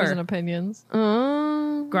 Just Sure. peppers and opinions.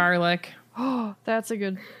 Garlic. That's a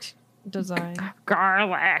good design.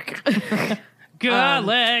 Garlic.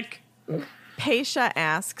 Garlic. Paisha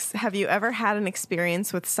asks, have you ever had an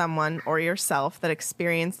experience with someone or yourself that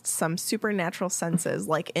experienced some supernatural senses,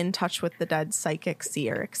 like in touch with the dead, psychic,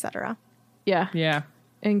 seer, etc.? Yeah, Yeah.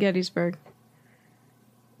 in Gettysburg.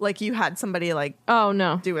 Like you had somebody like Oh,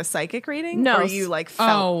 no. do a psychic reading? No. Or you like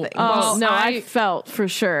felt things? Oh, Well, no, I I- felt for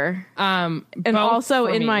sure. And And also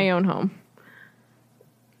in my own home.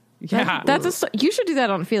 Yeah. You should do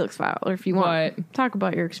that on Felix File, or if you want. What? Talk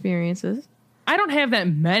about your experiences. I don't have that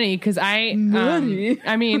many because I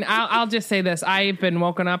mean, I'll just say this. I've been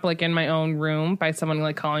woken up like in my own room by someone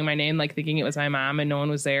like calling my name, like thinking it was my mom and no one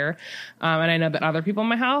was there. And I know that other people in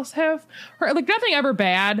my house have heard, like nothing ever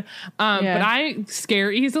bad. But I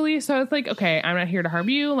scare easily. So it's like, okay, I'm not here to harm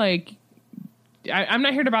you. Like, I'm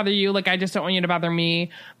not here to bother you. Like, I just don't want you to bother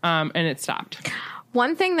me. And it stopped.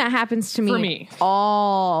 One thing that happens to For me.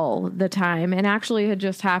 all the time, and actually had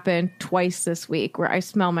just happened twice this week, where I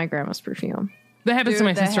smell my grandma's perfume. That happens to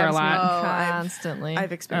my that sister a has lot. me I've- constantly.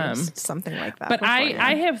 I've experienced something like that. But before, yeah.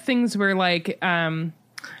 I have things where like I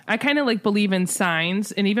kind of like believe in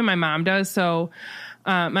signs, and even my mom does. So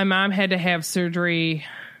my mom had to have surgery.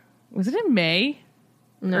 Was it in May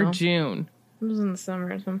or June? It was in the summer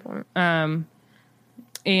at some point.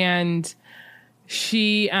 And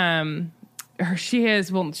she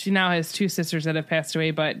she now has 2 sisters that have passed away,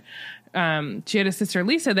 but she had a sister,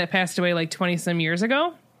 Lisa, that passed away like 20 some years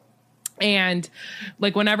ago. And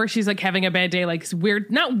like whenever she's like having a bad day, like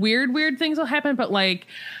not weird things will happen, but like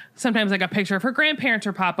sometimes like a picture of her grandparents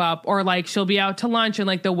will pop up, or like she'll be out to lunch and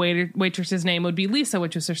like the waitress's name would be Lisa,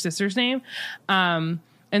 which was her sister's name. And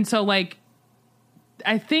so like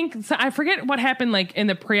I forget what happened like in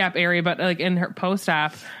the pre-op area, but like in her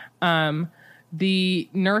post-op, the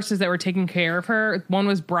nurses that were taking care of her, one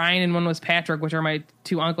was Brian and one was Patrick, which are my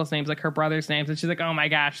 2 uncles' names, like her brother's names. And she's like, oh my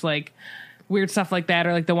gosh, like weird stuff like that.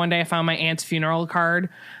 Or like the one day I found my aunt's funeral card,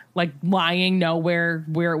 like lying nowhere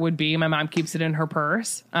where it would be. My mom keeps it in her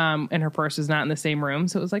purse. And her purse is not in the same room.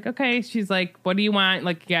 So it was like, okay, she's like, what do you want?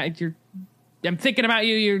 Like, yeah, I'm thinking about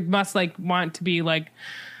you. You must like want to be like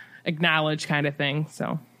acknowledged kind of thing.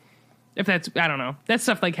 So if that's, I don't know, that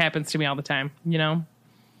stuff like happens to me all the time, you know?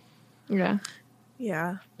 Yeah.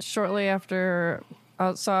 Yeah. Shortly after,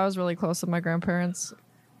 so I was really close with my grandparents,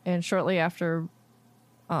 and shortly after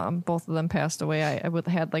both of them passed away, I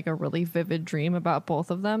had like a really vivid dream about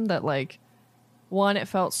both of them that like, 1, it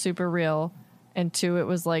felt super real, and 2, it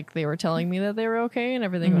was like they were telling me that they were okay and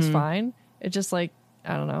everything was fine. It just like,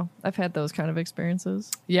 I don't know. I've had those kind of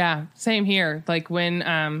experiences. Yeah, same here. Like when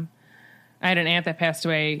I had an aunt that passed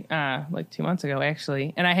away like 2 months ago,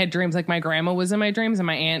 actually, and I had dreams like my grandma was in my dreams, and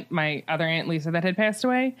my other aunt Lisa that had passed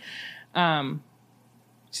away.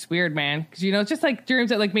 Just weird, man, because you know it's just like dreams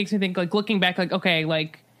that like makes me think like looking back, like okay,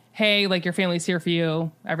 like hey, like your family's here for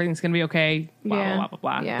you, everything's gonna be okay. Blah Yeah. blah blah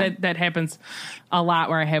blah. Blah. Yeah. That happens a lot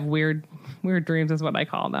where I have weird dreams is what I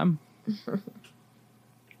call them.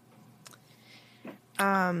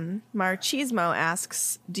 Marchismo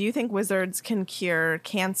asks, do you think wizards can cure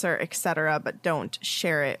cancer, etc., but don't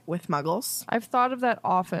share it with muggles? I've thought of that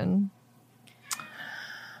often.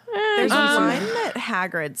 There's a line that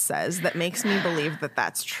Hagrid says that makes me believe that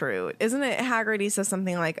that's true. Isn't it Hagrid? He says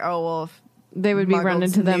something like, oh, well, if They would be muggles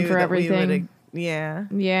running to them knew for that we would everything. yeah.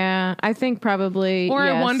 Yeah, I think probably. Or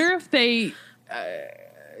I yes. wonder if they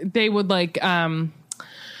would like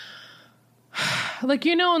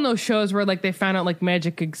you know in those shows where like they found out like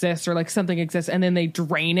magic exists or like something exists and then they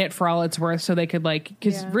drain it for all it's worth so they could like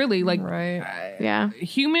because really like Right. Yeah.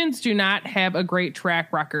 humans do not have a great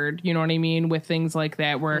track record, you know what I mean, with things like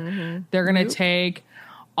that where they're gonna take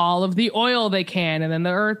all of the oil they can and then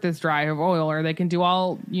the earth is dry of oil, or they can do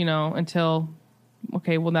all, you know, until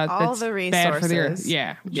okay, well All that's the bad for the earth. resources.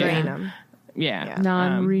 Yeah. Drain them. Yeah.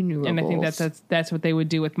 Non-renewables. And I think that's what they would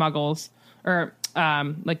do with muggles or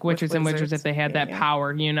like witches and wizards if they had that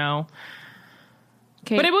power, you know.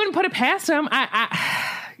 Kate, But I wouldn't put it past them.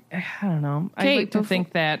 I don't know. Kate, I like to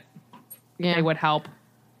think that they would help.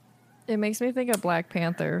 It makes me think of Black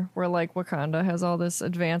Panther, where like Wakanda has all this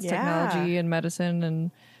advanced technology and medicine,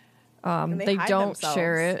 and they hide don't themselves.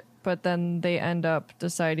 share it, but then they end up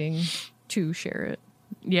deciding to share it.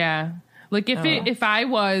 Yeah. Like if I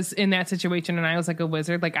was in that situation and I was like a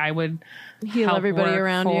wizard, like I would heal help everybody work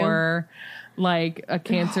around for like a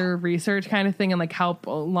cancer research kind of thing and like help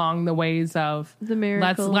along the ways of The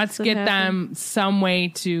miracles let's that get happen. them some way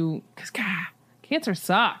to, because God, cancer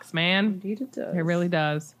sucks, man. Indeed it does. It really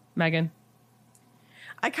does. Megan.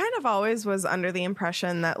 I kind of always was under the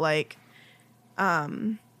impression that like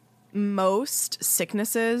most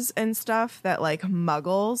sicknesses and stuff that like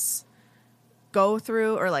muggles go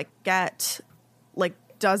through or like get like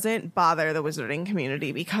doesn't bother the wizarding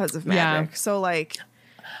community because of magic. So like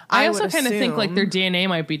I would also kind of think like their assume- DNA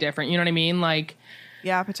might be different. You know what I mean? Like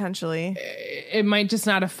yeah, potentially. it might just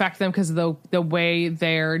not affect them because of the way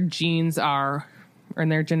their genes are and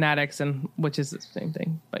their genetics, and which is the same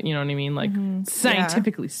thing. But you know what I mean? Like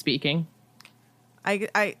scientifically speaking.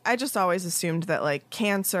 I just always assumed that like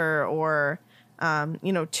cancer or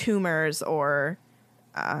tumors or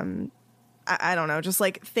I don't know, just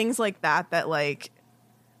like things like that like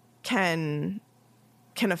can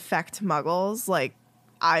affect muggles. Like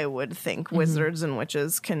I would think wizards and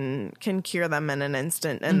witches can cure them in an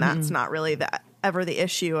instant, and that's not really ever the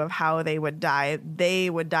issue of how they would die. They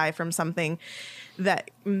would die from something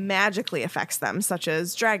that magically affects them, such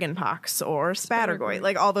as dragonpox or spattergoit,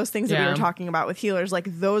 like all those things that we were talking about with healers.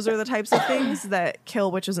 Like those are the types of things that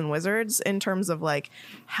kill witches and wizards in terms of like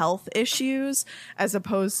health issues, as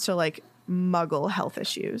opposed to like muggle health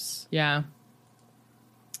issues. Yeah.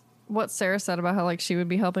 What Sarah said about how like she would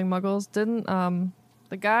be helping muggles, didn't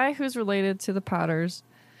the guy who's related to the Potters,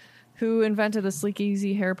 who invented the Sleek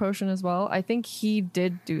Easy hair potion as well, I think he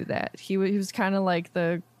did do that. He was kind of like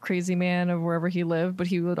the crazy man of wherever he lived, but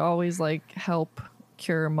he would always like help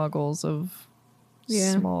cure muggles of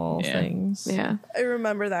small things. Yeah. I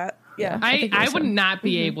remember that. Yeah. I would not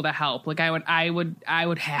be able to help. Like I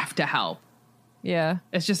would have to help. Yeah.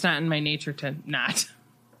 It's just not in my nature to not.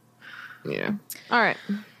 Yeah. All right.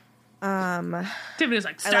 Tiffany's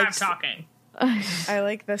like, stop talking. I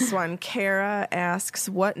like this one. Kara asks,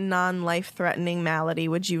 what non-life-threatening malady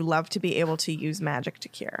would you love to be able to use magic to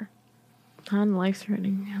cure?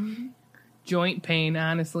 Non-life-threatening. Joint pain,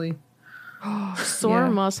 honestly. Sore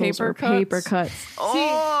muscles or paper cuts.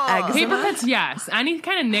 Paper cuts, yes. Any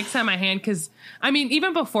kind of nicks on my hand, because, I mean,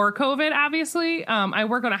 even before COVID, obviously, I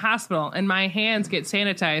work at a hospital, and my hands get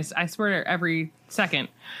sanitized, I swear, every second.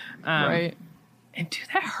 Right. And, dude,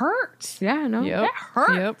 that hurts. Yeah, no. Yep. That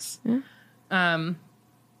hurts. Yep.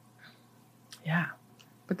 Yeah.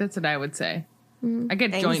 But that's what I would say. I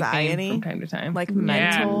get joint Anxiety, pain from time to time. Like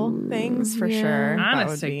mental things for sure. That Honest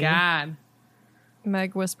would to be- God.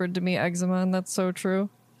 Meg whispered to me eczema, and that's so true.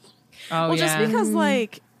 Oh, Well, yeah. just because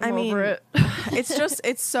like I mean, over it.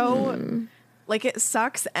 it's so like it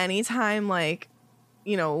sucks anytime like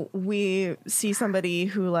we see somebody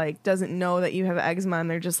who like doesn't know that you have eczema and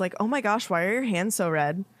they're just like, oh my gosh, why are your hands so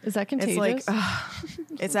red? Is that contagious? It's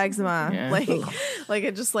like it's eczema. Yeah. Like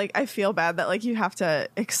it just like I feel bad that like you have to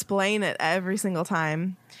explain it every single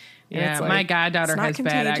time. And Yeah, it's like, my goddaughter it's not has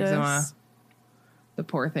bad contagious. eczema. The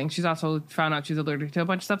poor thing. She's also found out she's allergic to a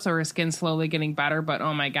bunch of stuff, so her skin's slowly getting better. But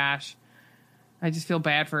oh my gosh, I just feel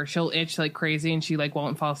bad for her. She'll itch like crazy, and she like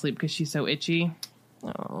won't fall asleep because she's so itchy.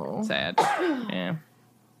 Oh. Sad. Yeah.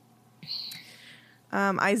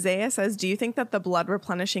 Isaiah says, do you think that the blood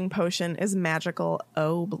replenishing potion is magical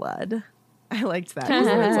blood? I liked that.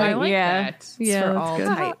 Ooh, I like yeah. that. It's Yeah, for that's all good.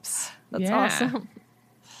 types. That's Yeah.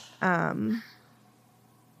 awesome.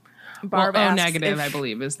 Barb O asks negative, if- I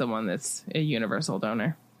believe, is the one that's a universal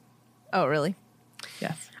donor. Oh, really?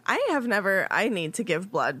 Yes. I need to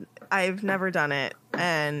give blood. I've never done it.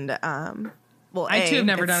 And, well, I too have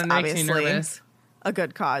never done it. It makes me obviously nervous. a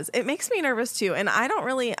good cause. It makes me nervous too. And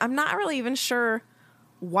I'm not really even sure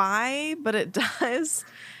why, but it does.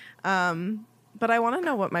 But I want to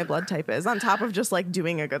know what my blood type is on top of just like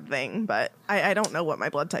doing a good thing. But I don't know what my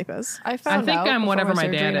blood type is. I found think out I'm before whatever my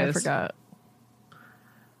surgery dad and is. I forgot.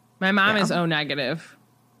 My mom is O negative.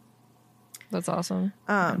 That's awesome.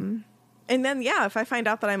 And then, yeah, if I find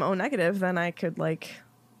out that I'm O negative, then I could like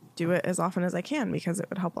do it as often as I can because it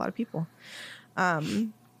would help a lot of people.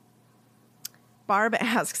 Barb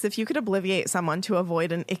asks, if you could obliviate someone to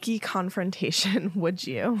avoid an icky confrontation, would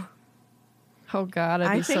you? Oh God,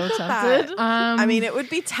 I'd be so that tempted. I mean, it would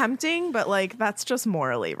be tempting, but like that's just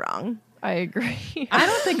morally wrong. I agree. I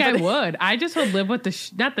don't think I would. I just would live with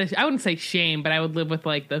I wouldn't say shame, but I would live with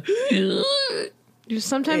like the.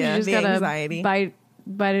 Sometimes you just the gotta anxiety. bite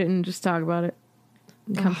it and just talk about it.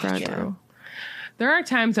 And confront it. There are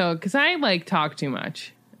times though, because I like talk too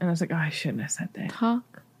much, and I was like, oh, I shouldn't have said that.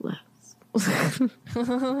 Talk less.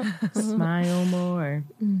 Smile more.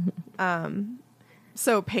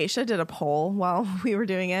 So Paisha did a poll while we were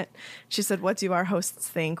doing it. She said, what do our hosts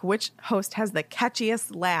think? Which host has the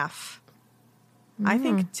catchiest laugh? I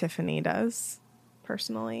think Tiffany does,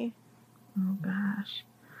 personally. Oh gosh.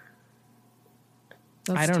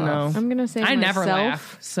 I don't know. I'm gonna say I myself never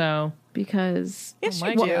laugh, so because Yes, Oh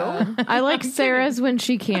you my do. God. I like Sarah's when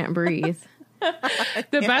she can't breathe.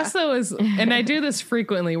 the best though is, and I do this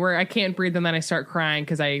frequently, where I can't breathe and then I start crying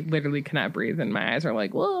because I literally cannot breathe, and my eyes are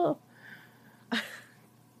like, whoa.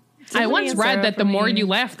 I once and read Sarah that the for more me. you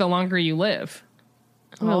laugh, the longer you live.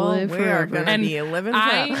 I'll live we are forever. going to And be living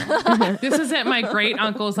forever. This is at my great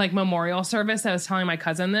uncle's like memorial service. I was telling my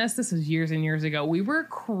cousin this. This was years and years ago. We were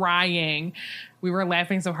crying. We were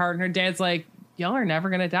laughing so hard, and her dad's like, "Y'all are never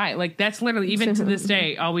gonna die." Like that's literally, even to this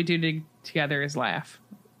day, all we do together is laugh,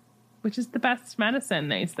 which is the best medicine,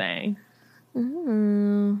 they say.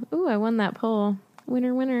 Ooh, I won that poll.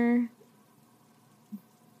 Winner, winner.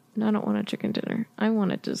 No, I don't want a chicken dinner. I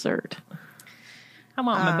want a dessert. I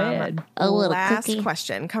want my bed. A little Last cookie.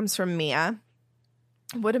 question comes from Mia.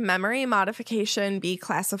 Would memory modification be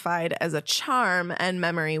classified as a charm and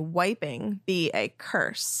memory wiping be a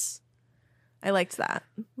curse? I liked that.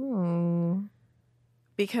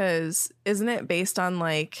 Because isn't it based on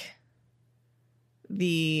like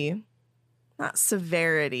the, not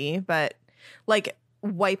severity, but like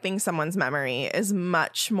wiping someone's memory is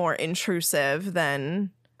much more intrusive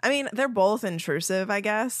than, I mean, they're both intrusive, I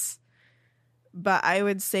guess. But I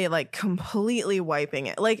would say like completely wiping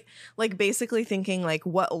it. Like basically thinking like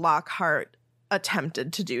what Lockhart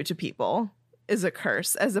attempted to do to people is a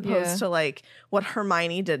curse, as opposed to like what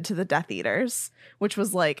Hermione did to the Death Eaters, which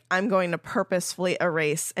was like, I'm going to purposefully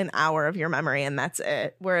erase an hour of your memory and that's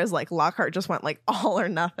it. Whereas like Lockhart just went like all or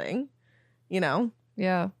nothing, you know?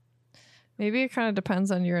 Yeah. Maybe it kind of depends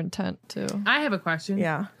on your intent too. I have a question.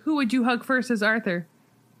 Yeah. Who would you hug first as Arthur?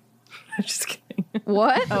 I'm just kidding.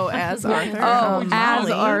 What? Oh, as Arthur? Oh, As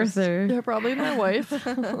Molly. Arthur. Yeah, probably my wife. Oh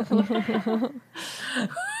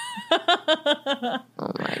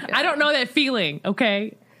my god. I don't know that feeling,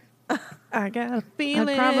 okay? I got a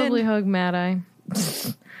feeling. I'd probably hug Mad Eye.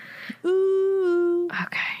 Ooh.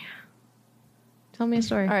 Okay. Tell me a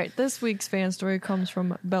story. All right, this week's fan story comes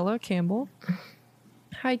from Bella Campbell.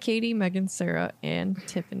 Hi, Katie, Megan, Sarah, and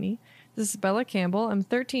Tiffany. This is Bella Campbell. I'm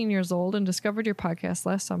 13 years old and discovered your podcast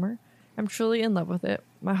last summer. I'm truly in love with it.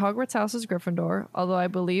 My Hogwarts house is Gryffindor, although I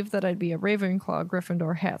believe that I'd be a Ravenclaw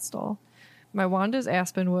Gryffindor hat stall. My wand is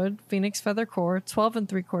Aspenwood, Phoenix Feather Core, 12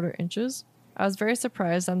 3/4 inches. I was very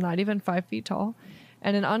surprised I'm not even 5 feet tall,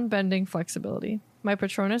 and an unbending flexibility. My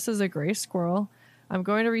Patronus is a gray squirrel. I'm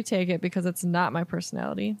going to retake it because it's not my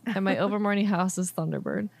personality, and my Ilvermorny house is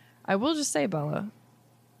Thunderbird. I will just say, Bella,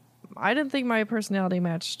 I didn't think my personality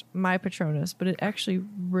matched my Patronus, but it actually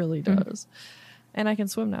really does. And I can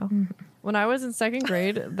swim now. When I was in second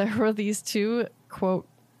grade, there were these two, quote,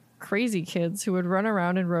 crazy kids who would run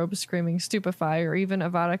around in robes screaming stupefy or even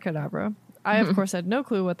Avada Kedavra. I, of course, had no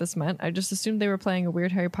clue what this meant. I just assumed they were playing a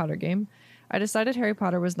weird Harry Potter game. I decided Harry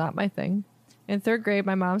Potter was not my thing. In third grade,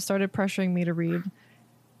 my mom started pressuring me to read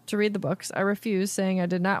the books. I refused, saying I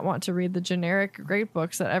did not want to read the generic great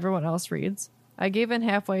books that everyone else reads. I gave in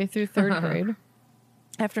halfway through third grade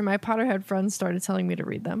after my Potterhead friends started telling me to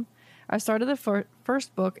read them. I started the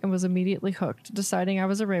first book and was immediately hooked, deciding I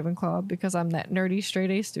was a Ravenclaw because I'm that nerdy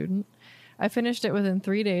straight-A student. I finished it within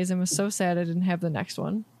 3 days and was so sad I didn't have the next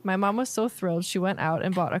one. My mom was so thrilled she went out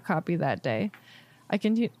and bought a copy that day. I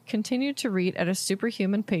continued to read at a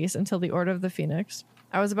superhuman pace until the Order of the Phoenix.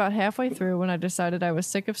 I was about halfway through when I decided I was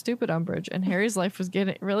sick of stupid Umbridge and Harry's life was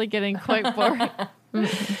getting quite boring.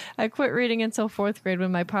 I quit reading until fourth grade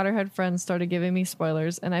when my Potterhead friends started giving me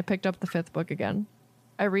spoilers and I picked up the fifth book again.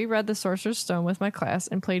 I reread The Sorcerer's Stone with my class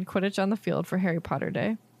and played Quidditch on the field for Harry Potter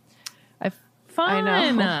Day. Fun.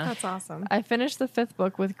 I know. That's awesome. I finished the fifth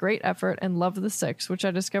book with great effort and loved the sixth, which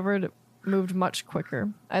I discovered moved much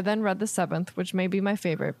quicker. I then read the seventh, which may be my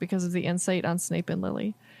favorite because of the insight on Snape and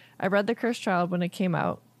Lily. I read The Cursed Child when it came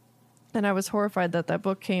out, and I was horrified that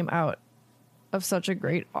book came out of such a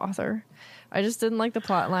great author. I just didn't like the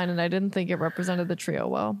plot line, and I didn't think it represented the trio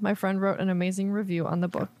well. My friend wrote an amazing review on the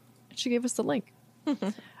book. She gave us the link.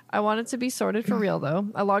 I wanted to be sorted for real, though.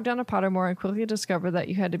 I logged on to Pottermore and quickly discovered that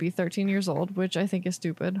you had to be 13 years old, which I think is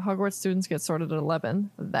stupid. Hogwarts students get sorted at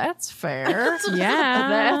 11. That's fair.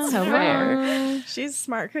 Yeah. That's fair. She's a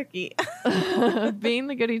smart cookie. Being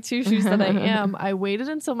the goody two-shoes that I am, I waited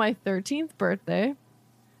until my 13th birthday.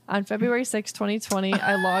 On February 6, 2020,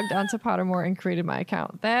 I logged onto Pottermore and created my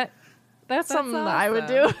account. That's something that I would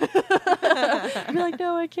do. I'd be like,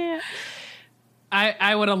 no, I can't.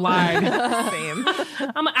 I would have lied. Same.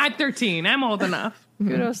 I'm at 13. I'm old enough.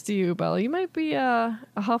 Kudos to you, Bella. You might be a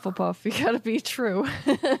Hufflepuff. You gotta be true.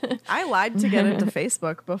 I lied to get into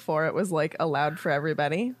Facebook before it was like allowed for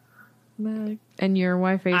everybody. And your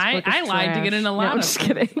wife Facebook I lied to get in a lot I'm of just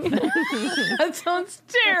kidding. That sounds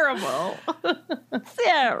terrible.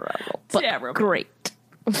 Terrible. But Terrible. great.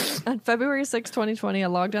 On February 6, 2020, I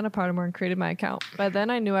logged on to Pottermore and created my account. By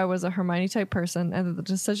then, I knew I was a Hermione-type person and that the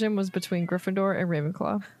decision was between Gryffindor and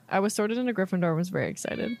Ravenclaw. I was sorted into Gryffindor and was very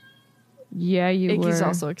excited. Yeah, you were. Iggy's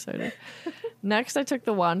also excited. Next, I took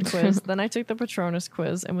the wand quiz. Then I took the Patronus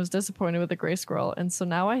quiz and was disappointed with the gray squirrel. And so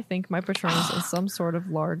now I think my Patronus is some sort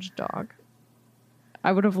of large dog.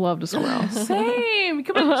 I would have loved a squirrel. Same.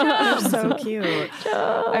 Come on, Chubbs. So cute.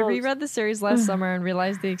 I reread the series last summer and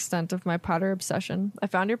realized the extent of my Potter obsession. I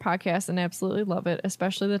found your podcast and absolutely love it,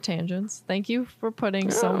 especially the tangents. Thank you for putting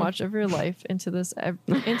so much of your life into this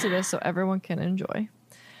so everyone can enjoy.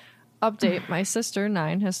 Update, my sister,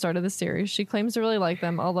 9, has started the series. She claims to really like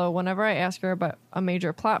them, although whenever I ask her about a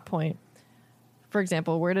major plot point, for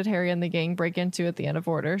example, where did Harry and the gang break into at the end of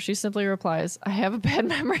Order, she simply replies, I have a bad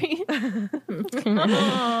memory.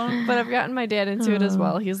 But I've gotten my dad into it as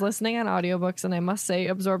well. He's listening on audiobooks, and I must say,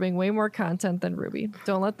 absorbing way more content than Ruby.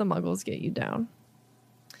 Don't let the muggles get you down.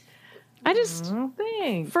 I just,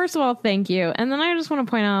 Thanks. first of all, thank you. And then I just want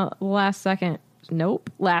to point out last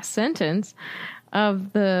sentence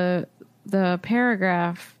of the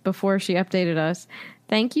paragraph before she updated us.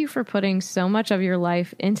 Thank you for putting so much of your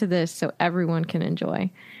life into this so everyone can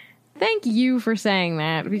enjoy. Thank you for saying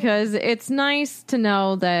that, because it's nice to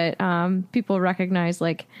know that people recognize,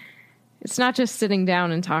 like, it's not just sitting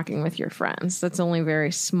down and talking with your friends. That's only a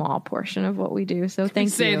very small portion of what we do. So thank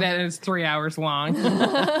you. Say that it's 3 hours long.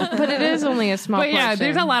 But it is only a small portion. But yeah,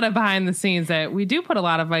 there's a lot of behind the scenes that we do put a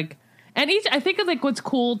lot of, like, and each, I think, like, what's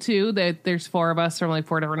cool too, that there's 4 of us from like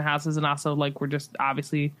 4 different houses, and also, like, we're just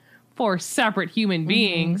obviously 4 separate human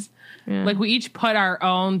beings. Yeah. Like, we each put our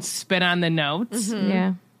own spin on the notes.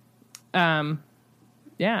 Yeah.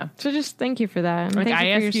 Yeah. So just thank you for that. And Like, thank I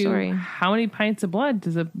you for asked your you, story. how many pints of blood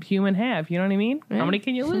does a human have? You know what I mean? Yeah. How many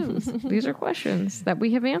can you lose? These are questions that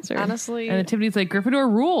we have answered. Honestly, And Tiffany's like,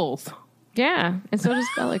 Gryffindor rules. Yeah. And so does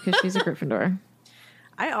Bella, because she's a Gryffindor.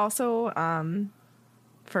 I also,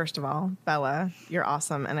 first of all, Bella, you're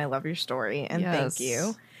awesome, and I love your story, and Yes. thank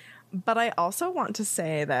you. But I also want to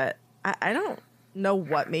say that I don't know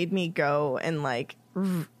what made me go and like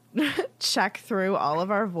check through all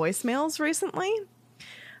of our voicemails recently.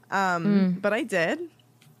 But I did.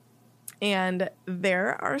 And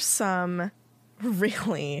there are some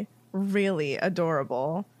really, really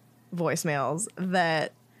adorable voicemails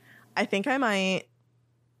that I think I might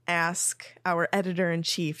ask our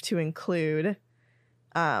editor-in-chief to include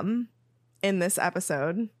in this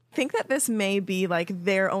episode. Think that this may be like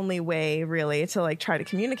their only way really to like try to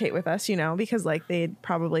communicate with us, you know, because like they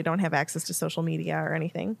probably don't have access to social media or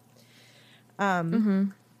anything.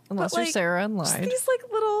 unless but, you're like, Sarah and Just lied. these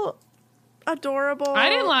like little adorable. I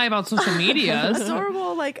didn't lie about social media.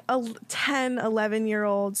 Adorable like 10,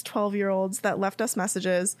 11-year-olds, 12-year-olds that left us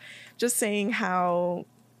messages just saying how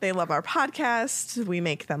they love our podcast. We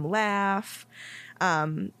make them laugh.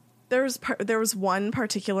 There was one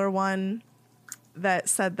particular one that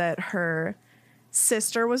said that her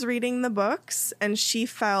sister was reading the books and she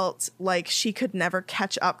felt like she could never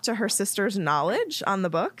catch up to her sister's knowledge on the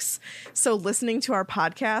books. So listening to our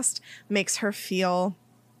podcast makes her feel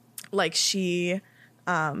like she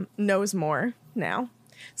knows more now.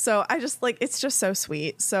 So I just like, it's just so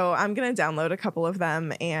sweet. So I'm going to download a couple of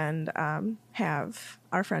them and have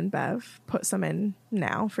our friend Bev put some in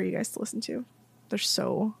now for you guys to listen to. They're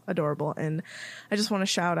so adorable. And I just want to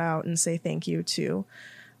shout out and say thank you to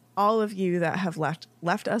all of you that have left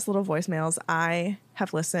us little voicemails. I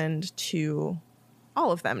have listened to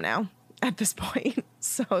all of them now at this point.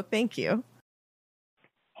 So thank you.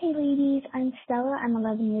 Hey ladies, I'm Stella. I'm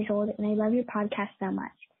 11 years old and I love your podcast so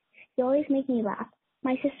much. You always make me laugh.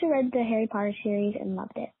 My sister read the Harry Potter series and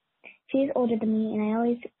loved it. She's older than me and I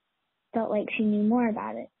always felt like she knew more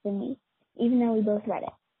about it than me, even though we both read it.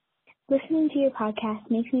 Listening to your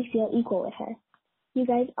podcast makes me feel equal with her. You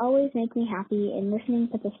guys always make me happy and listening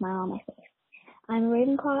puts a smile on my face. I'm a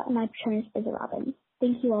Ravenclaw and my Patronus is a Robin.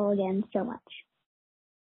 Thank you all again so much.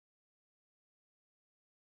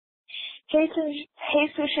 Hey,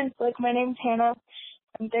 Swish and Flick. My name's Hannah.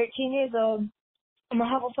 I'm 13 years old. I'm a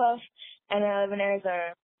Hufflepuff, and I live in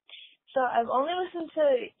Arizona. So I've only listened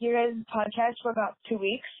to your guys' podcast for about 2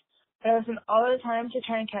 weeks, but I listen all the time to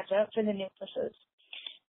try and catch up for the new episodes.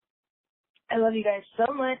 I love you guys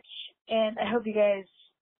so much, and I hope you guys,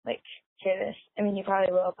 hear this. I mean, you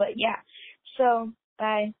probably will, but yeah. So,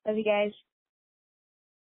 bye. Love you guys.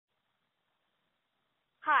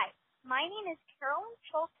 Hi, my name is Carolyn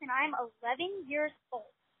Schultz, and I'm 11 years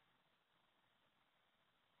old.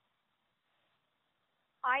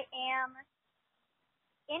 I am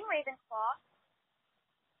in Ravenclaw.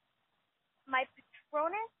 My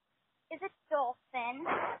Patronus is a dolphin.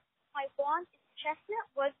 My wand is chestnut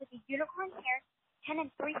wood with a unicorn hair, 10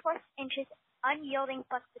 3/4 inches, unyielding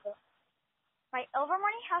flexibility. My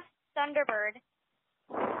Ilvermorny house is Thunderbird.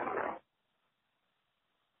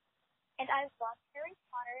 And I love Harry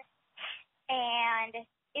Potter, and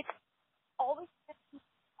it's always good to be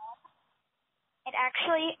home. And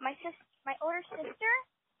actually, my older sister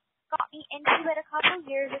got me into it a couple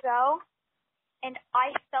years ago, and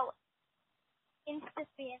I fell instantly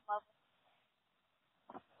in love with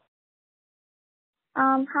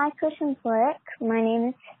it. Hi, Chris and Flick. My name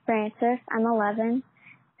is Francis. I'm 11,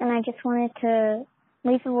 and I just wanted to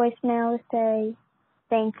leave a voicemail to say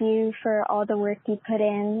thank you for all the work you put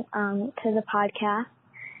in to the podcast.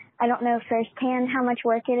 I don't know firsthand how much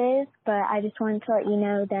work it is, but I just wanted to let you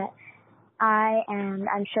know that I, and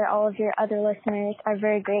I'm sure all of your other listeners, are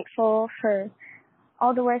very grateful for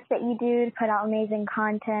all the work that you do to put out amazing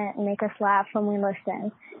content and make us laugh when we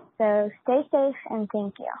listen. So stay safe and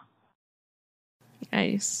thank you.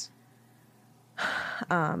 Nice.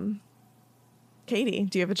 Katie,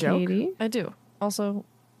 do you have a joke? Katie? I do. Also,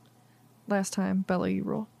 last time, Bella, you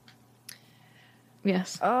rule.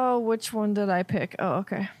 Yes. Oh, which one did I pick? Oh,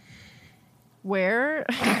 okay. Where?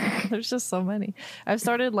 There's just so many. I've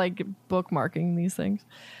started bookmarking these things.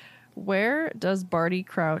 Where does Barty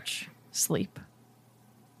Crouch sleep?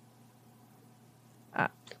 On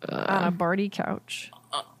a Barty couch.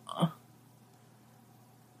 Oh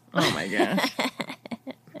my gosh.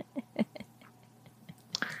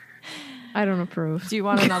 I don't approve. Do you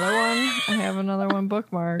want another one? I have another one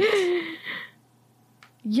bookmarked.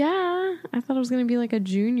 Yeah, I thought it was going to be like a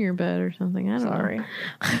junior bed or something. I don't know.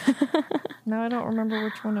 Now I don't remember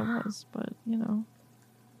which one it was, but,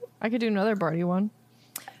 I could do another Barty one.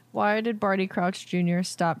 Why did Barty Crouch Jr.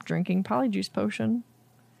 stop drinking Polyjuice Potion?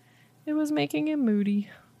 It was making him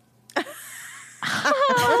moody.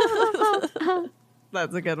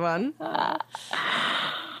 That's a good one.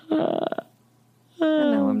 And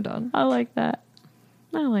now I'm done. I like that.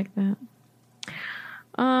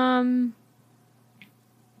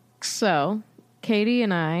 So Katie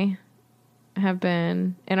and I have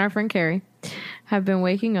been, and our friend Carrie, have been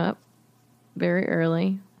waking up very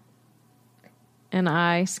early, and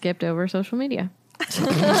I skipped over social media. I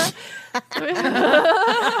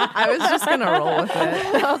was just going to roll with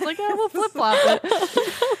it. I was like, I will flip-flop it.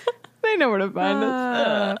 They know where to find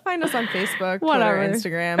us. Find us on Facebook, Whatever. Twitter,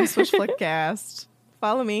 Instagram, Swish Flickcast.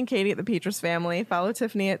 Follow me and Katie at the Petrus Family. Follow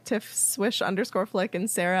Tiffany at Tiff_Swish_Flick and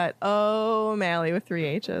Sarah at O'Malley with 3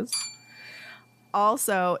 H's.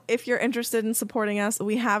 Also, if you're interested in supporting us,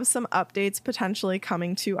 we have some updates potentially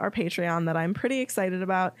coming to our Patreon that I'm pretty excited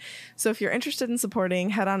about. So if you're interested in supporting,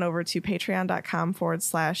 head on over to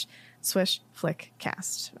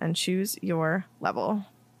patreon.com/SwishFlickCast and choose your level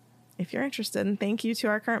if you're interested. And thank you to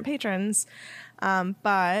our current patrons.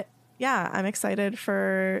 But yeah, I'm excited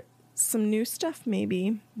for some new stuff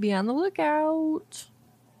maybe. Be on the lookout.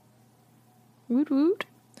 Woot woot.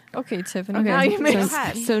 Okay, Tiffany. Okay, Now you may go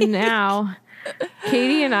ahead. So now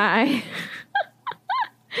Katie and I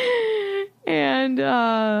and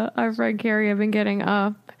our friend Carrie have been getting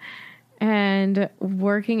up and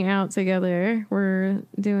working out together. We're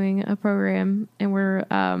doing a program and we're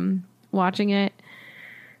watching it.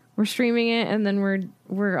 We're streaming it, and then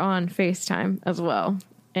we're on FaceTime as well.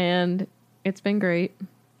 And it's been great.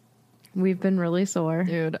 We've been really sore.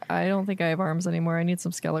 Dude, I don't think I have arms anymore. I need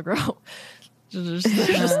some Skele-Gro. just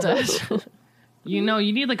You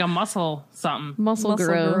need like a muscle something. Muscle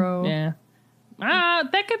grow. Yeah.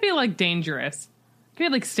 That could be like dangerous. It could be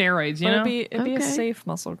like steroids, you But know? it'd be a Okay. safe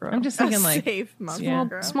muscle growth. I'm just thinking like safe muscle yeah.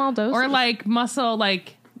 growth. Small dose. or like muscle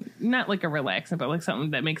like not like a relaxant, but like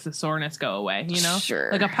something that makes the soreness go away, you know?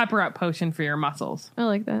 Sure. Like a pepper up potion for your muscles. I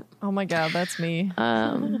like that. Oh my god, that's me.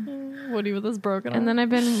 Woody with his broken arm. And then I've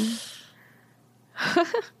been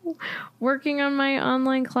working on my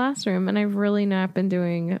online classroom, and I've really not been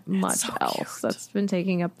doing much so else. cute. That's been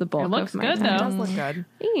taking up the bulk It looks of my good, time. It though. does look good.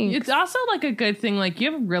 Thanks. It's also like a good thing. Like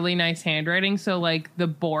you have really nice handwriting, so like the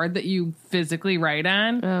board that you physically write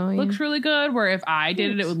on looks really good. Where if I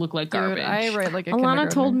did it would look like Dude, garbage. I write like a Alana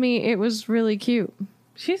told kindergartner. me it was really cute.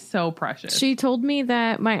 She's so precious. She told me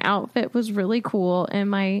that my outfit was really cool and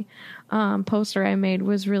my poster I made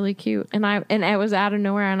was really cute. And I was out of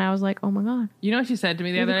nowhere and I was like, oh my God. You know what she said to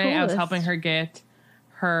me the You're other the day? I was coolest. helping her get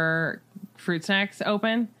her fruit snacks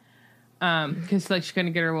open. Because like she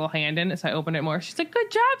couldn't get her little hand in it, so I opened it more. She's like,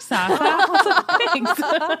 "Good job, Sasa." I was like, "Thanks."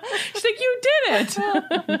 She's like, "You did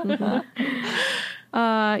it."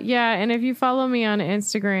 Yeah, and if you follow me on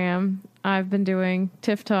Instagram, I've been doing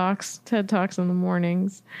TIFF Talks, TED Talks in the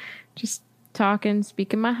mornings. Just talking,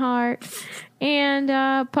 speaking my heart. And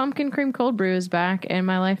Pumpkin Cream Cold Brew is back, and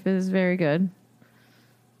my life is very good.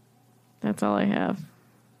 That's all I have.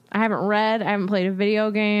 I haven't read. I haven't played a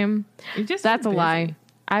video game. That's a lie.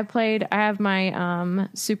 I have my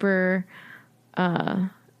Super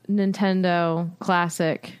Nintendo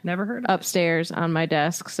Classic. Never heard of upstairs on my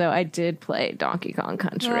desk. So I did play Donkey Kong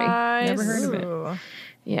Country. Nice. Never heard of it. Ooh.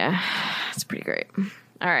 Yeah, it's pretty great.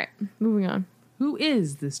 All right, moving on. Who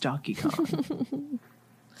is this Donkey Kong?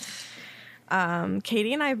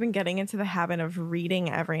 Katie and I have been getting into the habit of reading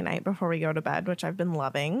every night before we go to bed, which I've been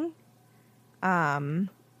loving.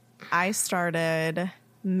 I started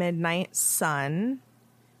Midnight Sun,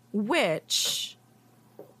 which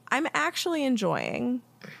I'm actually enjoying.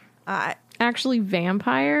 Actually,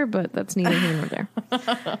 vampire, but that's neither here nor there.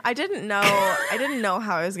 I didn't know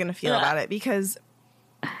how I was going to feel about it because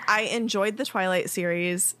I enjoyed the Twilight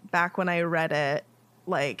series back when I read it,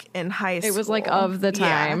 like in high school. It was like of the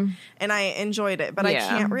time. Yeah. And I enjoyed it, but I Yeah.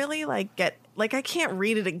 can't really I can't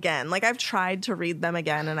read it again. Like I've tried to read them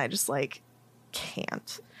again and I just like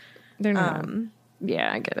can't. They're not.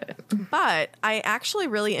 Yeah, I get it. But I actually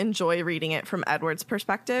really enjoy reading it from Edward's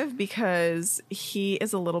perspective because he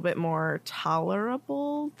is a little bit more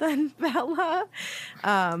tolerable than Bella.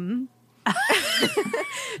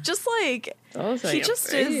 Just like he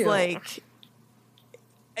just is like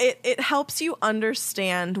it helps you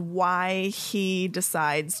understand why he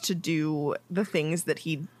decides to do the things that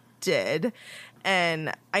he did.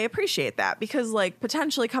 And I appreciate that because, like,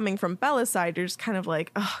 potentially coming from Bella's side, you're just kind of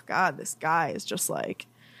like, oh, God, this guy is just, like,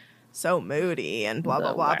 so moody and blah,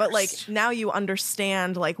 blah, blah. But, like, now you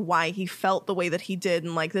understand, like, why he felt the way that he did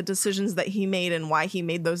and, like, the decisions that he made and why he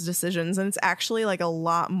made those decisions. And it's actually, like, a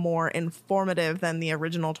lot more informative than the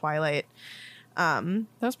original Twilight.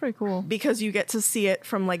 That's pretty cool. Because you get to see it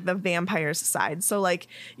from, like, the vampire's side. So, like,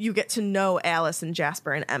 you get to know Alice and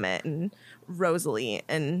Jasper and Emmett and Rosalie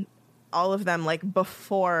and all of them like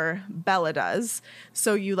before Bella does.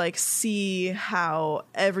 So you like see how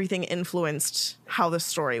everything influenced how the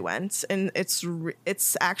story went. And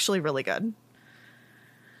it's actually really good.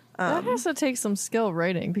 That has to take some skill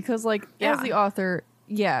writing because like as the author,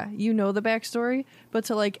 yeah, you know the backstory, but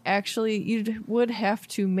to like actually you would have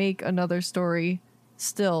to make another story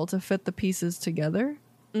still to fit the pieces together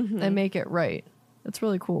and make it right. That's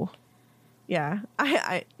really cool. Yeah,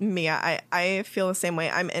 I feel the same way.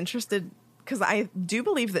 I'm interested because I do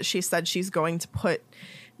believe that she said she's going to put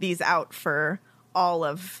these out for all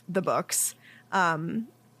of the books. And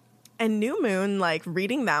New Moon, like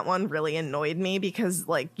reading that one really annoyed me because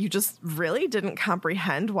like you just really didn't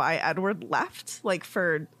comprehend why Edward left like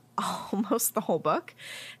for almost the whole book.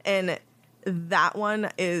 And that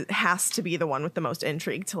one has to be the one with the most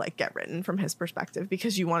intrigue to like get written from his perspective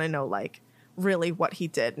because you want to know like really what he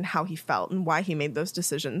did and how he felt and why he made those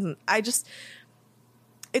decisions. And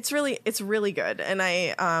it's really good. And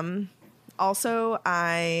I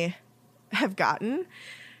have gotten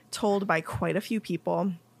told by quite a few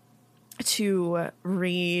people to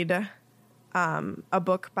read a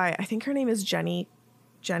book by, I think her name is Jenny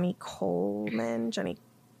Coleman.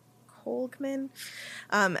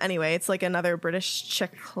 Anyway, it's like another British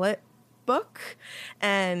chick lit book.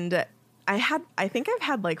 And I think I've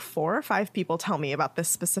had like 4 or 5 people tell me about this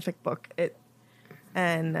specific book.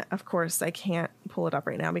 And of course I can't pull it up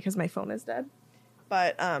right now because my phone is dead.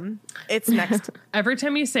 But it's next. Every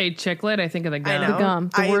time you say chiclet, I think of the gum. I know. The gum,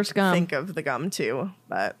 the worst gum. I think of the gum too,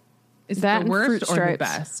 but Is it That the and worst Fruit or the Stripes.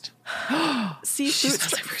 best? see, Fruit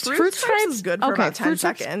Fruit Stripes Stripes is good for okay, about 10 Fruit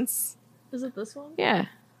Stripes- seconds. Is it this one? Yeah.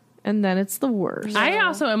 And then it's the worst. I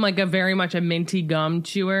also am like very much a minty gum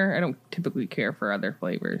chewer. I don't typically care for other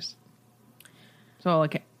flavors. So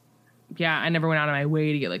like, yeah, I never went out of my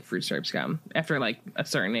way to get like Fruit Stripes gum. After like a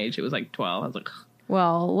certain age, it was like 12. I was like,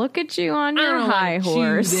 Well, look at you on I your don't high wanna chew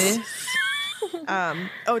horse. this.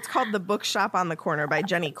 It's called The Bookshop on the Corner by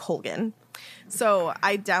Jenny Colgan. So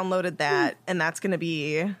I downloaded that, and that's going to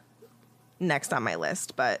be next on my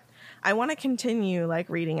list. But I want to continue like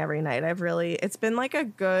reading every night. It's been like a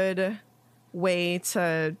good way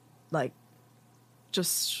to like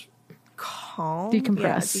just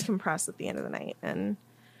decompress at the end of the night. And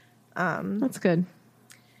that's good.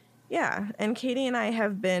 Yeah. And Katie and I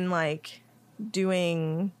have been like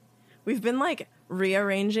we've been like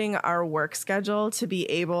rearranging our work schedule to be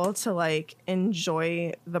able to like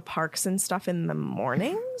enjoy the parks and stuff in the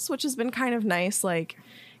mornings, which has been kind of nice. Like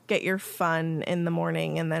get your fun in the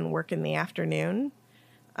morning and then work in the afternoon.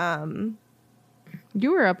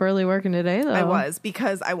 You were up early working today, though. I was,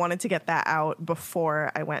 because I wanted to get that out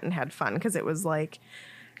before I went and had fun, because it was like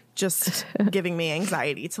just giving me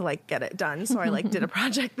anxiety to like get it done. So I like did a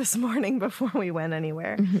project this morning before we went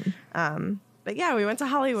anywhere. But yeah, we went to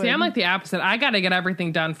Hollywood. See, I'm like the opposite. I got to get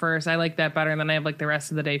everything done first. I like that better, and then I have like the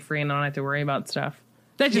rest of the day free and I don't have to worry about stuff.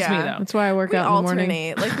 That's just me, though. That's why I work out in the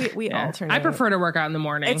morning. Like we alternate. I prefer to work out in the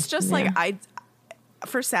morning. It's just like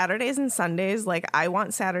for Saturdays and Sundays, like I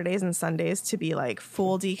want Saturdays and Sundays to be like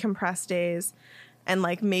full decompress days, and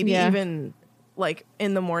like maybe even like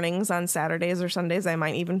in the mornings on Saturdays or Sundays, I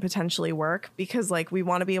might even potentially work, because like we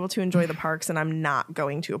want to be able to enjoy the parks, and I'm not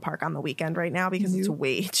going to a park on the weekend right now because it's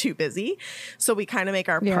way too busy. So we kind of make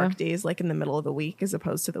our park days like in the middle of the week as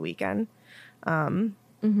opposed to the weekend. But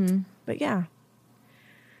yeah.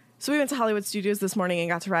 So we went to Hollywood Studios this morning and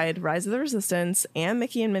got to ride Rise of the Resistance and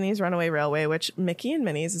Mickey and Minnie's Runaway Railway, which Mickey and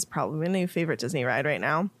Minnie's is probably my new favorite Disney ride right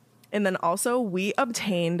now. And then also we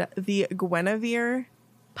obtained the Guinevere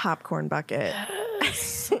popcorn bucket,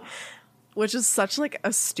 which is such like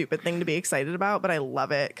a stupid thing to be excited about, but I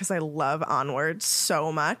love it because I love Onward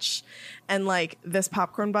so much. And like this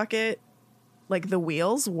popcorn bucket, like the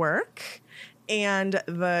wheels work. And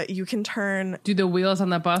you can turn... Do the wheels on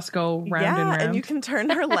the bus go round and round? Yeah, and you can turn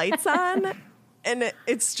her lights on. And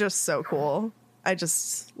it's just so cool. I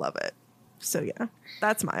just love it. So yeah,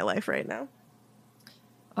 that's my life right now.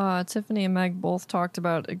 Tiffany and Meg both talked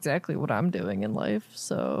about exactly what I'm doing in life.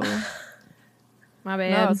 So my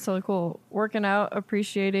bad. No, it's totally cool. Working out,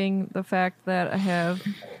 appreciating the fact that I have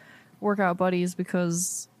workout buddies,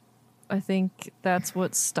 because I think that's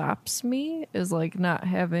what stops me, is like not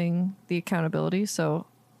having the accountability. So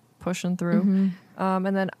pushing through.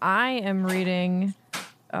 And then I am reading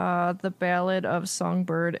The Ballad of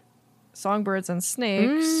Songbirds and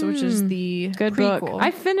Snakes, which is the good prequel. book.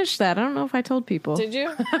 I finished that. I don't know if I told people. Did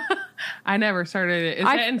you? I never started it. Is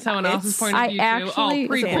that in someone else's point of view too? Actually,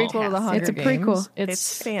 prequel. It's a prequel to the Hunger It's a Games. prequel.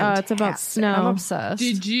 It's fantastic. It's about snow. I'm obsessed.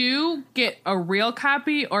 Did you get a real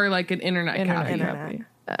copy or like an internet copy?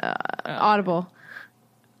 Audible.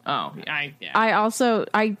 Oh,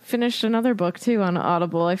 I finished another book too on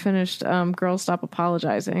Audible. I finished Girls Stop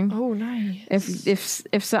Apologizing. Oh, nice.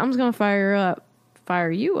 If something's gonna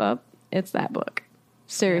fire you up, it's that book.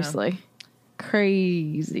 Seriously.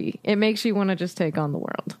 Crazy. It makes you want to just take on the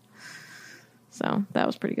world. So that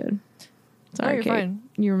was pretty good. Sorry, you're Kate. fine.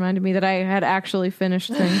 You reminded me that I had actually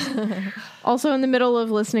finished things. Also in the middle of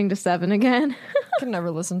listening to Seven again. Can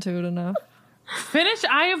never listen to it enough. Finish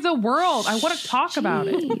Eye of the World. I want to talk about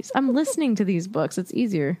it. I'm listening to these books. It's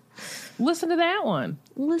easier. Listen to that one.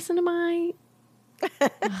 Listen to my...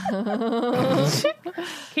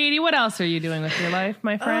 Katie, what else are you doing with your life,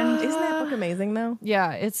 my friend? Isn't that book amazing though?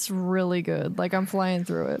 Yeah, it's really good. Like I'm flying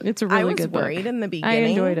through it. It's a really good book. I was worried in the beginning I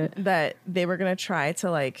enjoyed it. that they were going to try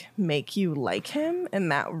to like make you like him,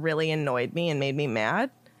 and that really annoyed me and made me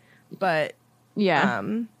mad. But yeah.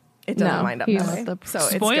 It doesn't wind up that way. So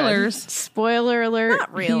spoilers. It's good. Spoiler alert.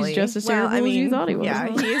 Not really. He's just as terrible as you thought he was. Yeah,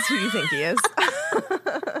 he is who you think he is.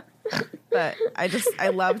 But I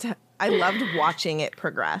loved watching it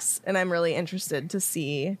progress, and I'm really interested to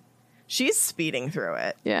see. She's speeding through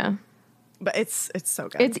it. Yeah. But it's so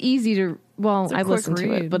good. It's easy to, I listened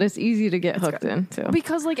to it, but it's easy to get hooked in too.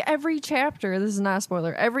 Because like every chapter, this is not a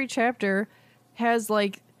spoiler, every chapter has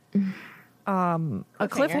like a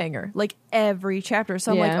cliffhanger, like every chapter.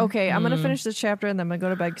 So I'm like, okay, I'm gonna finish this chapter and then I'm gonna go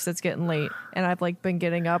to bed because it's getting late, and I've like been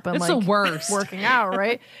getting up and it's like the worst. working out,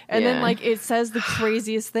 right? And then like it says the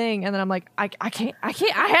craziest thing, and then I'm like, I can't, I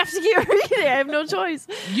have to keep reading. I have no choice.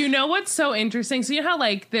 You know what's so interesting? So you know how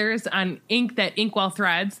like there's on Inkwell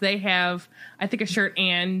Threads, they have I think a shirt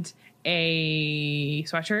and a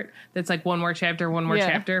sweatshirt that's like one more chapter,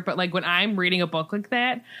 but like when I'm reading a book like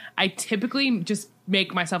that, I typically just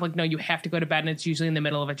make myself like, no, you have to go to bed, and it's usually in the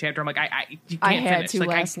middle of a chapter. I'm like, you can't had finish. to like,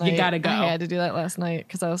 last night. You gotta go. I had to do that last night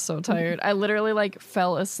because I was so tired. I literally like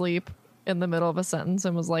fell asleep in the middle of a sentence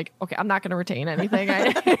and was like, okay, I'm not going to retain anything. I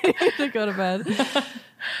need to go to bed.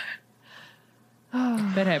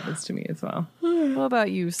 That happens to me as well. What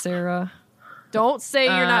about you, Sarah? Don't say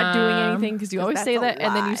you're not doing anything because you always say that,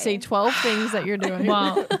 and then you say 12 things that you're doing.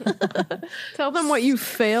 Well, Tell them what you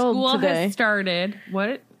failed school today. has started.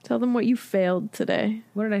 What? Tell them what you failed today.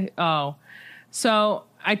 What did I? Oh, so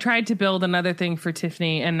I tried to build another thing for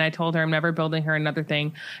Tiffany, and I told her I'm never building her another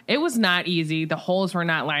thing. It was not easy. The holes were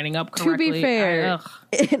not lining up correctly. To be fair,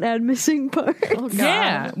 it had missing parts.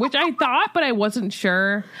 Yeah, which I thought, but I wasn't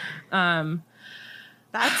sure.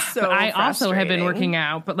 That's so But I also have been frustrating. working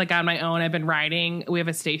out, but like on my own, I've been riding. We have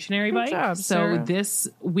a stationary bike. job, so Sarah. this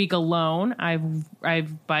week alone,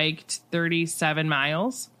 I've biked 37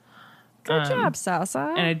 miles. Good job,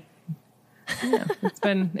 Sasa. And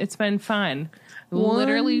it's been fun.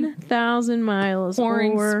 Literally 1,000 miles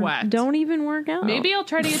pouring or sweat. Don't even work out. Maybe I'll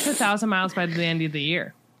try to get to 1,000 miles by the end of the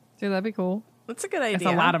year. Dude, that'd be cool. That's a good idea.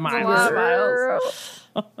 That's a lot of miles. A lot of miles.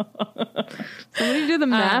 Somebody do the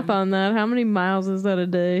math on that. How many miles is that a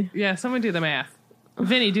day? Yeah, someone do the math.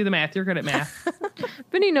 Vinny, do the math. You're good at math.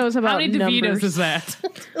 Vinny knows about How many DeVitos numbers. is that?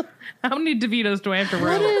 How many DeVitos do I have to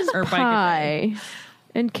roll What is or bike? pie?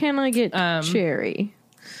 And can I get cherry?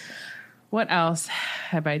 What else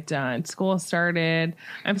have I done? School started.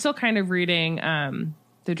 I'm still kind of reading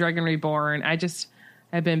The Dragon Reborn.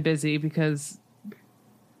 I've been busy because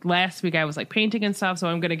last week I was like painting and stuff, so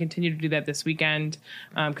I'm going to continue to do that this weekend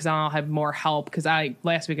because I'll have more help because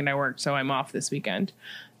last weekend I worked, so I'm off this weekend.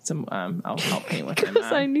 So I'll help paint with them.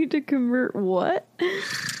 Because I need to convert what?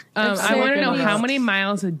 I want to know how many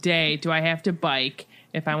miles a day do I have to bike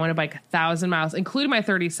if I want to bike 1,000 miles, including my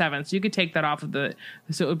 37. So you could take that off of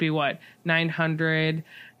so it would be what,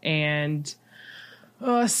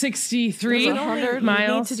 963 You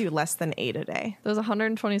miles. need to do less than 8 a day. There's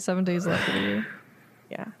 127 days left in the year.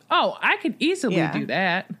 Yeah. Oh, I could easily Yeah. do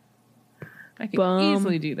that. I could Bum.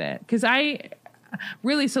 easily do that because I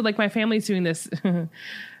really so like my family's doing this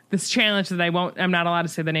this challenge that I'm not allowed to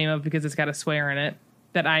say the name of because it's got a swear in it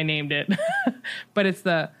that I named it, but it's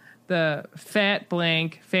the Fat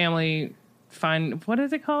Blank Family Fun. What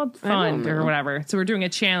is it called? Fund or whatever. So we're doing a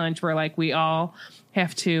challenge where like we all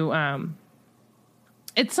have to.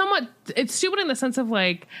 It's stupid in the sense of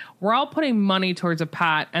like we're all putting money towards a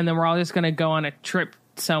pot and then we're all just going to go on a trip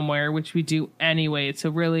somewhere, which we do anyway. So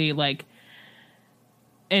really like,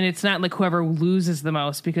 and it's not like whoever loses the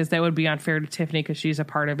most because that would be unfair to Tiffany because she's a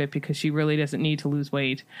part of it because she really doesn't need to lose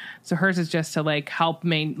weight. So hers is just to like help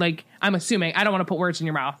like I'm assuming, I don't want to put words in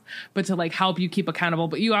your mouth, but to like help you keep accountable.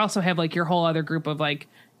 But you also have like your whole other group of like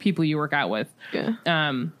people you work out with. Yeah.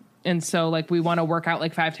 And so like we want to work out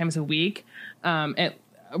like 5 times a week,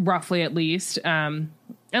 roughly at least. And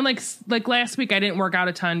like last week I didn't work out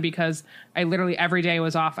a ton because I literally every day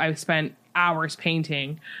was off. I spent hours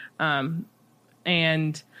painting.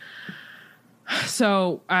 And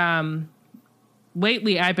so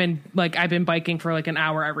lately I've been biking for like an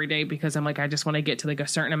hour every day because I'm like I just want to get to like a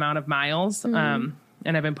certain amount of miles. And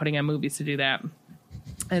I've been putting on movies to do that.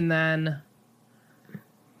 And then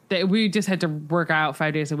we just had to work out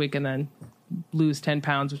 5 days a week and then lose 10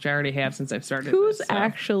 pounds, which I already have since I've started. Who's this, so.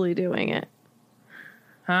 actually doing it?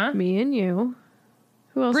 Huh? Me and you.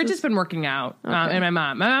 Who else? Bridget's been working out, and my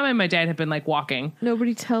mom. My mom and my dad have been like walking.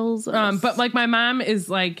 Nobody tells us. But like my mom is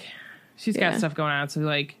like, she's got Yeah. stuff going on, so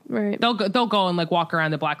like, Right. they'll go and like walk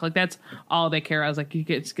around the block. Like that's all they care. I was like, you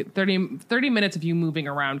get 30 minutes of you moving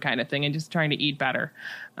around kind of thing, and just trying to eat better.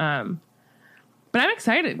 But I'm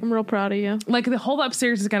excited. I'm real proud of you. Like the whole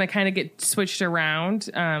upstairs is going to kind of get switched around.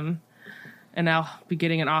 And I'll be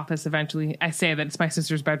getting an office eventually. I say that it's my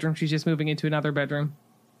sister's bedroom. She's just moving into another bedroom.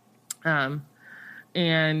 And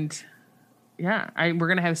yeah, we're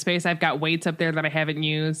going to have space. I've got weights up there that I haven't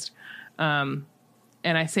used. And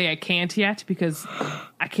I say I can't yet because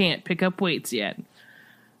I can't pick up weights yet.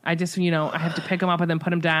 I just, I have to pick them up and then put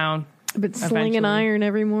them down. I've been slinging eventually. iron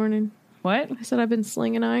every morning. What? I said I've been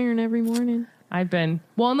slinging iron every morning. I've been,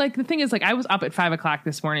 and like the thing is like I was up at 5 o'clock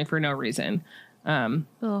this morning for no reason. And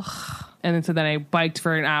then so then I biked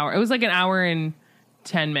for an hour. It was like an hour and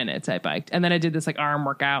 10 minutes I biked. And then I did this like arm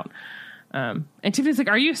workout. And Tiffany's like,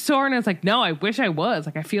 are you sore? And I was like, no, I wish I was.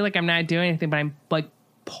 Like, I feel like I'm not doing anything, but I'm like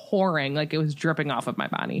pouring, like it was dripping off of my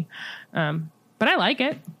body. But I like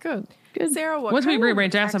it. Good. Sarah, what Once we kind of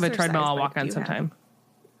rearrange, I also have a exercise treadmill I'll bike walk do on you have? sometime.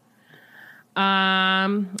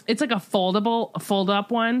 It's like a fold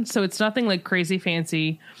up one. So it's nothing like crazy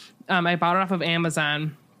fancy. I bought it off of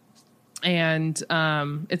Amazon. And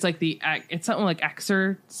it's like it's something like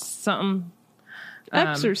something.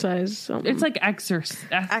 Exercise something. It's like Exerpeutic?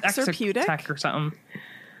 Exertech or something.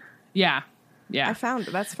 Yeah. I found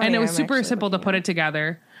it. That's funny. And it was I'm super actually simple to looking put at it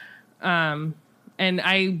together. And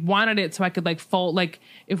I wanted it so I could like fold, like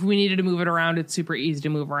if we needed to move it around, it's super easy to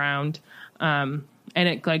move around. And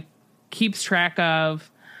it like keeps track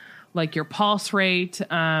of like your pulse rate.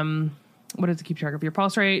 What does it keep track of? Your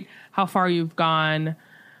pulse rate, how far you've gone,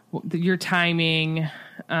 your timing.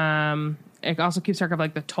 It also keeps track of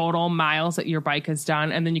like the total miles that your bike has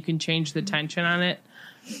done. And then you can change the tension on it,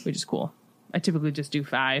 which is cool. I typically just do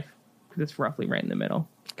 5 because it's roughly right in the middle.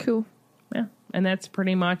 Cool. Yeah. And that's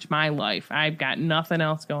pretty much my life. I've got nothing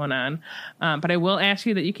else going on. But I will ask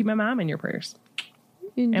you that you keep my mom in your prayers.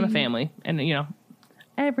 Indeed. And my family. And, you know,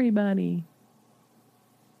 everybody.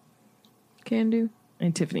 Can do.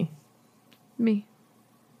 And Tiffany. Me.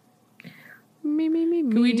 Me.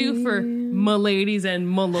 Can we do for my ladies and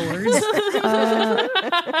my lords?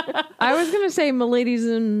 I was going to say my ladies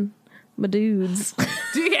and my dudes.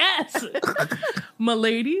 Yes. My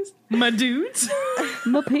ladies, my dudes.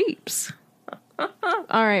 My peeps.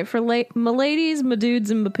 All right, for my ladies, my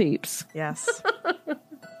dudes, and my peeps. Yes.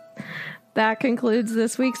 That concludes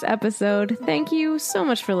this week's episode. Thank you so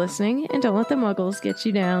much for listening, and don't let the muggles get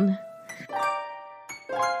you down.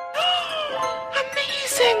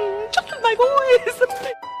 Amazing! Just my voice!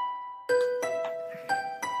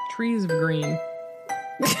 Trees of green.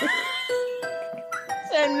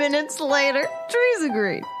 10 minutes later, trees are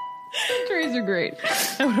green. Trees are great.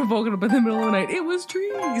 I would have woken up in the middle of the night. It was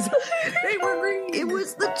trees. They were green. It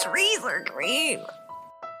was the trees are green.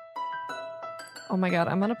 Oh my god,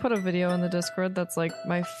 I'm gonna put a video in the Discord that's like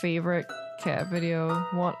my favorite cat video.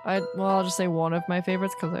 I'll just say one of my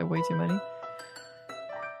favorites because I have way too many.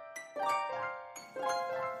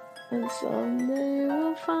 And someday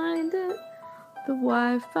we'll find it. The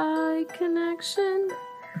Wi-Fi connection.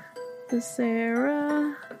 The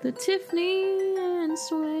Sarah, the Tiffany, and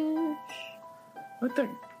Swish. What the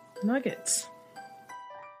nuggets?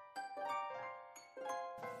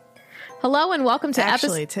 Hello and welcome to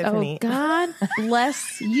Actually, Tiffany. Oh God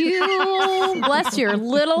bless you. Bless your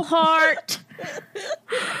little heart.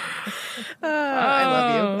 I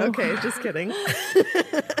love you. Okay, just kidding.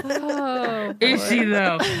 Oh, Is she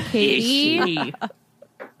though? Katie.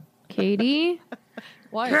 Katie.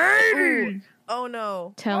 Why? Ooh. Oh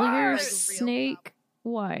no. Tell your snake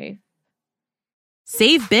wife.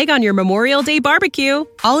 Save big on your Memorial Day barbecue,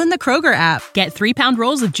 all in the Kroger app. Get 3-pound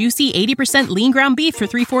rolls of juicy 80% lean ground beef for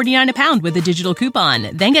 $3.49 a pound with a digital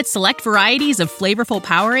coupon. Then get select varieties of flavorful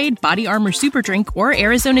Powerade, Body Armor Super Drink, or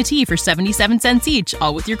Arizona tea for 77 cents each,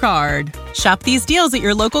 all with your card. Shop these deals at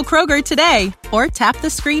your local Kroger today, or tap the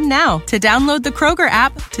screen now to download the Kroger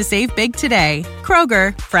app to save big today.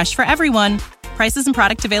 Kroger, fresh for everyone. Prices and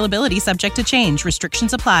product availability subject to change.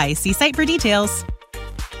 Restrictions apply. See site for details.